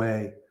different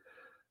way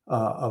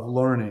of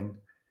learning.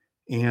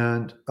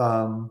 And,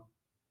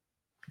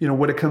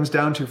 what it comes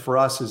down to for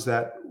us is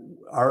that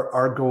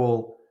our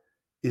goal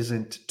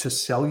isn't to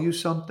sell you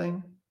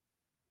something.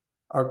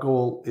 Our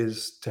goal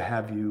is to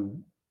have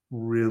you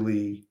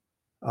really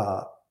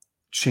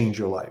change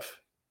your life.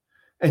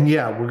 And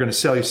yeah, we're going to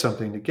sell you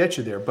something to get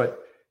you there, but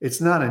it's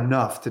not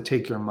enough to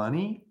take your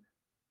money.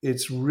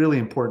 It's really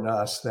important to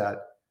us that,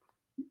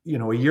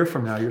 a year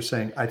from now, you're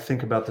saying, I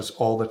think about this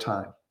all the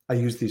time. I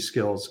use these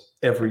skills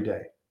every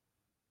day,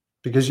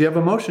 because you have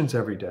emotions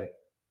every day.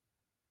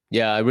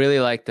 Yeah, I really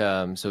liked,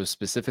 so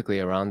specifically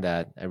around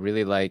that, I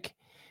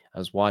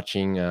was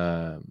watching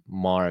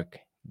Mark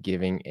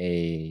giving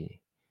a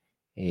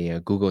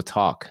Google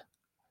talk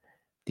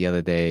the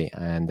other day,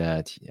 and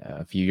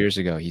a few years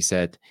ago, he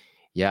said,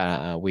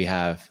 "Yeah, we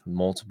have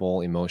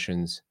multiple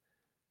emotions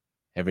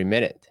every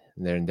minute.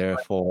 And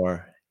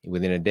therefore,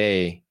 within a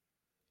day,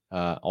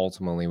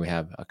 ultimately, we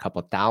have a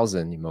couple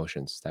thousand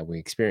emotions that we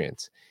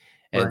experience."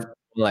 And Right.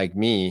 like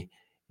me,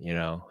 you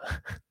know,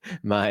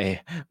 my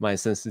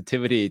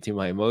sensitivity to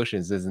my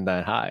emotions isn't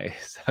that high.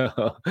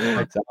 So,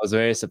 Right. so I was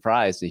very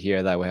surprised to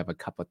hear that we have a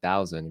couple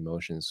thousand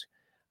emotions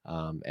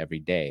every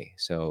day.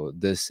 So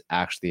this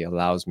actually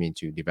allows me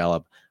to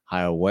develop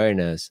higher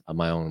awareness of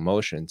my own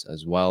emotions,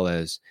 as well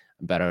as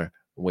a better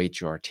way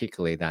to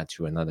articulate that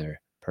to another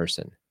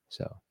person.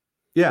 So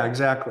Yeah,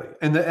 exactly.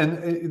 And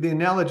the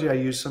analogy I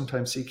use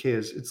sometimes, CK,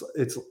 is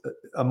it's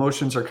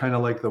emotions are kind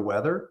of like the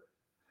weather.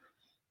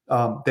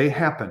 They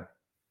happen.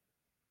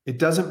 It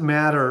doesn't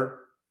matter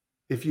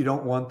if you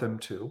don't want them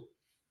to.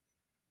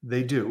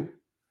 They do.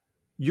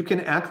 You can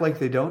act like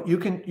they don't. You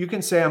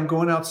can say, I'm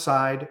going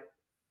outside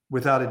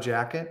without a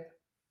jacket.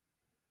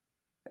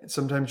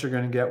 Sometimes you're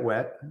going to get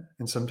wet,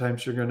 and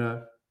sometimes you're going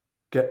to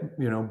get,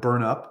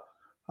 burn up.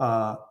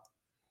 Uh,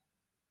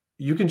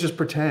 you can just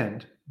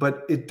pretend,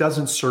 but it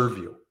doesn't serve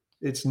you.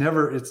 It's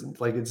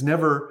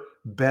never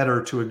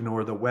better to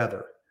ignore the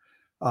weather.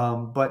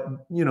 But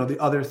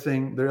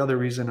the other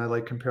reason I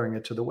like comparing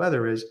it to the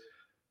weather is,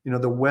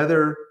 the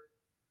weather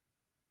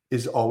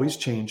is always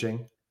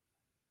changing,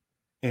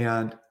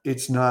 and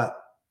it's not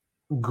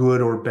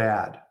good or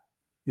bad.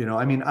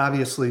 I mean,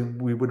 obviously,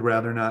 we would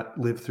rather not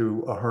live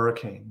through a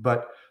hurricane,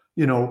 but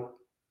you know,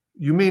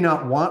 you may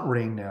not want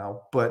rain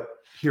now, but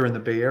here in the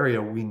Bay Area,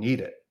 we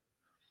need it.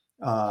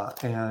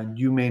 And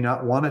you may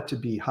not want it to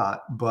be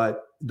hot,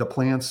 but the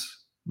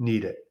plants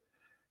need it.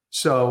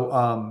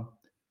 So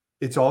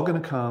it's all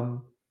going to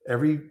come.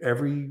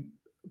 Every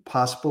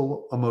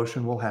possible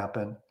emotion will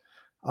happen.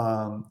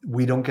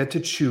 We don't get to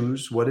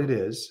choose what it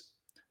is,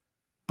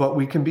 but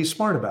we can be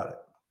smart about it.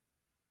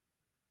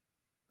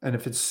 And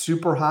if it's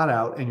super hot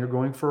out and you're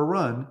going for a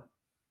run,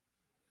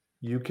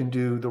 you can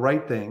do the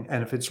right thing.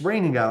 And if it's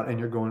raining out and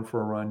you're going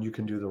for a run, you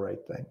can do the right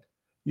thing.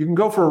 You can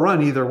go for a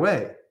run either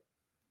way,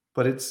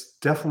 but it's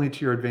definitely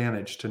to your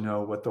advantage to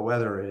know what the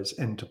weather is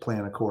and to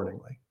plan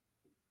accordingly.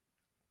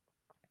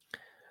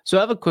 So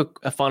I have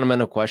a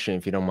fundamental question,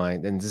 if you don't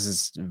mind, and this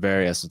is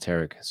very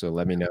esoteric. So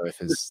let me know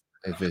if it's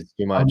too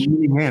I'm much.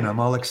 leaning in. I'm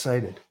all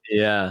excited.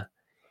 Yeah.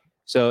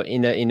 So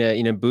in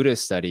a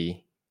Buddhist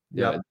study,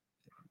 Yep.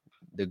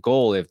 the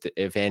goal,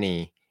 if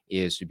any,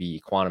 is to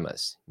be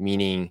equanimous,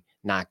 meaning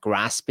not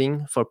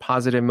grasping for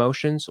positive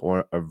emotions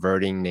or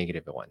averting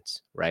negative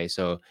ones, right?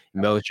 So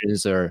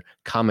emotions are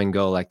come and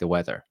go like the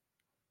weather,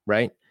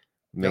 right?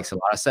 Makes Yep.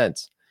 a lot of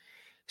sense.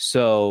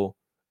 So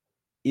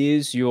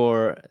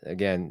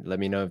again, let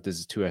me know if this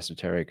is too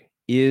esoteric,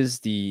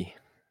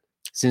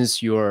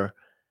 since your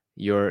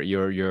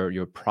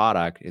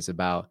product is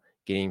about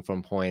getting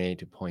from point A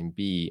to point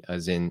B,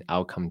 as in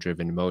outcome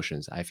driven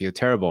emotions. I feel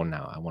terrible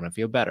now, I want to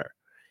feel better.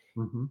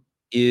 Mm-hmm.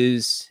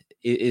 Is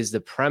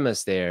the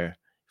premise there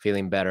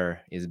feeling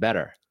better is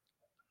better,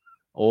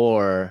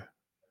 or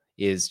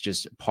is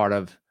just part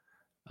of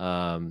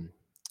um,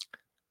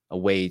 a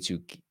way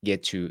to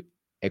get to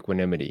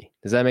equanimity?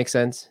 Does that make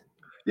sense?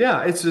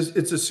 Yeah, it's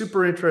a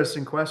super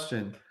interesting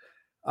question.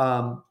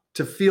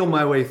 To feel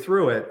my way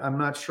through it, I'm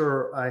not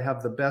sure I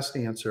have the best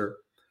answer.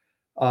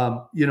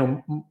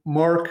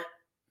 Mark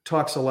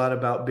talks a lot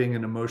about being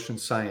an emotion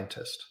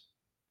scientist,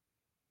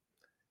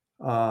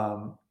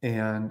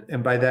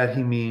 and by that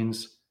he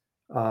means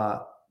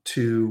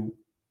to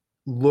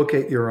look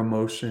at your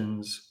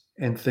emotions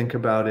and think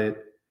about it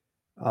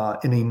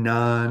in a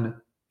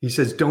non. He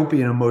says, don't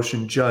be an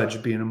emotion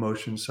judge, be an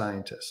emotion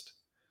scientist.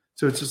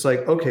 So it's just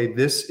like, okay,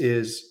 this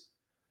is.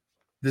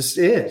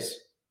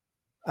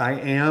 I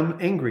am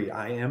angry.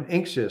 I am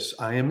anxious.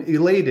 I am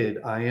elated.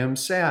 I am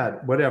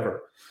sad,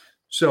 whatever.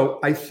 So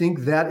I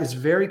think that is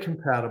very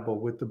compatible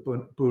with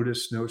the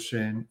Buddhist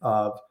notion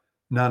of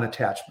non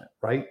attachment,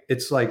 right?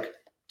 It's like,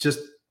 just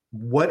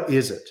what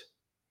is it?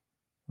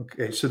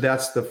 Okay, so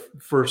that's the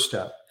first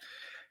step.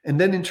 And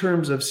then in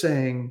terms of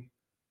saying,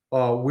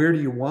 where do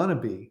you want to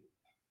be?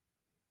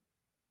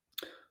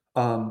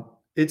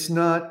 It's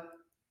not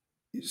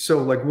so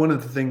like one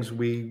of the things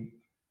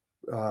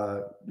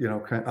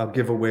I'll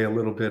give away a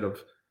little bit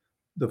of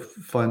the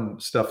fun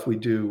stuff we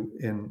do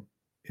in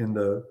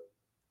the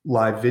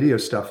live video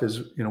stuff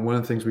is, one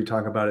of the things we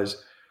talk about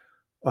is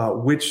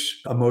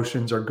which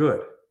emotions are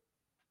good,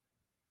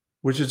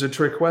 which is a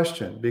trick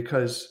question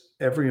because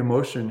every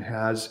emotion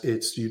has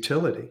its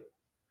utility.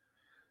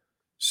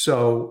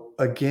 So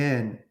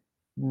again,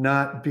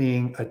 not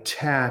being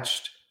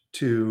attached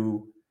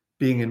to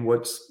being in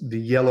what's the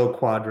yellow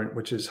quadrant,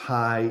 which is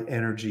high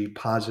energy,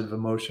 positive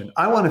emotion.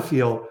 I want to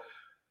feel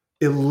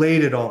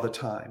elated all the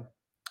time.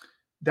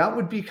 That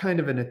would be kind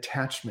of an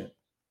attachment.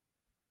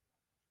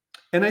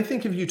 And I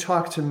think if you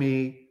talk to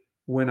me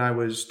when I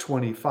was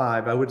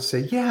 25, I would say,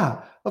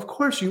 yeah, of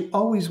course, you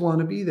always want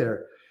to be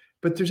there.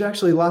 But there's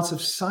actually lots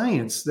of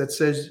science that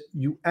says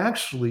you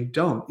actually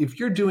don't. If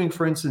you're doing,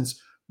 for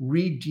instance,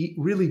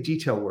 really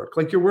detailed work.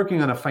 Like you're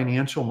working on a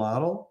financial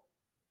model,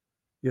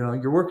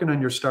 you're working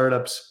on your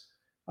startup's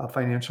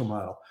financial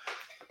model.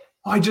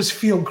 I just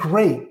feel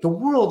great. The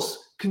world's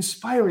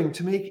conspiring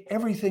to make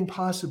everything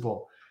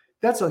possible.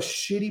 That's a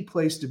shitty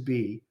place to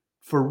be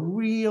for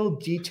real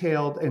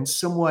detailed and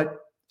somewhat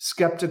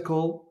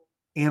skeptical,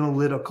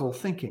 analytical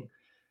thinking.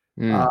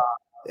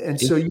 And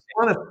so you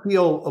want to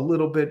feel a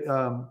little bit,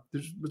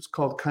 there's what's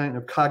called kind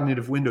of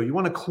cognitive window. You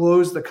want to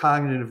close the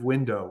cognitive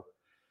window.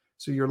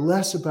 So you're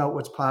less about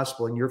what's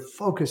possible and you're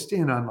focused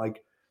in on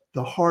like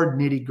the hard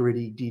nitty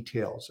gritty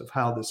details of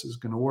how this is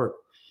going to work.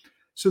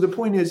 So the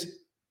point is,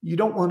 you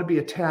don't want to be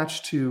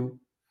attached to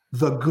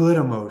the good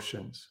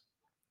emotions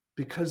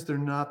because they're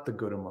not the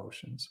good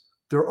emotions.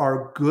 There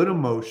are good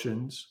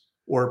emotions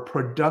or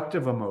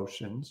productive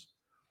emotions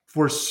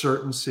for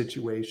certain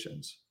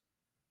situations.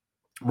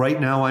 Right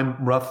now,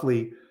 I'm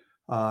roughly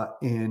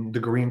in the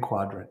green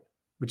quadrant,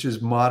 which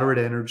is moderate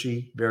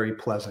energy, very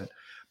pleasant.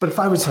 But if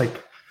I was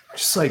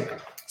just like,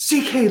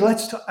 CK,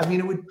 let's talk. I mean,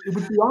 it would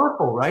be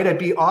awful, right? I'd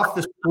be off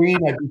the screen.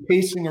 I'd be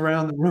pacing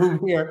around the room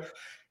here.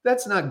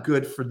 That's not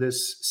good for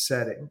this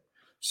setting.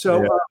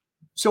 So,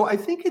 so I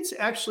think it's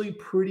actually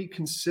pretty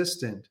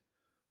consistent.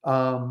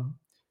 And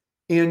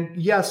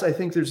yes, I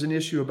think there's an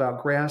issue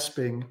about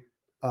grasping.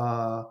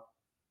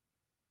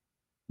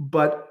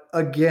 But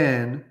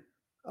again,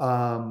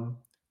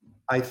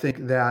 I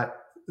think that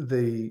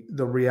the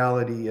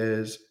reality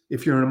is,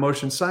 if you're an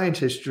emotion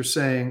scientist, you're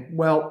saying,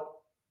 well,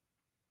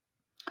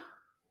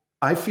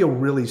 I feel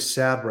really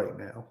sad right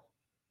now,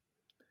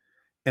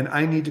 and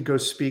I need to go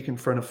speak in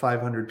front of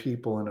 500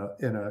 people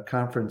in a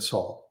conference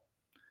hall.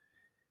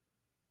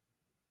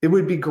 It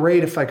would be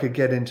great if I could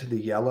get into the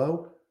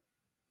yellow,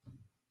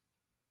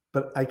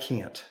 but I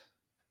can't.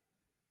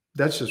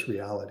 That's just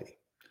reality.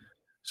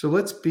 So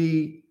let's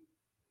be,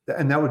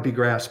 and that would be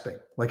grasping.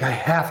 Like, I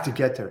have to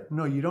get there.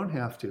 No, you don't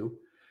have to,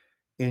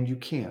 and you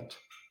can't.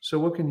 So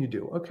what can you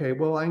do? Okay,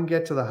 well, I can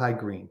get to the high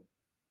green.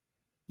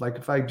 Like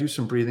if I do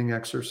some breathing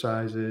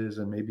exercises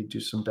and maybe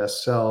do some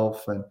best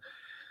self and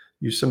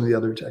use some of the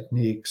other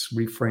techniques,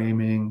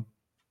 reframing,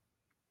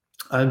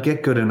 I'll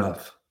get good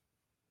enough.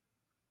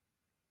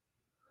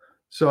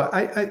 So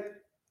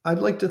I'd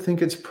like to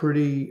think it's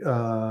pretty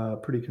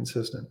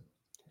consistent.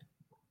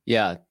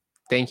 Yeah.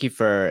 Thank you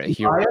for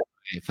hearing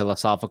a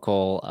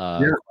philosophical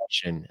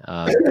question.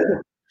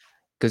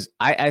 Because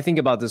I think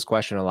about this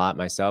question a lot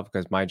myself,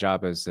 because my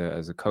job as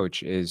a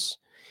coach is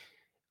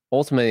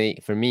ultimately,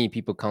 for me,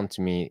 people come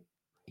to me,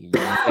 they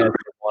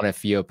want to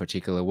feel a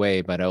particular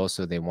way, but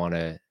also they want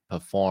to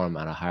perform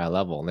at a higher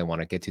level. And they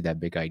want to get to that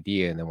big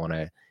idea, and they want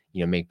to,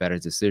 make better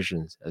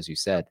decisions, as you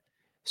said.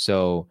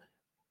 So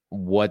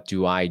what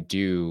do I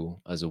do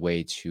as a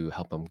way to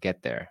help them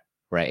get there?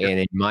 Right. Yeah. And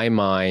in my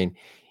mind,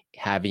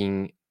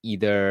 having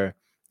either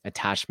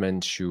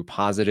attachment to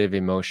positive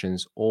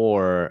emotions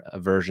or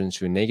aversion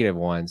to negative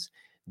ones,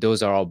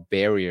 those are all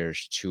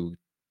barriers to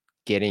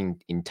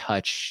getting in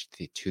touch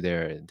to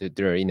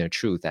their inner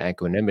truth, the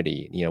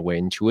equanimity, where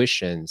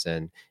intuitions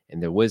and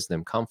their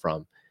wisdom come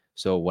from.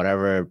 So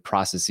whatever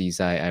processes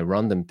I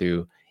run them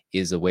through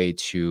is a way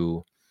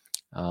to,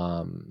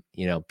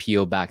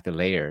 peel back the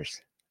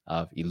layers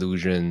of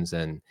illusions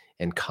and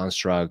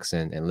constructs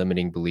and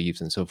limiting beliefs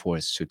and so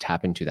forth to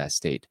tap into that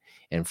state.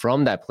 And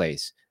from that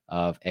place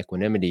of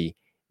equanimity,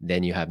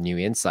 then you have new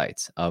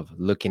insights of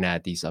looking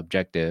at these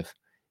objective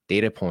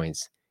data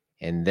points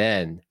and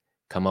then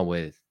come up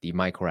with the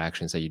micro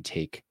actions that you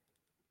take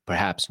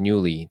perhaps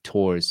newly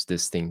towards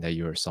this thing that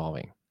you're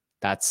solving.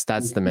 That's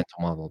the mental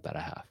model that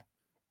I have.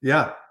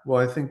 Yeah.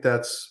 Well, I think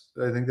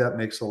that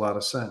makes a lot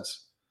of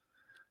sense.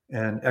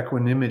 And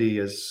equanimity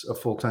is a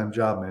full-time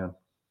job, man.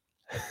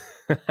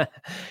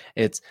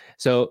 It's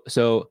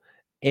so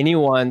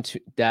anyone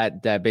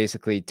that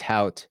basically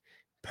tout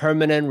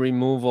permanent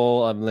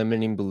removal of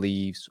limiting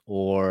beliefs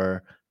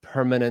or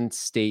permanent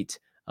state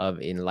of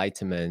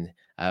enlightenment,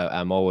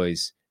 I'm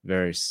always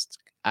very,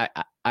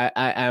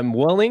 I'm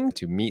willing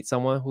to meet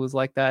someone who's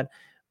like that,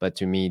 but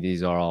to me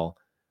these are all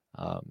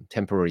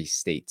temporary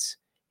states,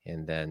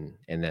 and then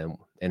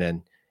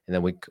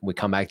we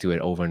come back to it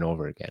over and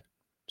over again.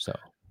 So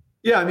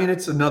yeah, I mean,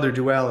 it's another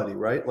duality,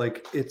 right?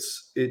 Like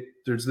there's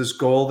this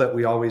goal that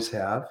we always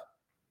have.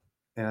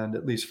 And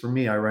at least for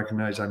me, I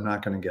recognize I'm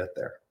not going to get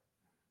there.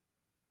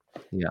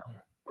 Yeah.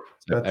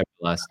 So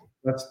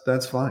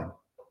that's fine.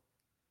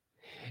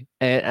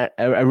 And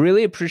I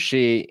really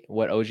appreciate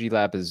what OG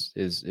Lab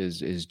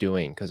is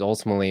doing, because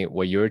ultimately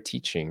what you're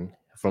teaching,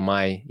 from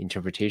my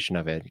interpretation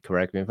of it,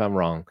 correct me if I'm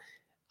wrong,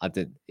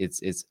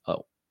 it's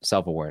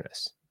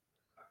self-awareness.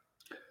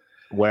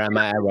 Where am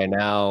I at right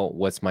now?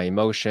 What's my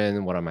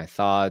emotion? What are my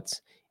thoughts?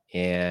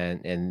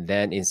 And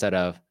then instead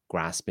of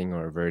grasping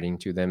or averting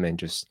to them, and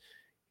just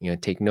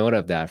take note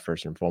of that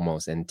first and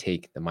foremost, and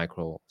take the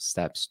micro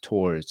steps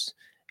towards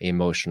an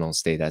emotional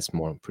state that's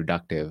more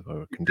productive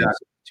or conducive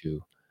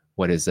to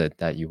what is it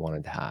that you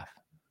wanted to have.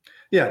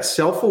 Yeah,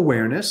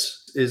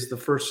 self-awareness is the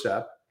first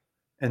step,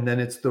 and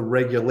then it's the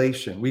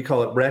regulation. We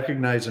call it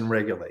recognize and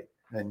regulate.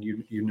 and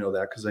you know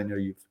that because I know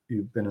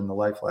you've been in the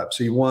Life Lab.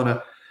 So you want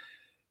to,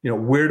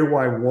 where do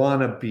I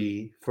want to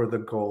be for the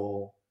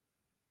goal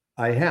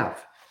I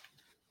have?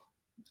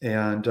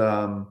 And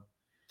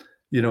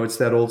it's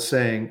that old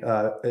saying,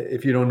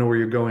 if you don't know where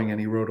you're going,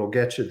 any road will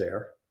get you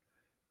there.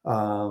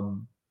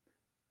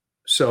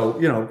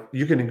 So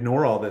you can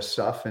ignore all this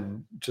stuff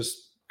and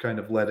just kind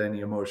of let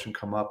any emotion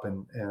come up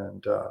and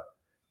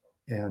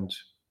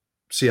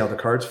see how the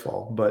cards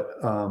fall. But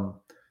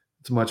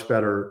it's much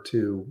better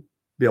to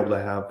be able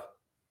to have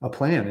a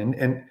plan,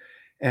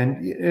 and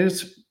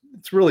it's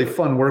really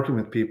fun working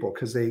with people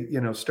because they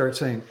start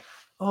saying,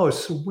 oh,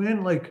 so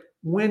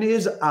when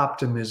is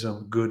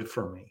optimism good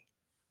for me?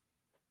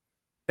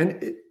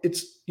 And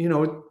it's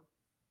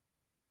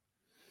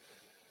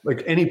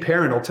like any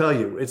parent will tell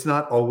you, it's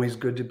not always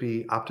good to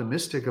be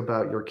optimistic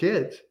about your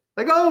kids.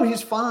 Like, oh,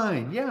 he's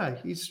fine. Yeah,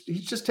 he's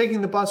just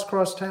taking the bus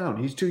across town.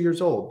 He's 2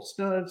 years old.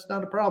 It's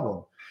not a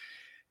problem.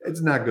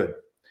 It's not good.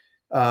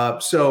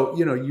 So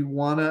you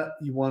wanna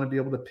be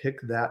able to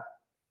pick that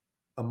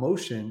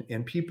emotion,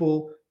 and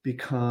people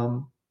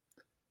become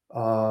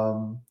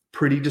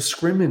pretty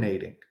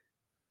discriminating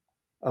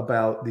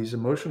about these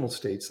emotional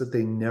states that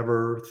they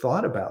never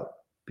thought about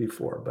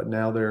before. But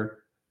now they're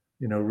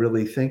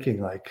really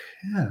thinking like,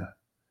 yeah,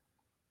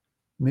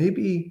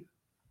 maybe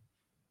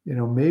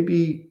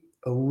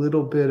a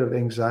little bit of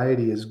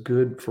anxiety is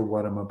good for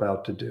what I'm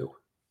about to do.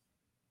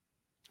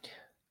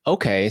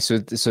 Okay,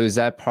 so is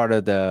that part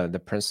of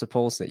the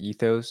principles, the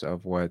ethos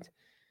of what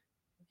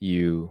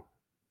you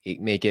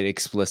make it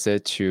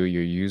explicit to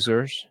your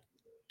users?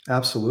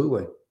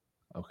 Absolutely.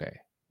 Okay.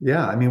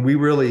 Yeah, I mean, we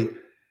really,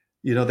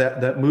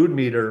 that mood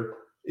meter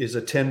is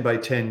a 10 by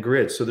 10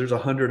 grid. So there's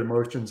 100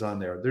 emotions on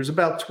there. There's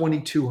about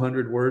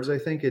 2,200 words, I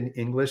think, in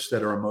English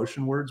that are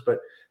emotion words, but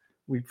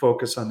we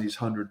focus on these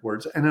 100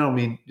 words. And I don't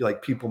mean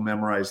like people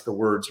memorize the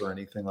words or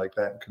anything like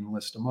that and can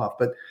list them off,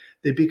 but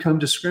they become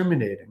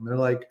discriminating. They're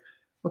like,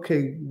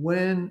 okay,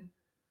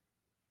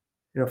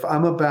 if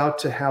I'm about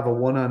to have a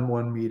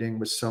one-on-one meeting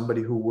with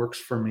somebody who works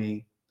for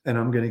me and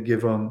I'm going to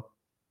give them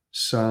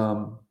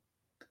some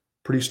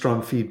pretty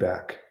strong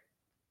feedback,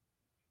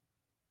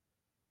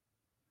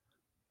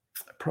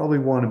 I probably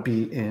want to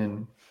be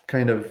in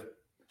kind of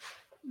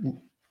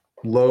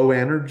low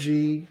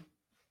energy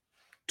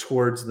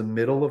towards the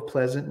middle of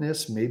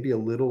pleasantness, maybe a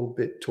little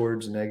bit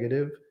towards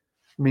negative.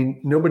 I mean,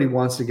 nobody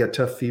wants to get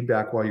tough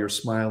feedback while you're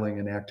smiling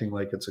and acting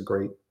like it's a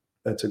great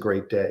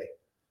day.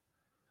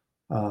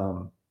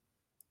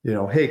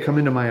 Hey, come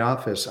into my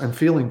office. I'm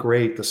feeling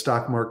great. The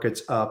stock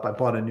market's up. I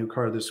bought a new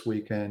car this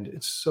weekend.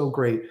 It's so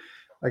great.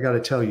 I got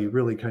to tell you,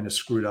 really kind of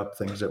screwed up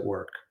things at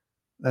work.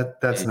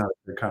 That's not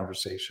a good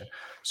conversation.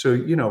 So,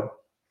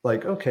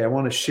 like, okay, I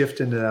want to shift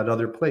into that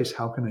other place.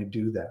 How can I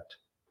do that?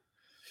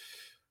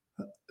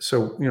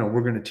 So,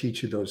 we're going to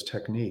teach you those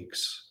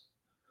techniques.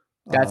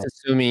 That's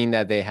assuming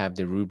that they have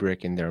the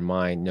rubric in their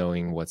mind,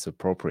 knowing what's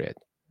appropriate.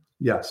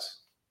 Yes.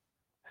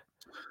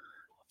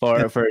 For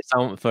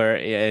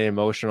an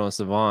emotional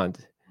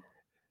savant,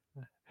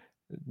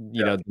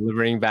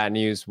 delivering bad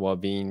news while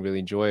being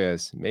really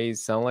joyous may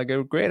sound like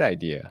a great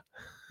idea.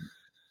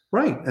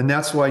 Right. And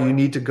that's why you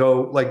need to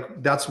go,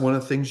 like, that's one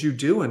of the things you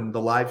do in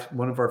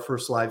one of our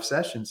first live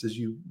sessions is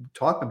you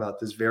talk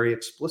about this very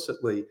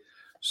explicitly.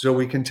 So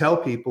we can tell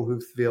people who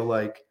feel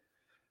like,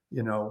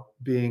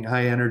 being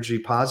high energy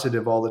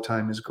positive all the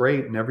time is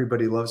great and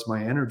everybody loves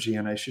my energy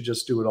and I should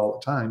just do it all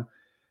the time.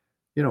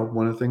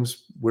 One of the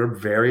things we're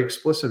very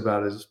explicit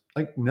about is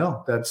like,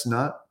 no, that's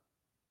not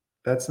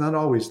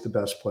always the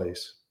best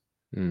place.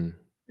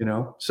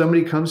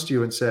 Somebody comes to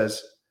you and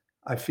says,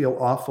 I feel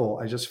awful.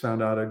 I just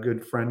found out a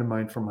good friend of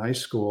mine from high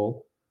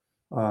school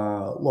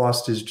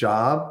lost his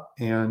job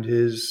and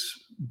his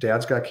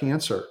dad's got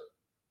cancer.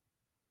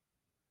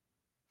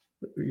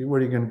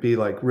 What are you going to be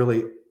like,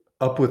 really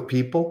up with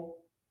people?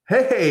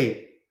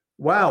 Hey,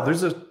 wow,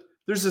 there's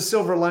a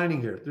silver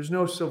lining here. There's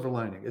no silver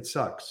lining. It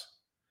sucks.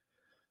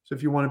 So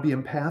if you want to be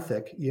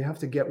empathic, you have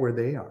to get where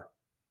they are.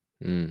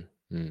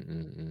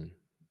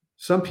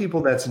 Some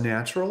people that's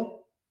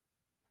natural.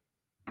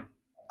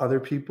 Other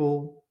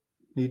people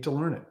need to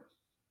learn it.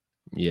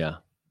 Yeah.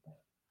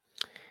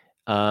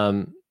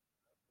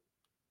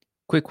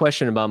 Quick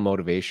question about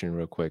motivation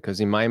real quick.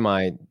 Because in my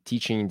mind,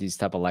 teaching these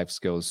type of life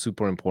skills,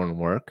 super important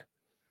work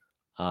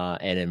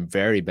and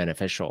very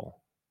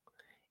beneficial.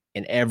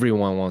 And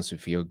everyone wants to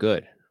feel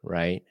good,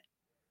 right?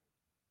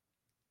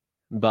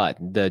 But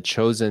the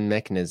chosen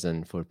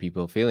mechanism for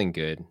people feeling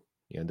good,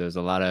 there's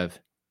a lot of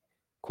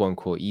quote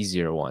unquote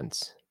easier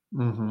ones,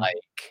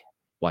 like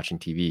watching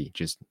TV,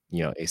 just,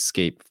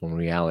 escape from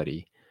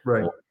reality,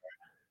 right? Or,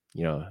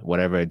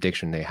 whatever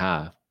addiction they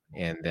have.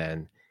 And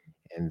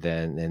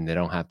they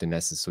don't have to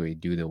necessarily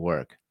do the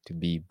work to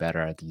be better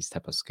at these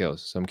type of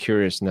skills. So I'm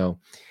curious to know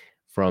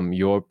from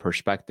your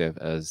perspective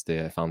as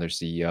the founder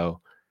CEO,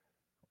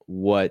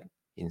 what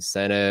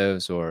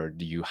incentives or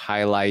do you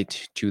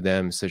highlight to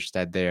them such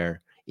that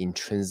they're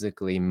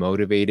intrinsically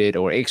motivated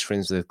or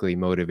extrinsically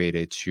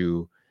motivated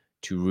to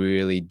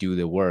really do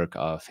the work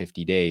of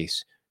 50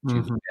 days to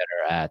be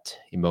better at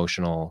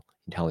emotional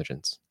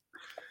intelligence.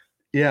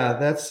 Yeah,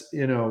 that's,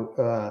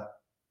 I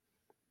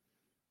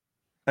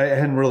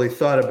hadn't really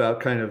thought about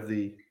kind of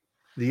the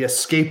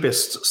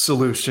escapist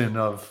solution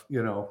of,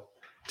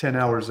 10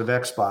 hours of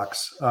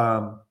Xbox.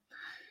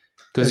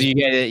 Because you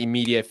get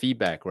immediate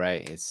feedback,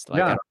 right? It's like,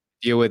 Yeah. I don't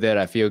deal with it.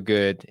 I feel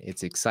good.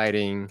 It's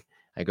exciting.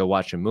 I go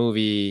watch a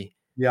movie.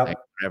 Yeah.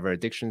 Whatever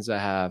addictions I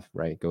have,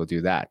 right? Go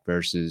do that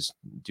versus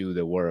do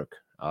the work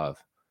of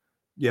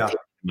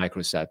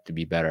microstep to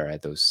be better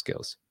at those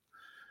skills.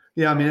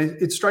 Yeah. I mean,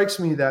 it strikes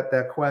me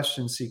that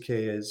question, CK,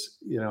 is,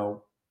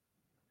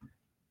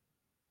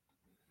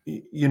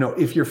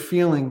 if you're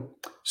feeling,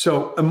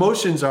 so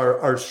emotions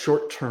are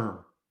short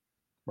term,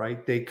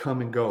 right? They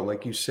come and go,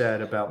 like you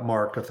said about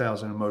Mark,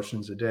 1,000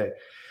 emotions a day.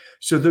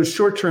 So those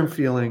short term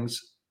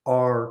feelings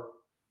are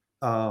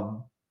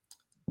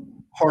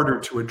harder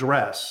to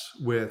address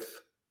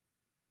with,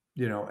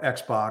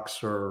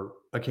 Xbox or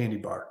a candy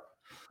bar,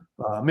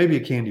 maybe a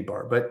candy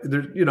bar, but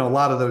there, a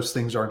lot of those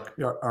things are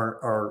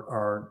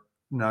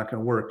not going to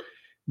work.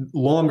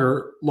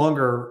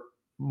 Longer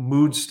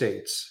mood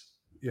states,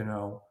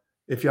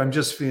 if I'm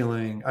just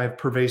feeling, I have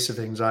pervasive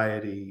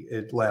anxiety,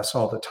 it lasts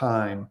all the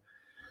time.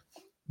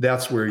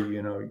 That's where,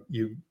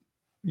 you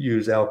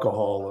use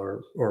alcohol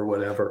or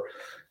whatever,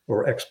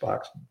 or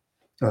Xbox.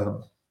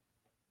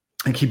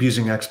 I keep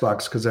using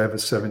Xbox because I have a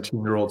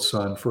 17-year-old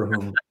son for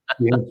whom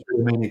the answer to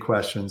many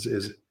questions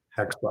is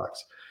Xbox.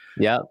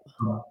 Yeah.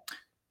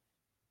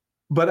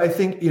 But I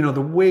think,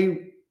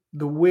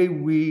 the way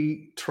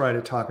we try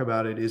to talk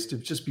about it is to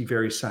just be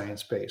very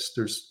science-based.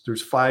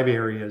 There's 5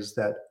 areas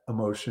that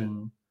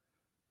emotions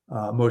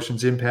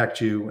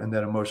impact you, and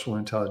that emotional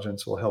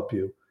intelligence will help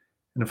you.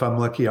 And if I'm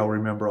lucky, I'll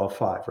remember all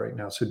 5 right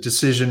now. So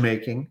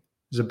decision-making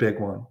is a big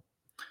one.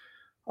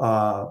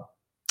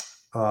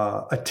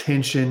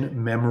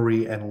 Attention,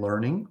 memory, and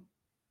learning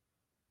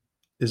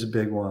is a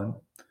big one.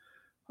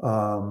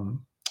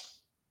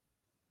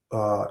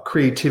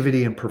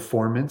 Creativity and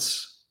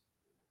performance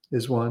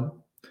is one.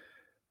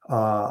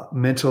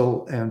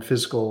 Mental and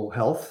physical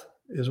health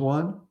is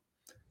one.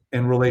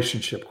 And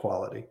relationship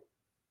quality.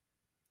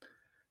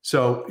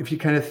 So if you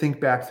kind of think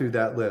back through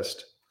that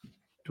list,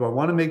 do I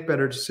want to make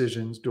better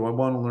decisions? Do I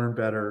want to learn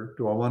better?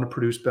 Do I want to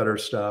produce better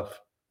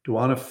stuff? Do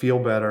I want to feel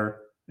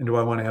better? And do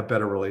I want to have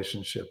better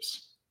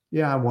relationships?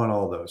 Yeah, I want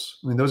all those.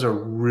 I mean, those are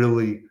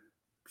really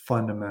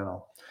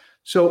fundamental.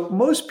 So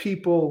most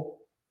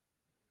people,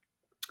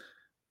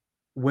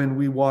 when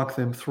we walk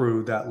them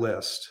through that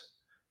list,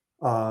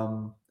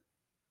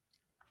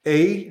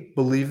 A,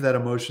 believe that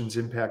emotions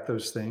impact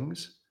those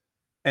things,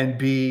 and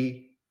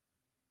B,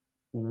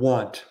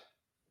 want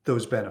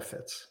those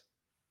benefits.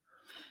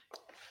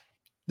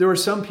 There are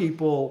some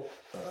people,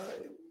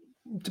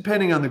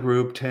 depending on the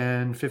group,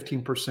 10,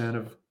 15%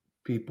 of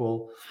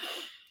people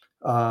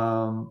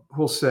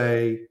who'll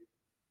say,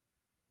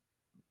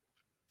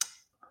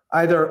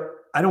 either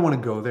I don't want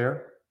to go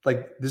there,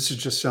 like this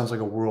just sounds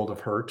like a world of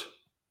hurt.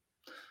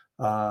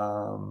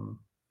 I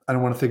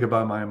don't want to think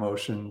about my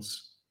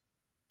emotions.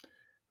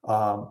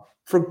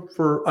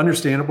 For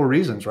understandable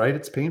reasons, right?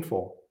 It's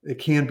painful. It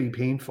can be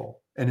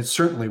painful, and it's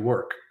certainly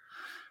work.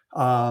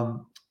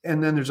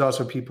 And then there's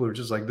also people who are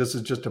just like, this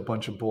is just a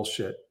bunch of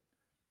bullshit,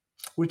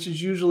 which is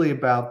usually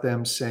about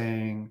them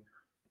saying,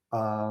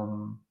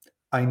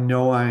 I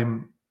know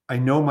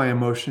my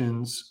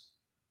emotions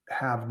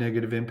have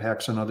negative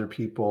impacts on other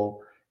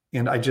people,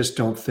 and I just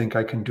don't think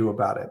I can do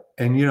about it.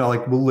 And,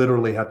 like we'll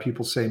literally have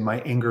people say, my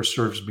anger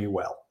serves me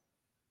well.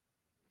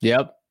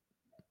 Yep.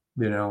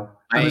 My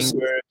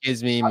anger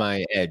gives me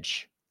my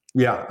edge.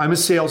 Yeah. I'm a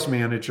sales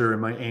manager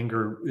and my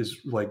anger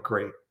is like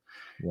great.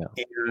 Yeah.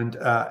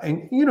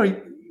 And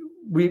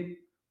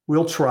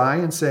we'll try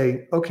and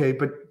say, okay,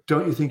 but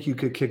don't you think you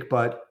could kick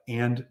butt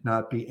and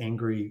not be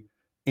angry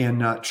and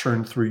not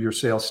churn through your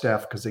sales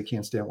staff because they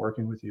can't stand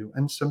working with you?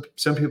 And some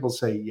people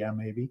say, yeah,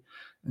 maybe.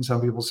 And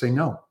some people say,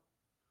 no.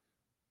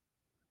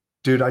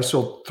 Dude, I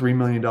sold $3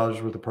 million worth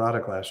of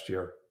product last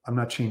year. I'm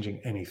not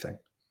changing anything.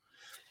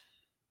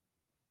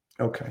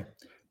 Okay.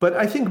 But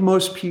I think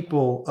most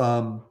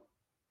people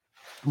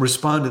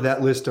respond to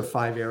that list of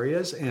 5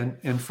 areas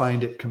and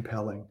find it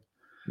compelling.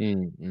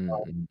 And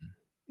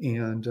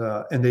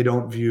they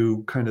don't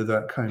view kind of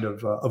that kind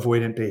of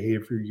avoidant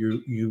behavior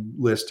you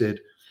listed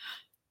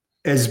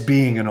as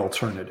being an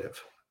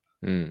alternative.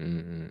 It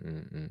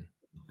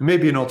may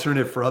be an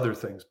alternative for other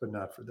things, but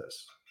not for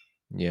this.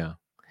 Yeah.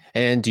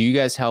 And do you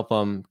guys help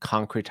them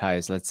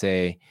concretize? Let's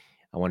say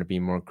I want to be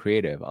more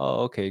creative.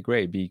 Oh, okay,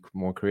 great. Be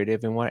more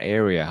creative in what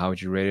area? How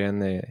would you rate it on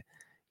the,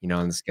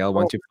 on the scale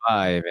 1 to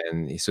 5?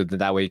 And so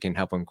that way you can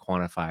help them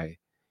quantify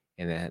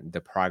and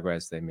the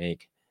progress they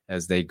make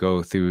as they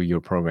go through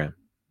your program.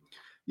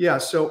 Yeah.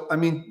 So, I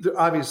mean,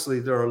 obviously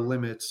there are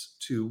limits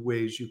to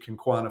ways you can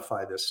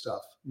quantify this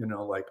stuff.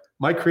 Like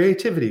my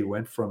creativity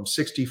went from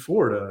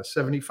 64 to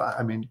 75.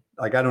 I mean,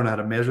 like, I don't know how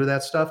to measure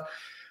that stuff.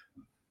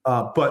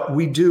 But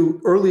we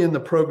do early in the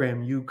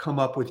program, you come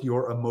up with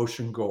your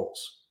emotion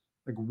goals.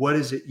 Like, what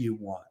is it you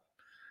want?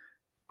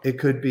 It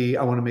could be,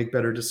 I want to make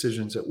better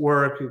decisions at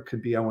work. It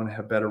could be, I want to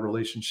have better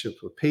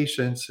relationships with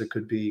patients. It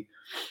could be,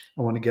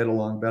 I want to get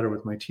along better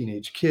with my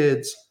teenage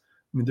kids.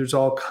 I mean, there's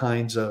all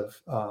kinds of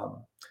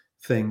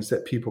things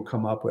that people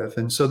come up with.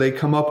 And so they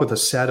come up with a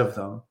set of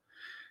them.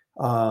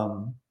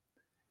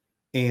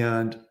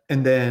 And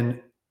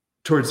then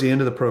towards the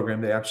end of the program,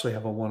 they actually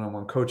have a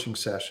one-on-one coaching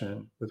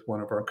session with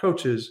one of our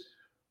coaches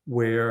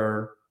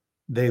where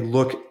they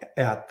look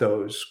at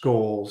those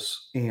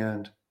goals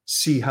and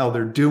see how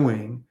they're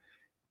doing.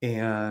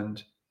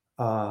 And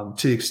to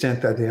the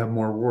extent that they have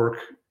more work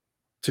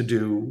to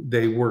do,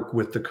 they work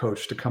with the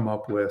coach to come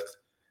up with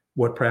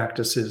what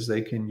practices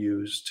they can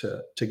use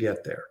to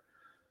get there.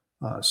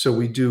 So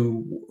we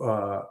do,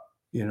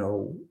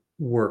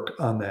 work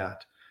on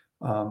that.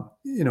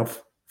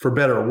 For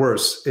better or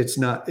worse, it's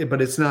not at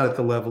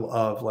the level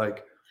of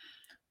like,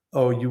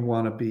 oh, you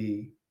want to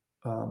be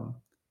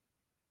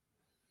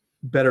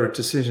better at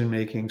decision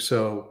making,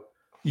 so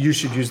you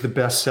should use the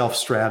best self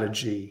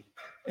strategy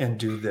and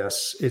do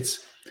this.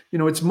 It's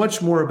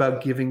much more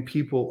about giving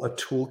people a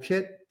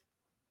toolkit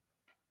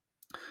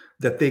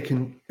that they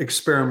can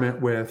experiment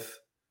with.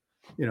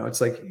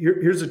 It's like,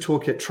 here's a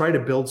toolkit, try to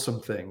build some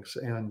things.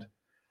 And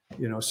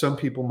some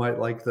people might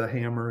like the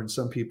hammer and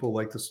some people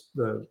like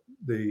the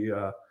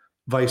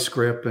vice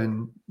grip,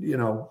 and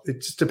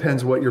it just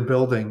depends what you're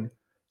building.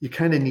 You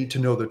kind of need to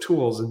know the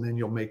tools, and then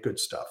you'll make good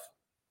stuff.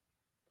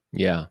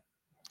 Yeah.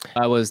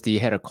 I was the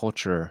head of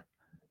culture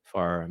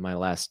for my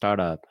last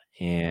startup,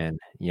 and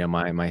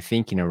my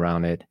thinking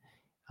around it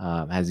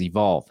has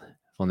evolved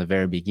from the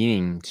very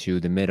beginning to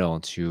the middle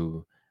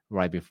to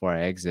right before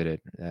I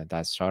exited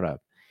that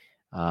startup.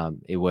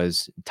 It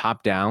was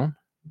top down,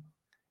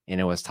 and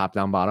it was top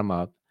down, bottom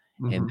up,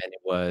 and then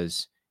it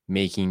was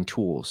making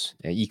tools,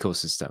 an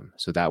ecosystem,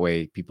 so that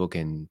way people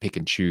can pick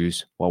and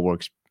choose what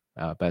works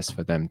best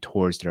for them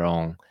towards their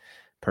own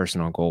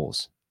personal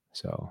goals.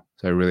 So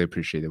I really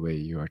appreciate the way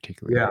you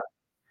articulate.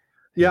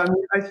 Yeah. I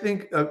mean, I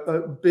think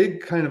a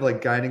big kind of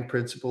like guiding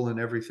principle in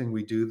everything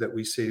we do that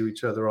we say to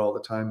each other all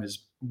the time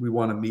is we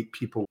want to meet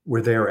people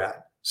where they're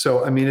at.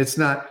 So, I mean, it's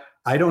not,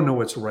 I don't know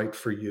what's right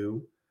for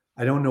you.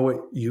 I don't know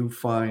what you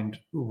find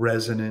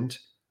resonant.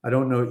 I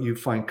don't know what you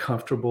find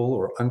comfortable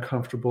or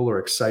uncomfortable or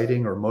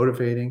exciting or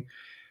motivating.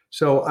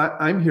 So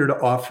I'm here to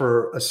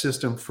offer a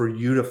system for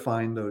you to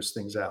find those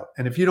things out.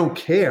 And if you don't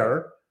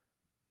care,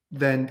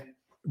 then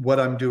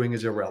what I'm doing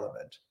is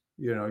irrelevant.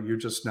 You're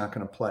just not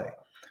going to play.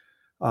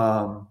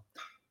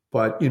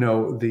 But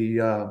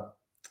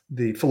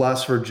the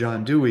philosopher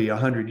John Dewey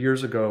 100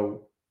 years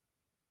ago,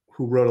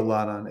 who wrote a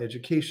lot on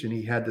education,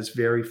 he had this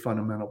very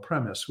fundamental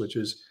premise, which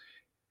is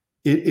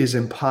it is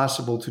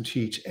impossible to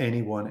teach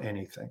anyone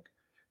anything.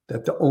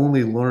 That the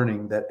only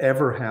learning that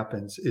ever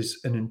happens is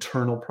an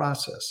internal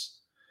process.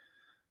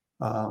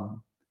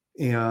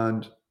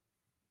 And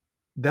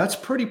that's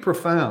pretty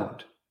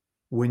profound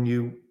when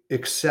you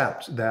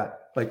accept that,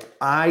 like,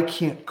 I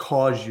can't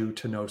cause you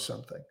to know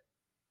something.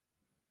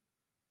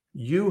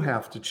 You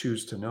have to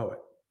choose to know it,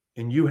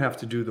 and you have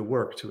to do the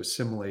work to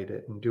assimilate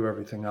it and do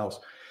everything else.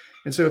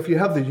 And so if you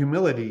have the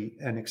humility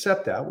and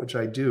accept that, which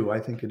I do, I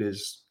think it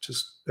is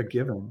just a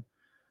given,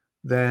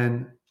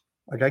 then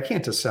like I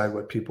can't decide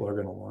what people are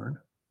going to learn.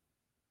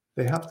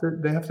 They have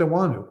to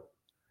want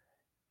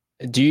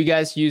to. Do you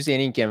guys use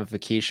any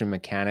gamification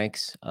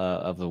mechanics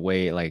of the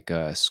way, like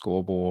a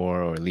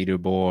scoreboard or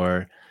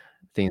leaderboard,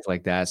 things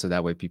like that, so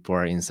that way people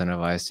are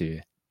incentivized to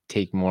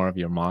take more of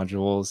your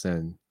modules?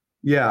 And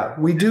yeah,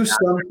 we do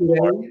some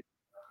today.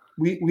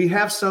 We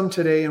have some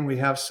today, and we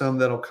have some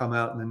that'll come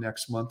out in the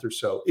next month or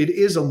so. It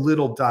is a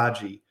little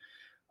dodgy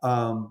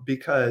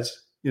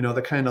because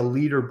the kind of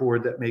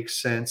leaderboard that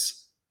makes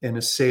sense in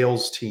a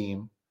sales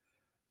team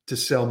to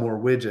sell more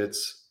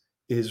widgets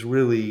is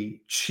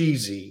really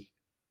cheesy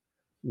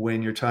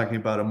when you're talking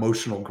about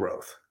emotional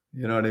growth.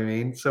 You know what I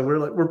mean? So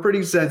we're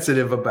pretty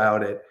sensitive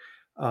about it.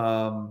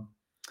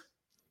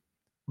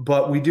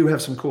 But we do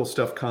have some cool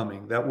stuff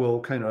coming that will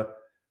kind of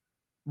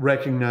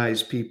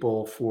recognize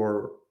people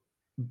for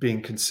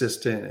being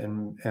consistent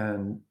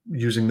and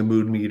using the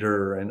mood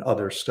meter and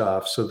other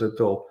stuff so that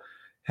they'll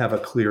have a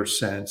clear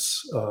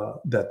sense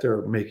that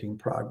they're making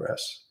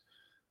progress.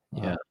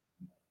 Yeah.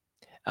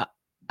 I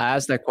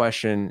asked that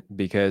question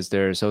because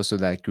there's also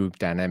that group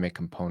dynamic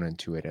component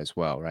to it as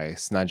well, right?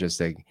 It's not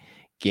just a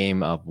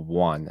game of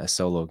one, a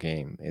solo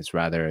game. It's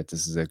rather,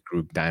 this is a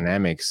group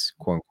dynamics,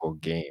 quote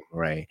unquote, game,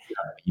 right?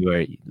 You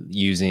are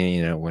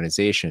using an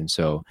organization.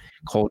 So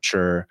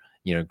culture,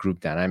 group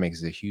dynamics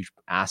is a huge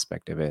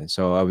aspect of it.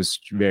 So I was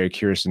very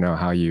curious to know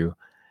how you,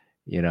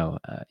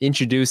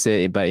 introduce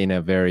it, but in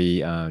a very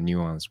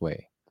nuanced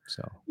way.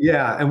 So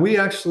yeah, and we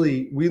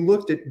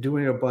looked at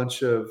doing a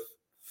bunch of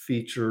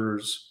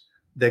features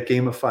that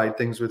gamified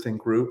things within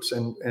groups,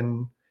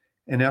 and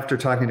after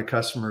talking to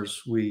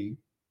customers, we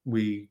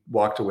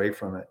walked away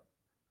from it.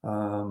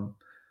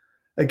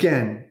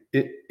 Again,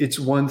 it's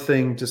one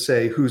thing to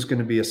say who's going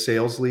to be a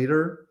sales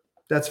leader.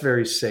 That's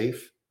very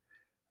safe.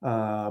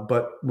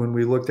 But when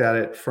we looked at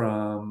it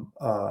from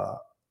a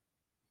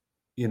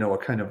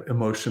kind of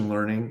emotion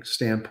learning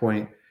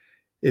standpoint,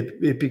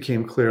 it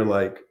became clear,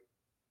 like,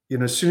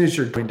 as soon as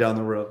you're going down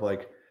the road,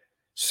 like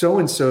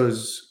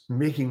so-and-so's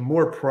making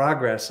more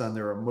progress on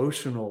their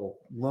emotional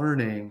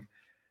learning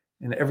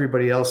and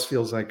everybody else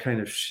feels like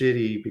kind of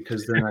shitty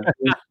because they're not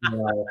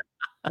doing well.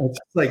 It's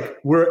like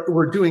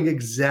we're doing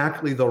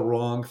exactly the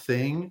wrong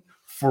thing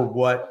for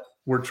what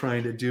we're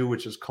trying to do,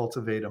 which is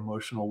cultivate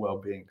emotional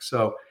well-being.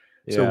 So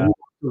we walk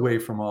away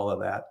from all of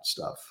that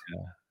stuff.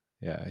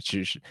 Yeah.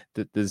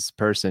 This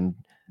person,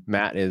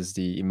 Matt, is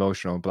the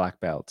emotional black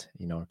belt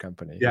in our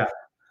company. Yeah.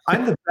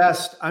 I'm the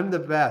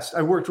best.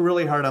 I worked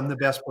really hard. I'm the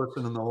best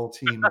person in the whole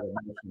team at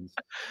emotions.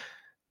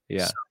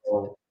 Yeah.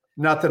 So,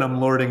 not that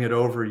I'm lording it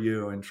over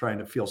you and trying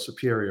to feel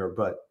superior,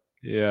 but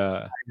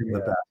yeah. I'm the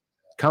best.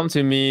 Come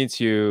to me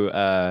to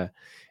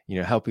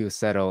help you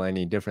settle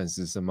any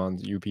differences among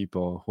you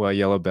people who are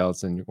yellow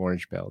belts and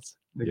orange belts.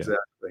 Exactly.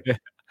 Yeah.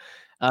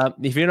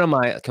 If you don't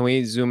mind, can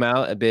we zoom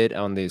out a bit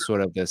on the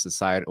sort of the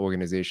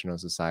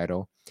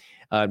societal?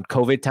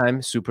 COVID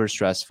time, super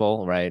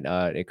stressful, right?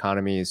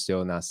 Economy is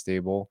still not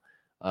stable.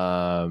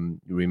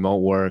 Remote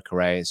work,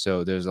 right?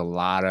 So there's a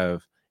lot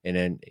of, and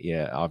then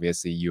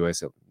obviously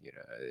U.S.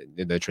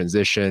 The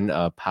transition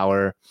of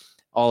power,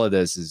 all of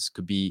this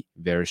could be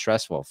very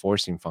stressful,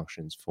 forcing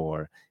functions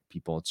for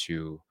people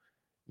to,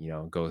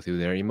 go through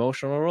their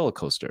emotional roller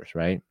coasters,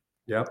 right?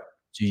 Yep.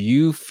 Do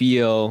you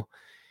feel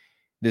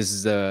this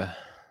is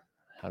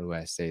how do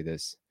I say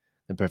this?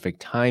 The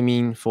perfect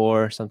timing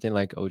for something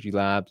like OG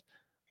Labs,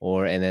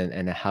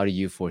 and how do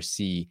you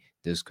foresee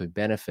this could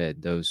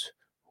benefit those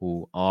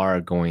who are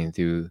going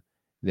through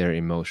their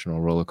emotional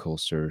roller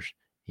coasters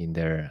in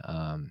their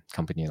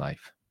company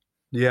life?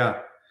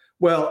 Yeah.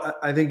 Well,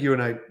 I think you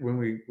and I, when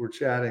we were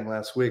chatting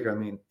last week, I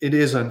mean, it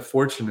is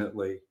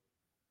unfortunately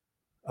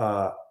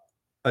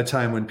a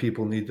time when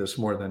people need this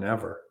more than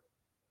ever.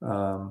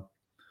 And,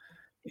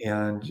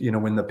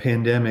 when the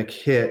pandemic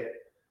hit,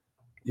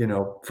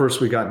 first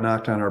we got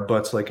knocked on our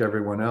butts like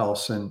everyone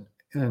else.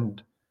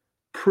 And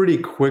pretty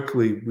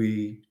quickly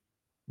we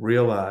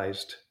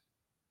realized,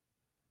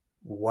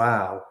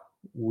 wow,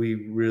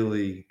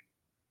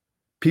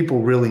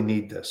 people really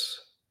need this.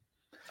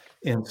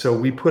 And so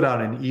we put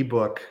out an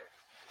ebook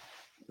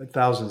that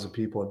thousands of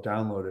people have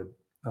downloaded.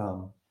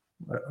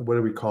 What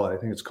do we call it? I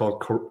think it's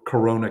called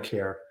Corona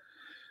Care.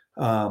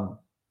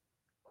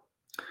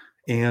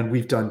 And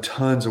we've done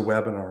tons of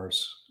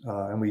webinars,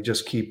 and we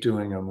just keep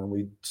doing them.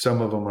 And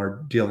some of them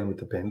are dealing with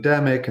the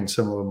pandemic, and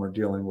some of them are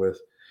dealing with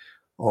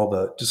all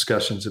the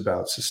discussions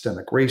about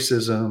systemic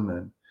racism.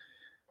 And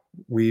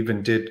we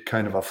even did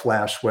kind of a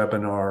flash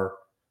webinar,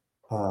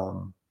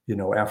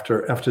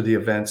 after the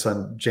events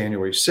on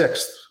January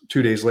 6th.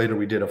 2 days later,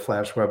 we did a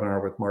flash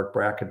webinar with Mark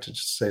Brackett to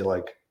just say,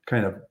 like,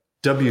 kind of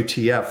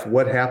WTF,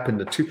 what happened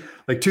to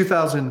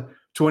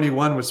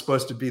 2021 was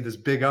supposed to be this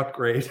big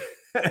upgrade.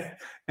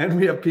 And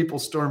we have people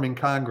storming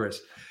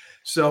Congress.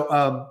 So,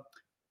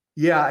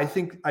 I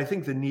think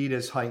the need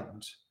is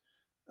heightened,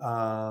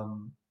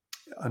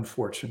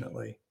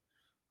 unfortunately.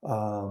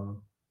 And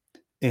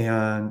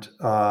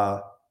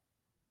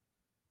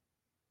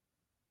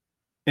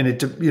it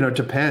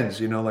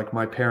depends, like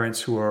my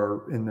parents who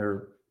are in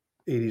their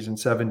 80s and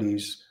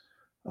 70s,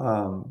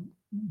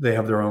 they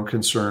have their own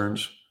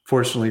concerns.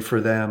 Fortunately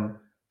for them,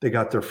 they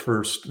got their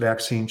first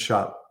vaccine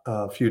shot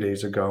a few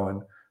days ago.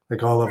 And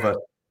like all of us,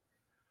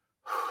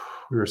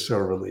 we were so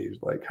relieved.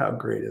 Like, how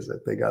great is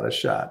it? They got a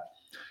shot.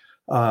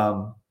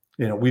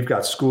 We've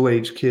got school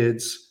age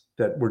kids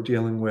that we're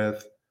dealing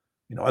with.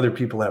 Other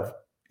people have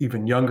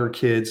even younger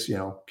kids.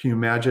 Can you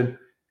imagine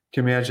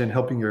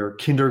helping your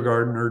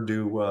kindergartner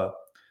do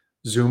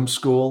Zoom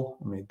school?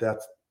 I mean,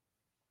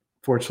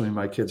 fortunately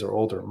my kids are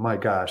older. My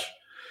gosh.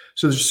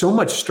 So there's so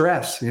much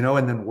stress, and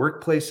then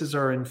workplaces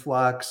are in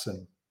flux.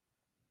 And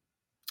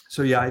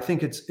so, I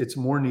think it's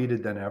more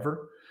needed than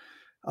ever.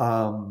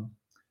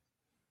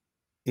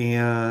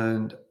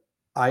 And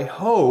I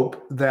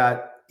hope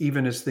that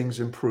even as things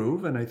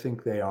improve, and I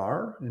think they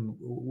are,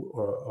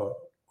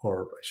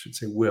 or I should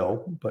say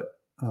will, but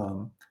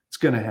it's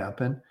going to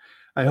happen.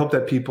 I hope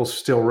that people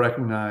still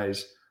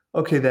recognize,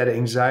 okay, that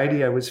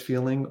anxiety I was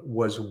feeling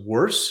was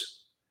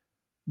worse,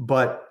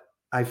 but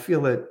I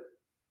feel it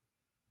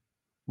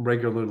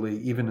regularly,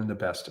 even in the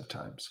best of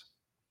times.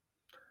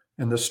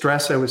 And the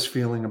stress I was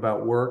feeling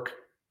about work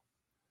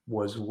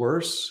was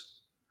worse,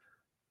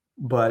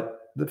 but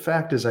the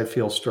fact is I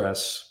feel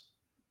stress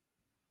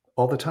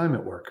all the time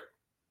at work,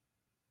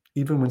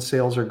 even when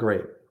sales are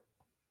great.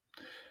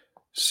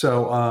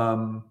 So,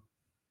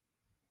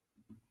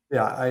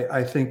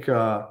 I think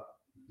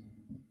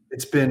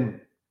it's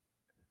been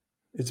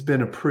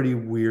a pretty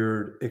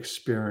weird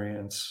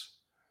experience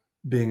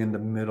being in the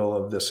middle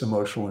of this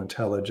emotional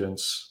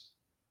intelligence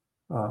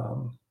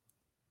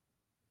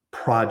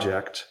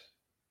project,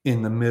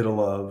 in the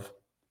middle of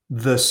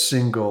the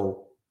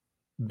single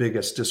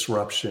biggest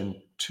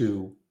disruption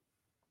to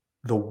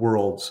the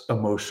world's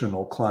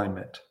emotional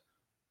climate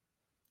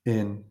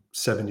in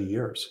 70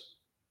 years.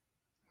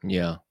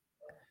 Yeah.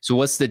 So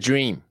what's the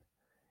dream?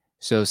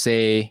 So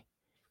say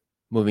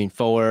moving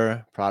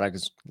forward,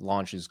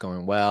 launch is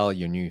going well,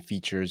 your new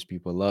features,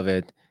 people love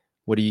it.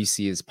 What do you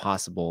see as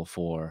possible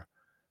for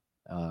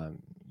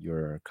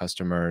your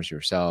customers,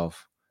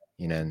 yourself,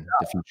 and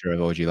the future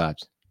of OG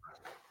Labs?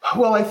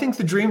 Well, I think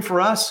the dream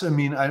for us, I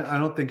mean, I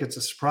don't think it's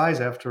a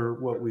surprise after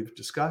what we've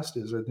discussed,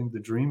 is I think the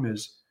dream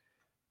is,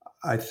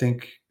 I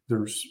think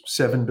there's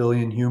 7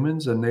 billion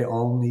humans and they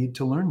all need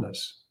to learn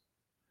this.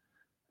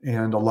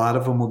 And a lot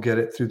of them will get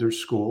it through their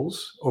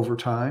schools over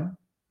time.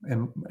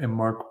 And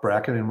Mark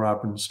Brackett and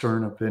Robin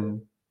Stern have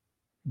been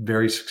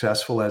very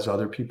successful, as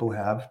other people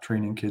have,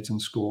 training kids in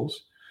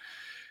schools.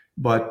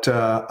 But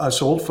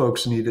us old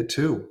folks need it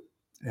too.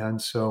 And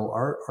so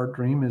our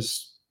dream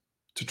is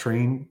to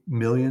train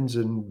millions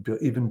and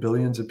even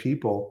billions of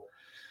people.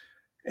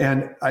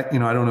 And I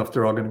don't know if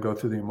they're all going to go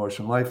through the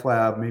Emotion Life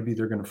Lab. Maybe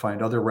they're going to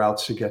find other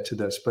routes to get to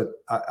this. But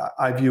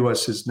I view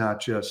us as not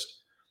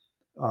just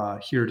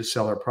here to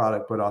sell our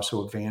product, but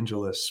also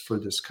evangelists for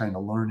this kind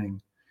of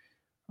learning.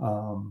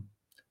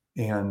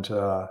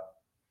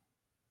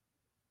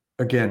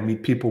 Again,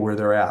 meet people where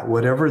they're at.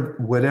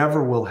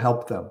 Whatever will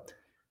help them.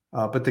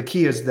 But the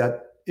key is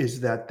that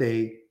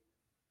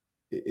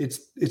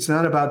it's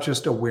not about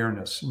just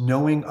awareness,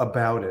 knowing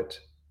about it.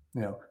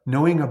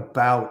 Knowing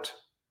about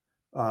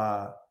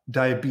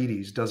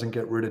diabetes doesn't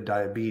get rid of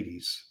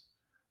diabetes.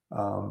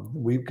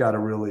 We've got to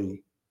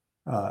really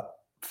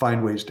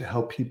find ways to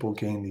help people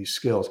gain these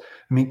skills.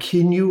 I mean,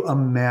 can you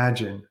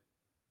imagine,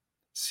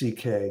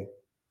 CK,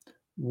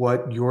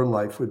 what your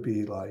life would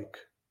be like,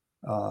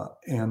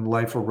 and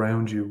life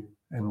around you,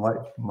 and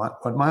what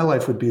my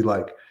life would be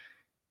like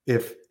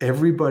if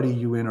everybody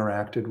you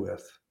interacted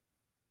with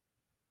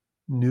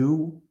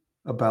knew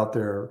about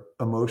their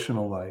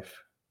emotional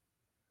life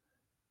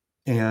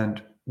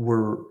and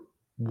were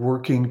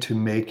working to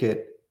make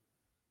it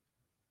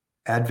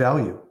add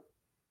value,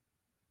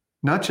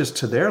 not just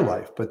to their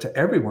life, but to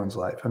everyone's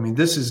life. I mean,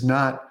 this is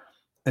not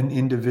an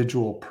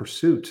individual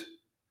pursuit.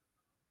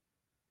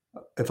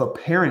 If a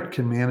parent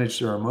can manage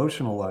their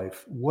emotional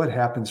life, what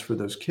happens for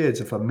those kids?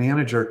 If a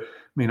manager, I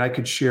mean, I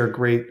could share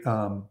great,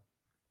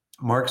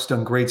 Mark's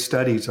done great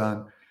studies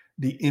on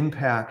the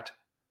impact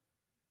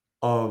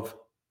of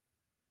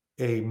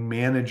a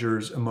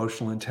manager's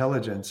emotional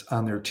intelligence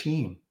on their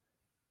team.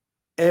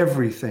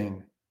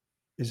 Everything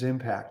is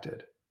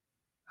impacted.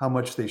 How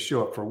much they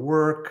show up for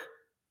work,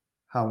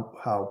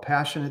 how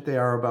passionate they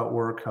are about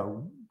work,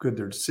 how good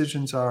their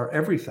decisions are,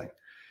 everything.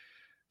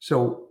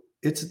 So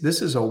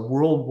this is a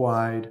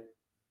worldwide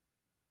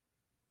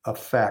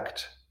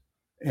effect.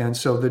 And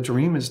so the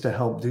dream is to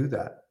help do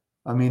that.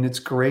 I mean, it's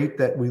great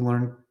that we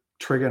learn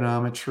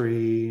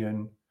trigonometry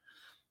and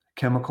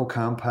chemical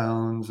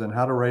compounds and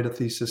how to write a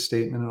thesis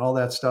statement and all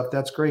that stuff.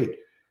 That's great.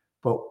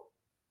 But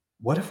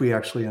what if we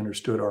actually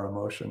understood our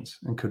emotions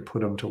and could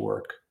put them to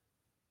work?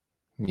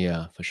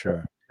 Yeah, for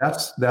sure.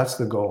 That's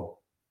the goal.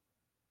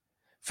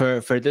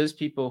 For those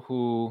people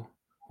who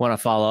want to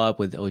follow up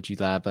with OG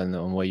Lab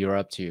and what you're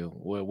up to,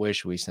 where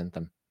should we send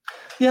them?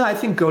 Yeah, I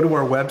think go to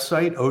our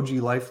website,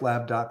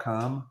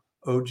 oglifelab.com.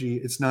 OG,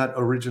 it's not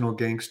Original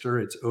Gangster,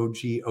 it's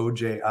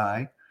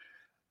OGI.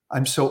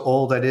 I'm so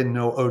old, I didn't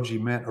know OG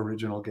meant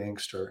Original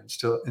Gangster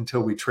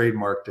until we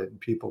trademarked it and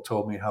people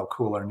told me how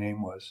cool our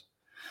name was.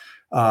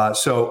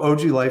 So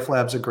OG Life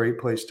Lab's a great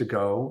place to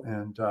go.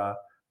 And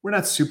we're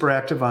not super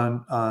active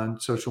on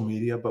social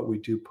media, but we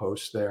do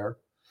post there.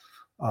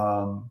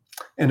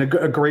 And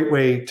a great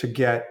way to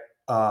get,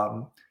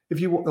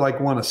 if you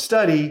want to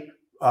study,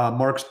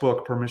 Mark's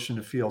book, Permission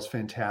to Feel, is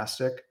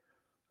fantastic.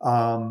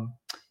 And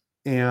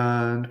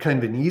kind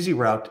of an easy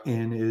route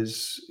in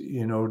is,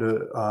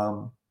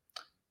 to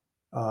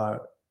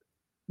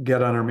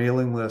get on our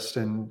mailing list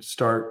and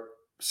start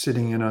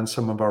sitting in on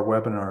some of our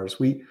webinars.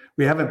 We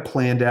haven't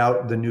planned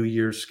out the New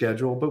Year's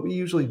schedule, but we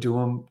usually do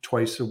them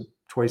twice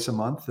a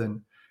month.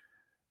 And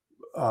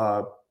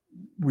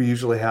we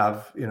usually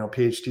have,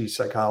 PhD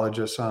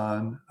psychologists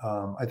on.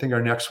 I think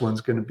our next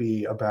one's going to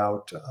be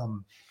about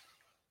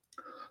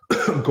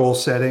goal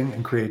setting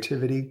and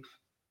creativity.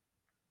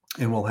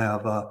 And we'll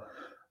have a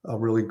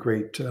really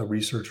great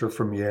researcher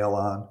from Yale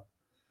on.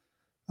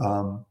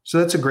 So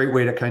that's a great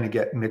way to kind of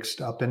get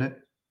mixed up in it.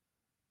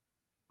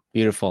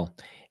 Beautiful.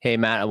 Hey,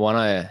 Matt, I want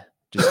to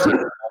just take a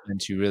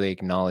moment to really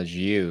acknowledge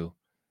you.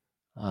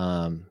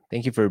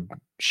 Thank you for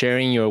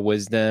sharing your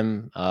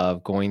wisdom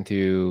of going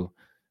through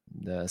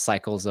the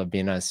cycles of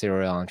being a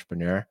serial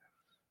entrepreneur.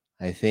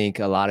 I think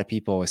a lot of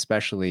people,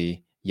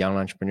 especially young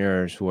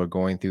entrepreneurs who are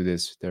going through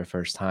this their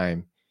first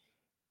time,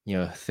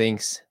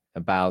 thinks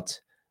about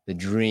the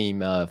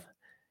dream of,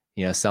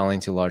 selling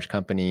to large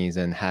companies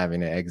and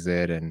having an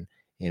exit and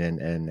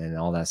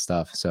all that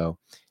stuff. So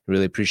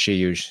really appreciate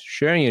you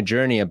sharing your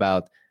journey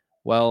about,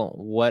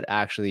 what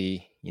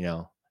actually,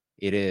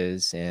 it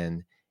is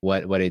and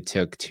what it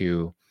took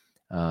to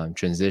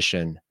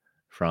transition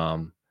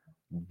from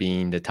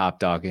being the top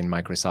dog in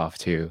Microsoft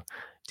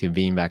to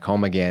being back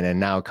home again and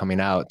now coming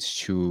out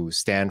to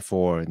stand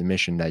for the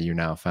mission that you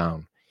now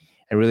found.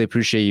 I really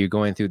appreciate you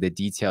going through the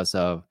details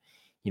of,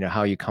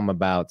 how you come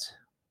about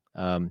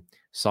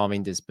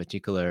solving this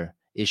particular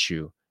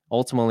issue.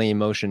 Ultimately,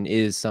 emotion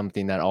is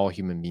something that all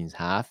human beings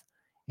have.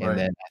 And Right.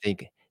 then I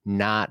think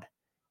not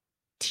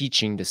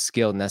teaching the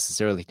skill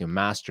necessarily to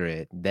master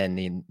it,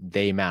 then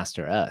they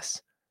master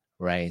us,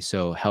 right?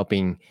 So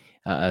helping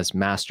us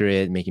master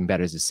it, making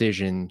better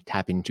decisions,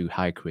 tapping into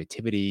high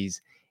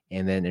creativities,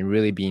 and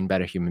really being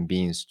better human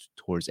beings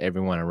towards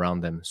everyone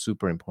around them.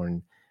 Super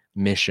important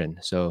mission.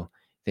 So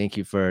thank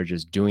you for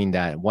just doing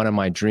that. One of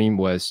my dream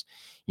was,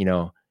 you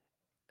know,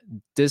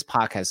 this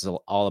podcast is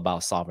all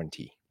about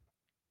sovereignty,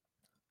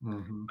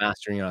 Hmm.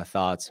 mastering our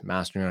thoughts,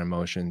 mastering our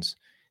emotions.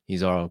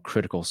 These are all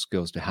critical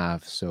skills to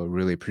have. So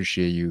really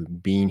appreciate you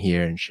being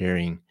here and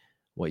sharing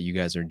what you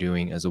guys are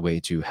doing as a way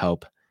to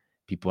help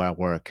people at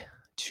work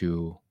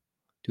to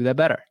do that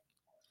better.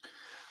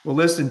 Well,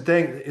 listen,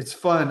 it's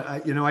fun.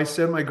 I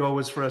said my goal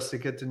was for us to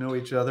get to know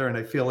each other, and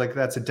I feel like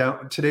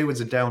today was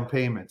a down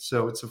payment.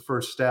 So it's a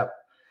first step.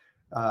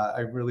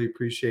 I really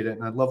appreciate it.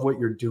 And I love what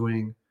you're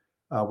doing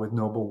with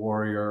Noble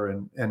Warrior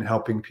and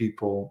helping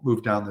people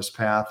move down this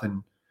path.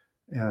 And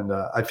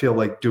I feel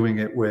like doing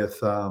it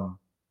with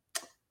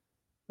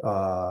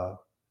uh,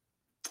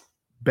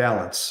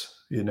 balance.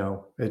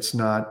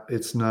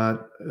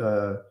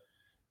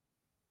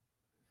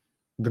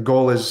 The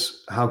goal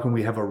is how can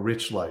we have a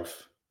rich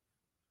life?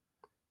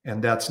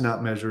 And that's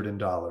not measured in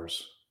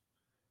dollars.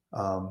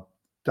 Um,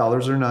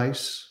 Dollars are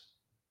nice,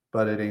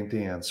 but it ain't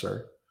the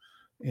answer.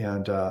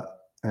 And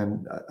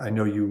and I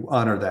know you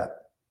honor that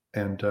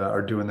and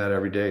are doing that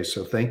every day.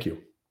 So thank you.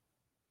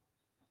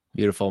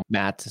 Beautiful,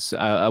 Matt. So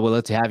I would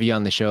love to have you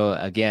on the show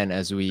again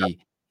as we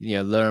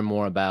learn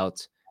more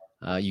about.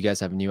 You guys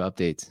have new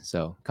updates,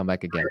 so come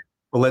back again.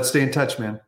 Well, let's stay in touch, man.